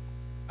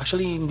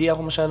 Actually, hindi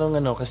ako masyadong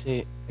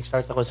kasi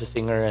nag-start ako as a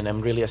singer, and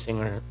I'm really a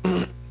singer.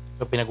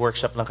 So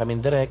pinag-workship lang kami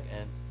direct,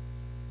 and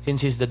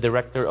since he's the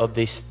director of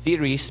this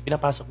series,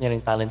 pinapasok niya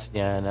rin talents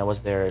niya, and I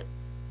was there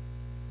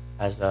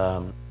as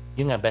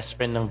yun nga, best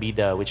friend ng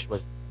bida, which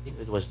was, I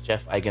think it was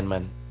Jeff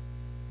Eigenman.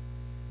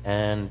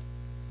 And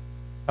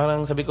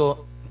parang sabi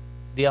ko,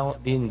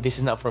 this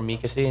is not for me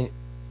kasi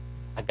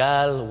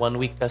agal, 1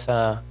 week ka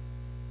sa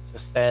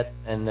set,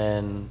 and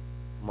then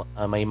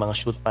may mga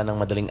shoot pa ng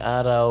madaling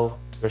araw.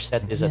 Your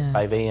set is at Yeah.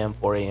 5 a.m.,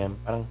 4 a.m.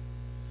 Parang,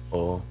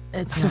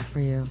 It's not for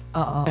you.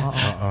 Oo.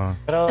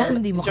 Pero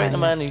Hindi mo enjoy kaya.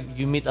 naman,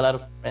 you meet a lot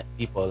of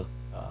people.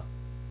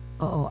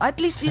 Oo. At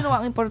least,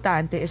 ang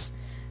importante is,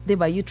 di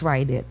ba, you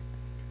tried it.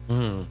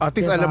 At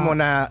least Diba? alam mo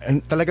na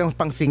talagang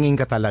pang-singing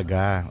ka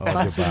talaga. O,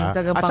 Pang-singing, diba?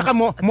 talagang At saka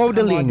pang-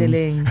 modeling.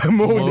 Modeling.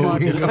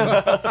 Modeling.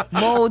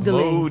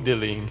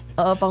 Modeling.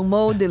 Oo, pang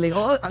modeling.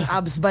 Oo, ang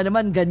abs ba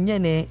naman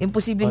ganyan eh.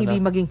 Imposible hindi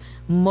maging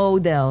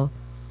model.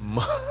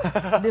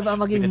 Di ba,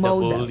 maging With a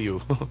model. W.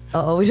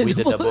 Oo, With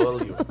a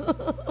W.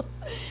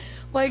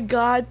 My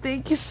God,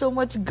 thank you so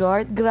much,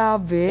 Gart.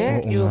 Grabe.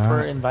 Thank you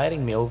for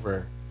inviting me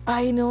over.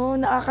 I know,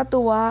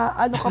 nakakatuwa.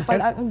 Ano ka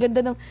pala, ang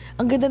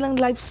ganda ng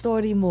life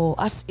story mo.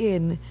 As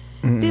in,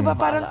 'di ba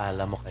parang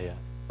Alaala mo kaya.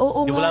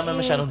 oo Yung nga. wala naman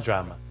masyadong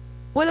drama.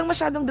 Walang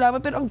masyadong drama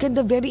pero ang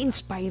ganda, very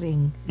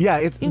inspiring. Yeah,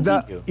 it's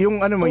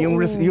Yung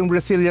yung yung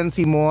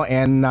resiliency mo,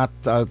 and not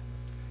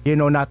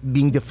not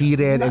being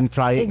defeated and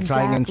trying and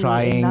Exactly,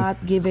 trying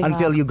not giving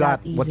until up you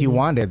got that what you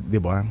easily. wanted,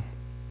 di ba?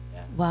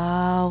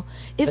 Wow.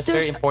 If That's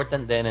there's very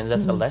important then, and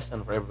that's a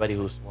lesson for everybody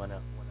who's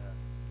wanna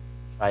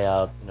try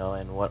out,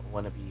 and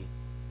wanna be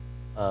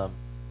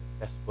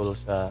successful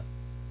sa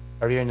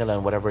career nila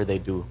and whatever they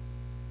do.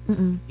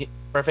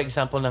 Perfect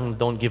example ng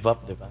don't give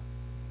up, di ba?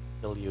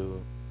 Until you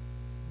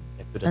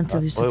get to the Until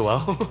top. you Oh,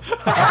 wow.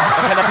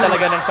 Hanap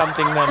talaga ng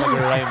something na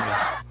mag-rhyme.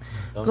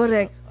 Don't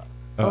correct. give up.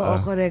 Oo,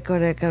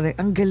 correct.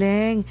 Ang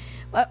galing.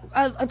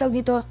 Ang tawag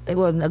dito,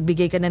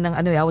 nagbigay ka na ng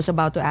I was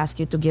about to ask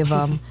you to give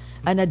an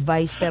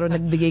advice, pero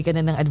nagbigay ka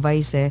na ng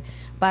advice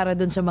para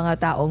dun sa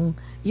mga taong,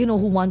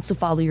 who wants to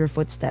follow your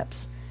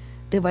footsteps.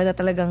 Diba na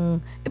talagang,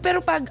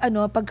 pero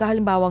pagka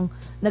halimbawang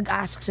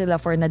nag-ask sila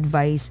for an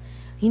advice,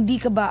 hindi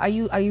ka ba, are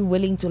you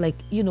willing to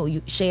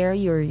you share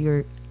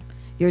your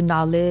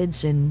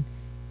knowledge and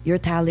your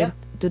talent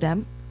to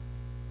them?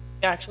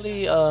 Yeah,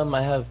 actually,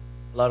 I have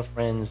a lot of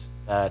friends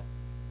that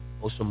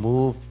also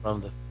moved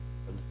from the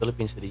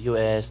Philippines to the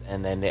US,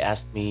 and then they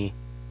asked me,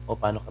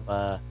 paano ka ba,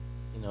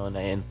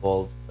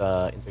 na-involved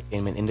sa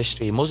entertainment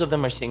industry. Most of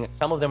them are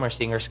some of them are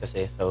singers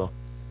kasi, so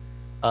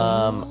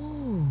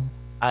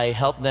I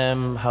help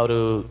them how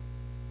to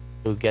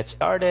get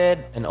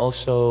started, and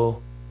also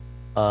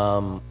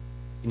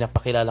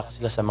pinapakilala ko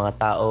sila sa mga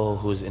tao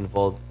who's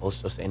involved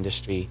also sa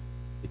industry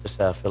dito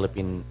sa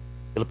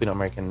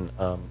Filipino-American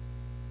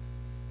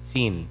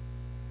scene.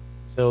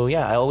 So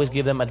yeah, I always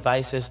give them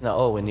advices na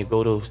when you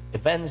go to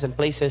events and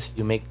places,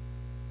 you make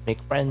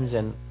friends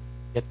and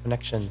get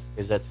connections,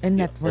 because that's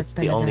network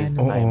the only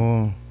talaga,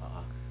 time.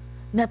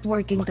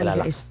 Networking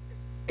talaga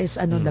Makilala. is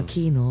the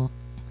key, no?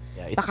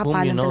 Yeah, it's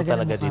Pakapalan boom, talaga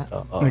ng talaga mukha.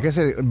 dito.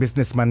 Kasi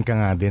businessman ka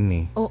nga din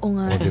eh. Oo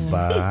nga. O, di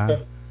ba?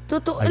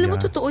 Totoo, alam mo,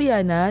 totoo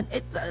yan, ha?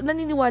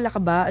 Naniniwala ka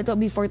ba? Ito,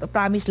 before,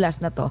 promise last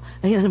na to.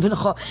 Ayan naman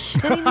ako.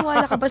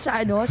 Naniniwala ka ba sa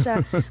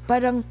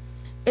parang,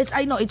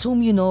 I know, it's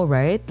whom you know,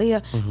 right?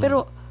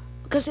 Pero,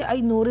 kasi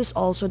I notice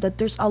also that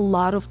there's a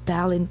lot of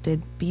talented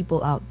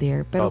people out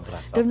there, pero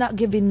they're not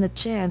given a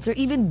chance, or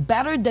even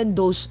better than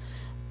those,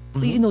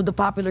 the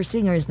popular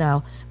singers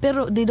now.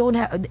 Pero they don't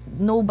have,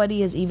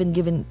 nobody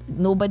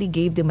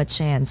gave them a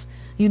chance,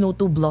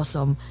 to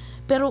blossom.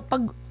 Pero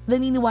pag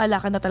naniniwala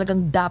ka na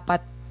talagang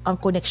dapat ang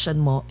connection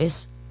mo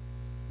is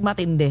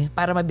matindi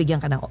para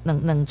mabigyan ka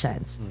ng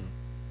chance.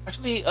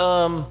 Actually,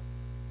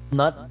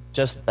 not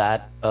just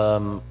that,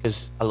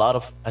 because a lot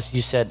of, as you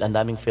said, ang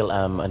daming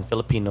and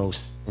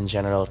Filipinos in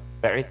general,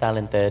 very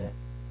talented.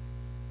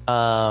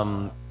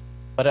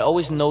 But I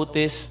always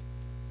notice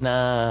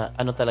na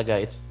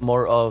talaga, it's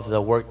more of the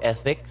work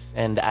ethics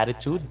and the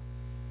attitude.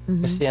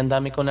 Kasi ang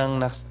dami ko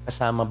nang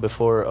nakasama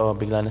before,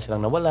 bigla na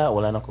silang nawala,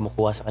 wala nang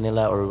kumukuha sa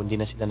kanila, or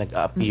hindi na sila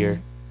nag-appear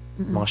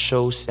mga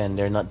shows, and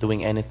they're not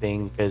doing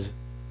anything, because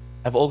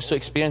I've also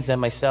experienced them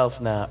myself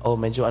na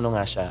medyo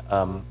nga siya,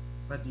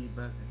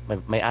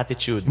 may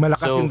attitude.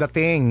 Malakas yung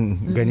dating,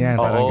 ganyan.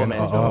 Oo,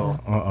 medyo.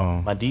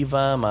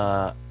 Madiva,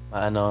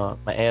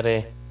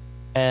 maere.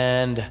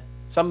 And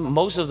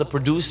most of the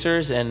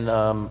producers and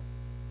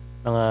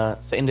mga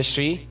sa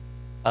industry,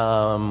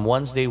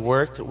 once they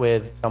worked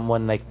with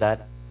someone like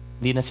that,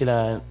 hindi na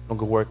sila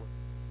mag-work.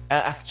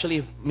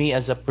 Actually, me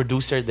as a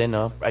producer din,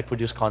 I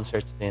produce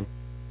concerts din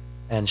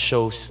and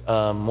shows.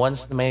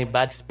 Once may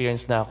bad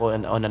experience na ako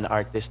on an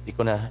artist, di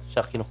ko na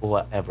siya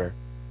kinukuha ever.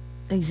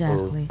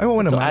 Exactly.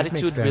 So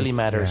attitude really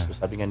matters. So,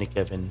 sabi nga ni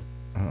Kevin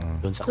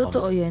dun sa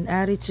totoo yan.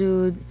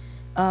 Attitude.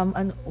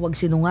 Wag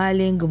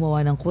sinungaling,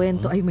 gumawa ng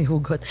kwento. Ay, may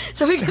hugot.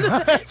 Sabi ko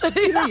na.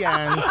 Sino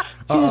yan?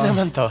 Sino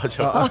naman to?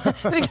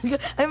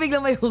 Ay,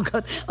 biglang may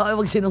hugot.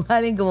 Wag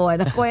sinungaling, gumawa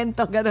ng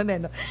kwento.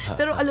 Ganun.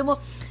 Pero alam mo,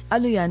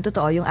 yan,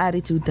 totoo, yung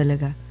attitude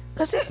talaga.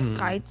 Kasi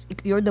kahit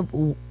you're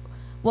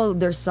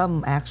there's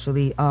some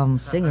actually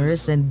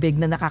singers and big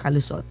na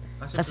nakakalusot.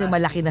 Kasi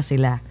malaki na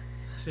sila.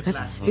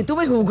 Kasi, ito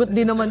may hugot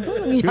din naman to.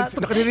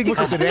 Nakarinig mo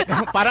sa direct.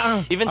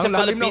 Parang even sa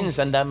Philippines,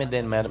 ang dami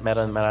din.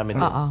 Marami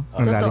din.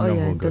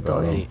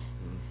 Totoo yan.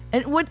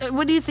 And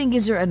what do you think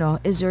is your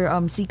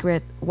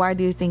secret? Why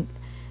do you think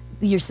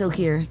you're still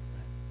here?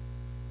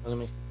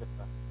 May secret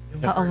pa.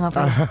 Oo nga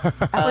pa.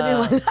 Ako din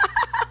wala.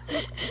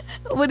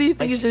 What do you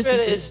think is your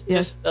secret? Is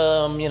just,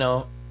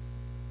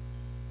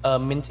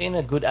 maintain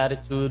a good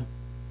attitude.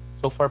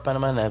 So far pa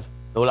naman,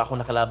 wala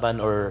akong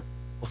nakalaban, or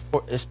of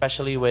course,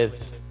 especially with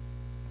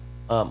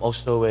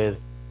also with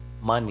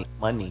money.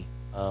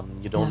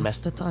 You don't mess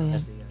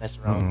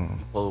around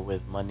people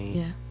with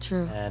money. Yeah,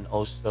 true. And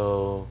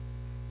also,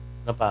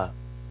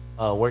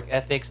 work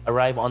ethics.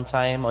 Arrive on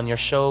time on your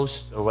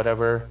shows or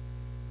whatever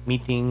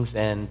meetings,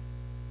 and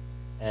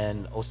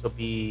also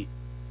be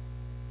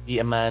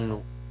a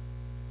man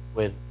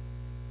with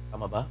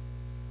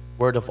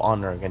word of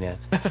honor, ganyan.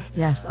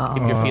 Yes.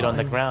 Keep your feet on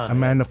the ground. A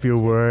man of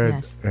your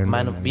words. Yes.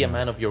 Be a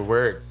man of your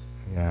words.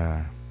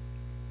 Yeah.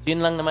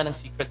 Yun lang naman ang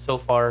secret so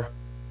far.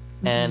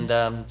 And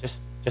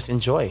just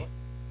enjoy.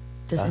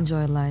 Just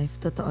enjoy life.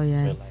 Totoo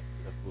yan.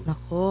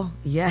 Nako,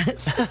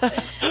 yes.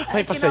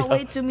 I cannot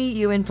wait to meet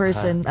you in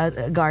person,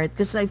 Garth,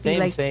 because I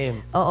feel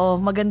same. Oo,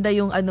 maganda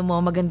yung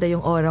maganda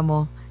yung aura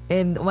mo.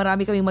 And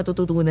marami kaming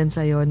matututunan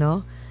sa'yo,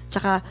 no?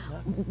 Tsaka,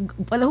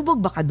 palahubog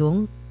ba ka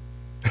dong?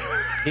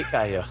 Di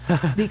kayo.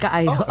 Di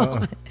kaayo.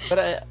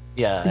 Pero,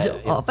 yeah.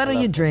 Pero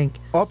you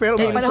drink. Pero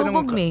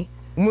palahubog me.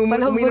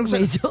 Palahubog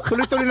medyo.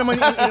 Tuloy-tuloy naman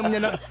yung inom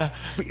niya na.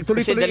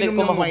 Tuloy-tuloy inom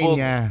ng wine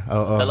niya.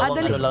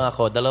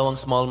 Oo. Dalawang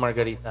small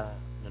margarita.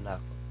 Na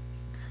ako.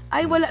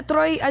 Ay, wala.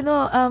 Troy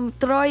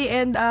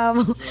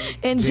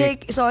and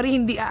Jake. Sorry,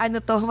 hindi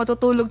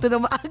matutulog to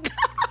na maaga.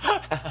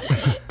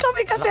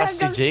 Kami kasi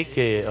hanggang... Si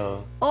Jake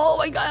Oh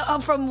my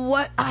God. From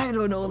what? I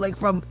don't know. Like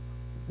from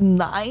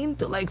 9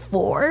 to like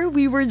 4,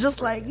 we were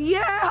just like,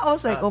 yeah. I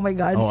was like, oh my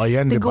God.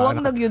 Ayan,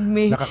 Tiguang diba? nagyud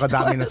me.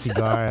 Nakakadami na si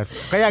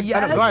Garth. Kaya,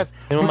 Garth.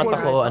 Yung mata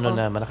ko,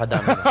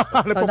 nakadami na.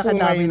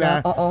 Napupungay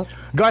na.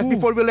 Garth,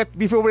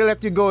 before we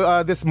let you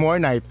go this more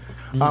night,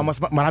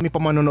 mas marami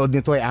pa manonood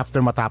nito after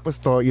matapos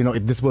to,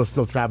 this will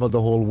still travel the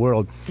whole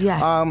world.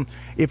 Yes.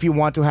 If you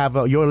want to have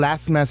your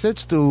last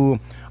message to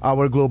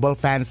our global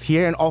fans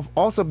here, and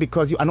also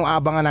because anong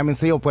abangan namin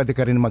sa iyo, pwede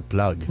ka rin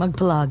mag-plug.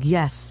 Mag-plug,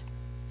 yes.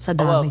 Sa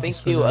dami.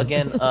 Thank you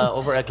again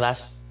over a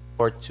glass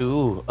for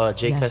two,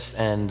 Jacobs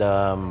and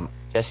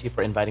Jesse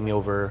for inviting me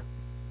over.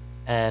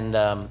 And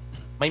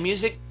my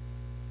music,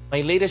 my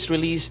latest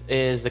release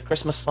is the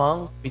Christmas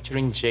song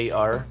featuring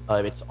JR.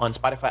 It's on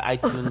Spotify,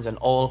 iTunes, and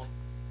all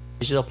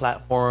digital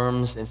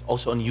platforms. It's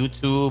also on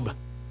YouTube.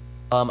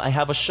 I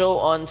have a show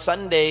on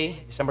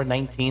Sunday, December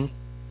 19th.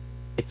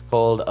 It's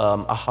called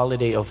A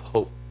Holiday of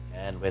Hope,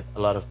 and with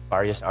a lot of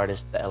various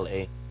artists in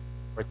LA.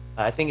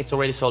 I think it's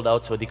already sold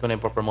out, so di ko na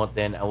promote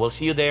then. I will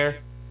see you there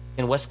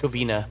in West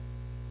Covina.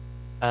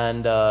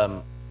 And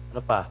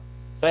ano pa?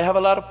 So I have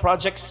a lot of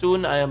projects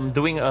soon. I am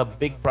doing a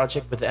big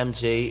project with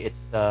MJ. It's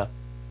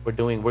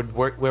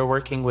we're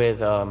working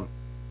with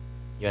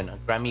yun,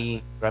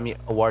 Grammy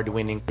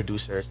award-winning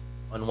producers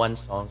on one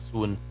song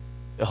soon.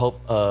 I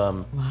hope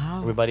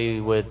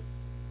everybody would,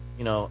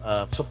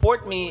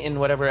 support me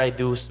in whatever I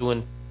do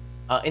soon.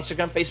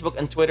 Instagram, Facebook,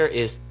 and Twitter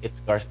it's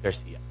Garth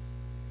Garcia.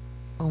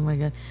 Oh my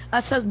God.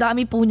 At sa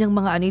dami po niyang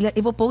mga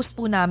ipopost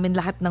po namin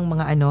lahat ng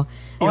mga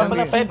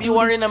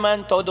February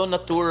naman, Todo na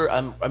Tour.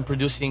 I'm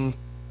producing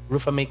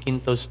Rufa May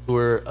Quinto's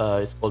tour.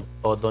 It's called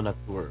Todo na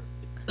Tour.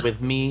 It's with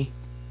me,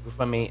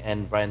 Rufa May,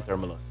 and Brian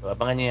Termelos. So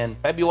abangan niyo yan.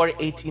 February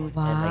 18 and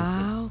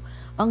 19.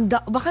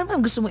 Baka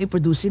naman gusto mo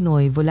i-produce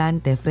Noy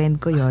Volante,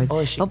 friend ko yon.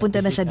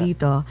 Papunta na siya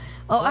dito.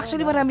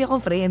 Actually marami akong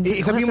friends.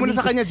 Sabihin mo na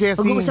sa kanya, Jessie.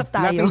 Mag-uusap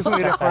tayo.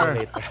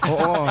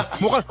 Oo.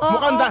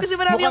 Kasi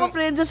marami akong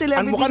friends sa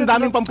celebrities. Mukhang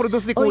daming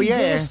pang-produce ni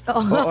Kuya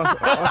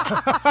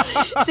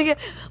Sige,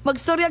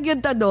 mag-storyag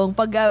yung tadong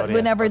pag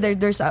whenever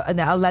there's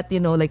I'll let you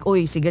know like,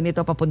 si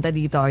ganito papunta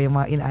dito yung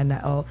mga inana.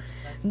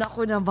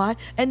 Naku naman.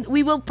 And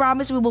we will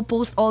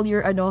post all your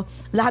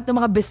lahat ng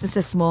mga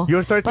businesses mo.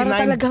 Your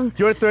 39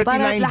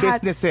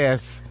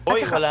 businesses.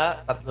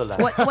 Tatlo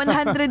lang.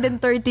 139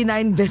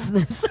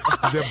 business.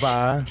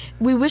 Diba?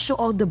 We wish you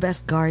all the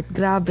best, Garth.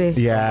 Grabe.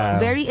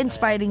 Yeah. Very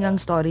inspiring ang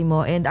story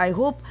mo. And I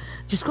hope,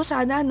 Diyos ko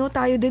sana,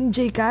 tayo din,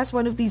 JCast,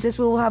 one of these days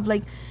we will have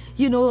like,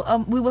 we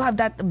will have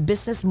that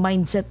business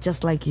mindset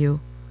just like you.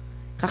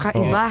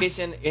 Kakaiba. Case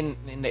in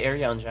the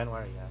area on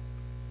January, yeah.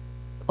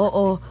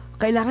 Oo.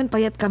 Kailangan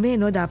payat kami,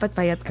 no? Dapat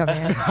payat kami.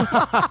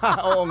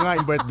 Oo nga,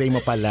 yung birthday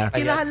mo pala.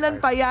 Kinahalan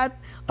payat.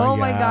 Oh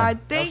my God.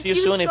 Thank you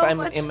so much.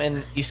 I'll see you soon if I'm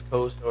in East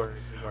Coast or...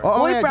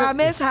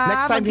 Promise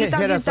ha.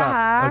 Magkita-kita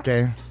ha.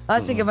 Okay.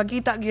 Sige,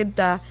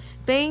 magkita-kita.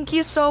 Thank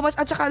you so much.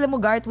 At saka alam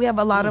mo, Garth, we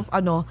have a lot of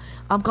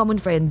common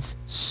friends.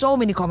 So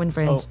many common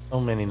friends.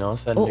 So many, no?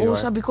 Sa New York.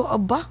 Sabi ko,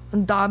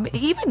 ang dami.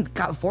 Even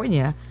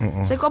California.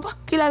 Sabi ko,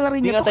 kilala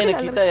rin niyo to. Hindi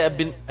nga tayo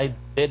nakita. I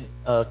did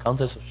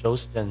countless of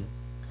shows dyan.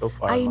 So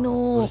far, I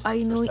know.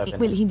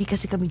 Well, hindi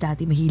kasi kami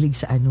dati mahilig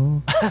sa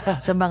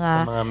sa mga...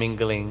 sa mga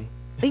mingling.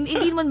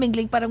 Hindi naman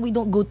mingling. Parang we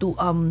don't go to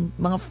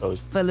mga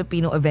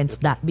Filipino events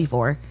that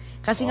before.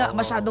 Kasi nga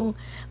masyadong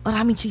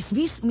maraming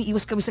chismis.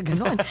 Umiiwas kami sa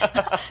ganon.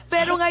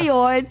 Pero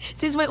ngayon,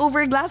 since may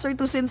overglass or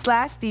two since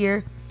last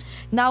year,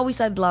 now we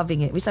started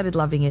loving it.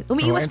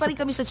 Umiiwas pa rin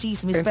kami sa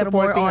chismis, pero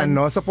more on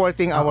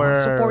supporting our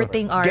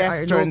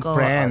guest turned local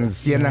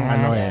friends. Yan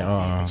ang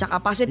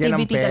Tsaka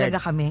positivity talaga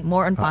kami.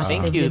 More on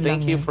positive.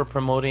 Thank you for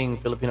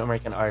promoting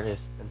Filipino-American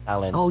artists and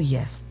talent. Oh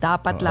yes,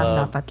 dapat lang.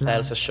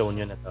 Dahil sa show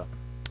nyo na to.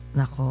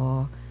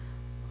 Nako.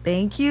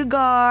 Thank you,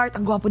 Garth.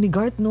 Ang gwapo ni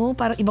Garth, no?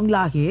 Parang ibang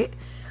lahi.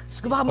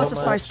 Siguro baka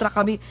masa-starstruck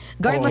kami.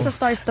 Garth,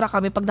 masa-starstruck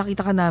kami pag nakita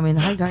ka namin.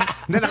 Hi, Garth.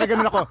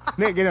 Nakaganon ako.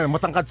 Ganun,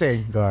 matangkad siya.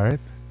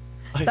 Garth.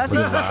 Tapos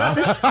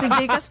si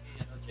Jcas.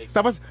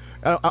 Tapos,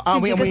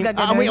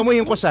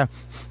 amoy ko siya.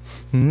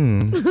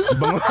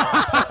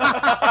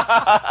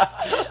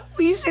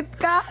 Wisit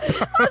ka.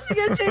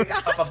 Sige,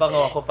 Jcas.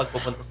 Papabango ako pag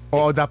pupunta.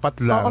 Oo,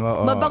 dapat lang.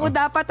 Mabango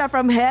dapat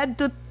from head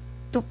to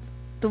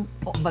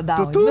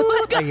badawin.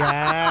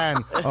 Ayan.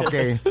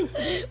 Okay.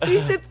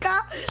 Wisit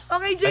ka.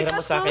 Okay,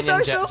 Jcas, close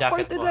our show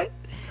for today.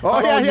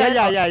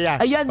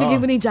 Yeah. Ayan,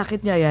 bigay mo na yung jacket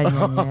niya. Yan.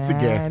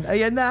 Sige.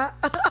 Ayan na.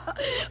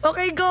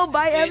 Okay, go.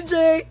 Bye,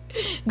 MJ.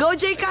 Go,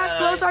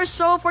 Jcas. Close our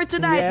show for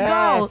tonight. Yes.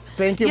 Go.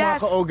 Thank you, mga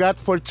ka-Ogat,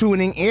 for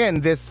tuning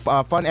in this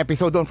fun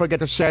episode. Don't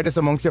forget to share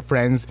this amongst your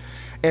friends.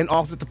 And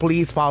also to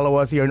please follow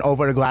us here on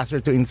Over a Glass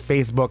or in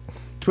Facebook,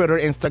 Twitter,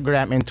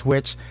 Instagram, and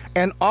Twitch.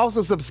 And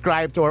also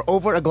subscribe to our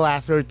Over a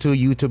Glass or 2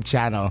 YouTube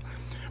channel.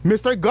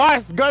 Mr.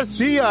 Garth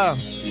Garcia.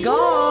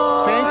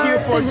 Go! Thank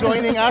you for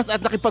joining us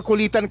at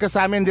nakipagkulitan ka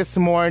sa amin this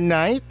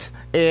night.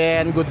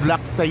 And good luck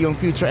sa iyong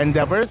future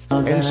endeavors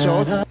and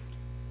shows.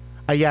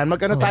 Ayan,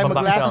 mag-last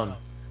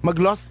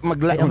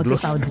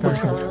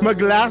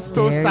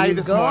toast tayo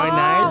this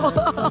night.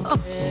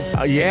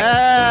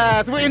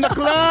 Yes, we're in the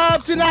club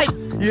tonight.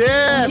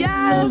 Yes.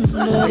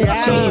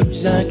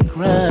 Tears I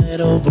cried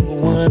over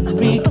 1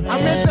 week.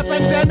 Amidst the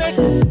pandemic.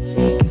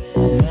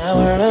 Now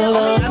we're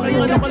alone.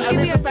 Amidst the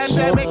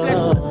pandemic,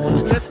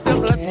 let's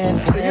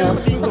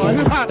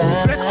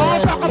all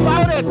talk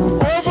about it.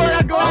 Over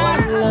a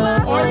glass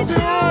or 2.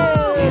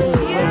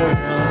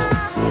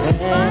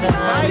 Bye,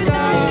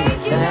 guys.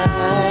 Thank you,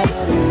 guys.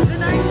 Good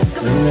night.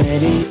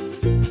 Ready.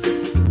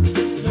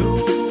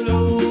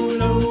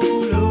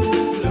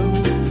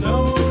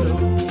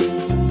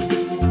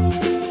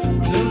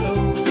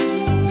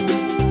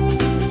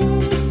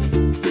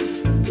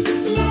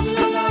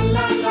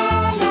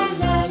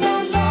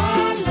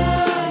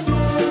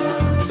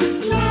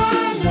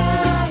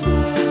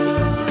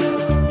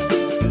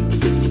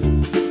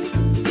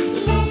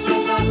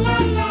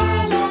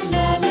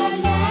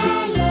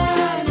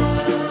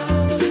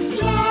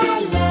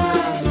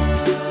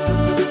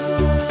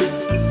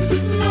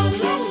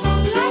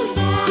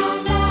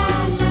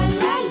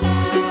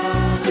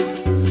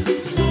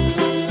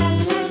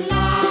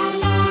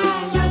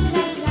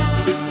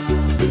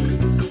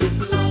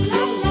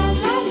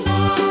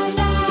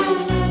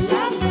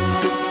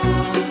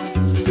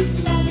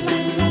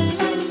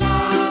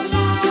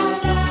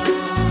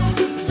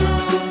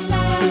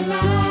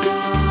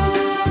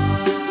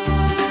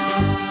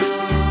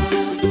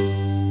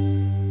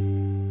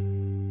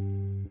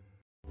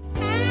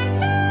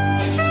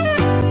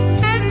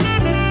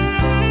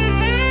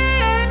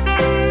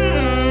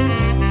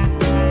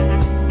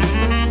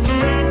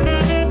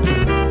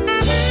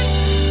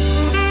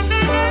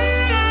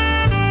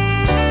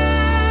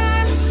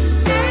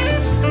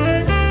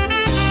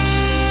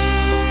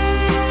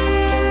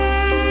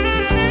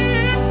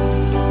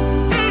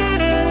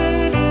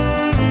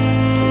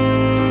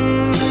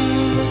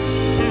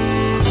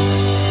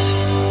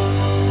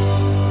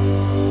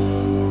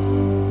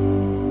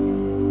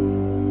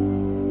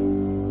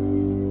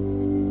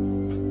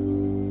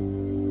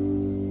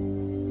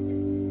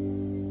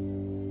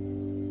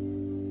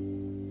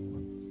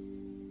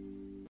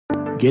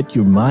 Get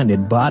your mind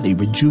and body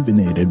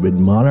rejuvenated with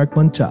Monarch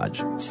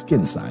Montage,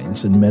 Skin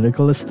Science and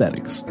Medical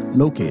Aesthetics,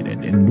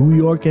 located in New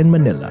York and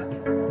Manila,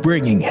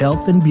 bringing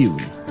health and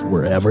beauty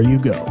wherever you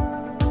go.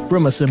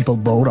 From a simple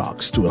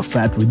Botox to a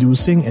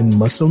fat-reducing and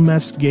muscle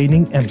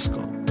mass-gaining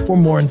Emsco. For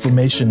more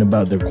information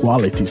about their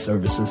quality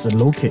services and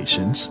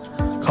locations,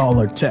 call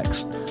or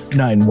text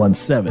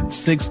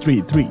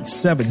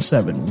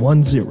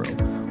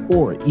 917-633-7710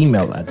 or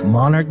email at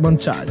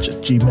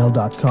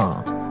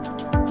monarchmontage@gmail.com.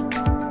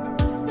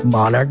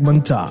 Monarch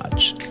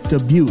Montage, the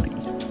beauty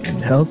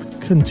and health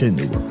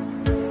continuum.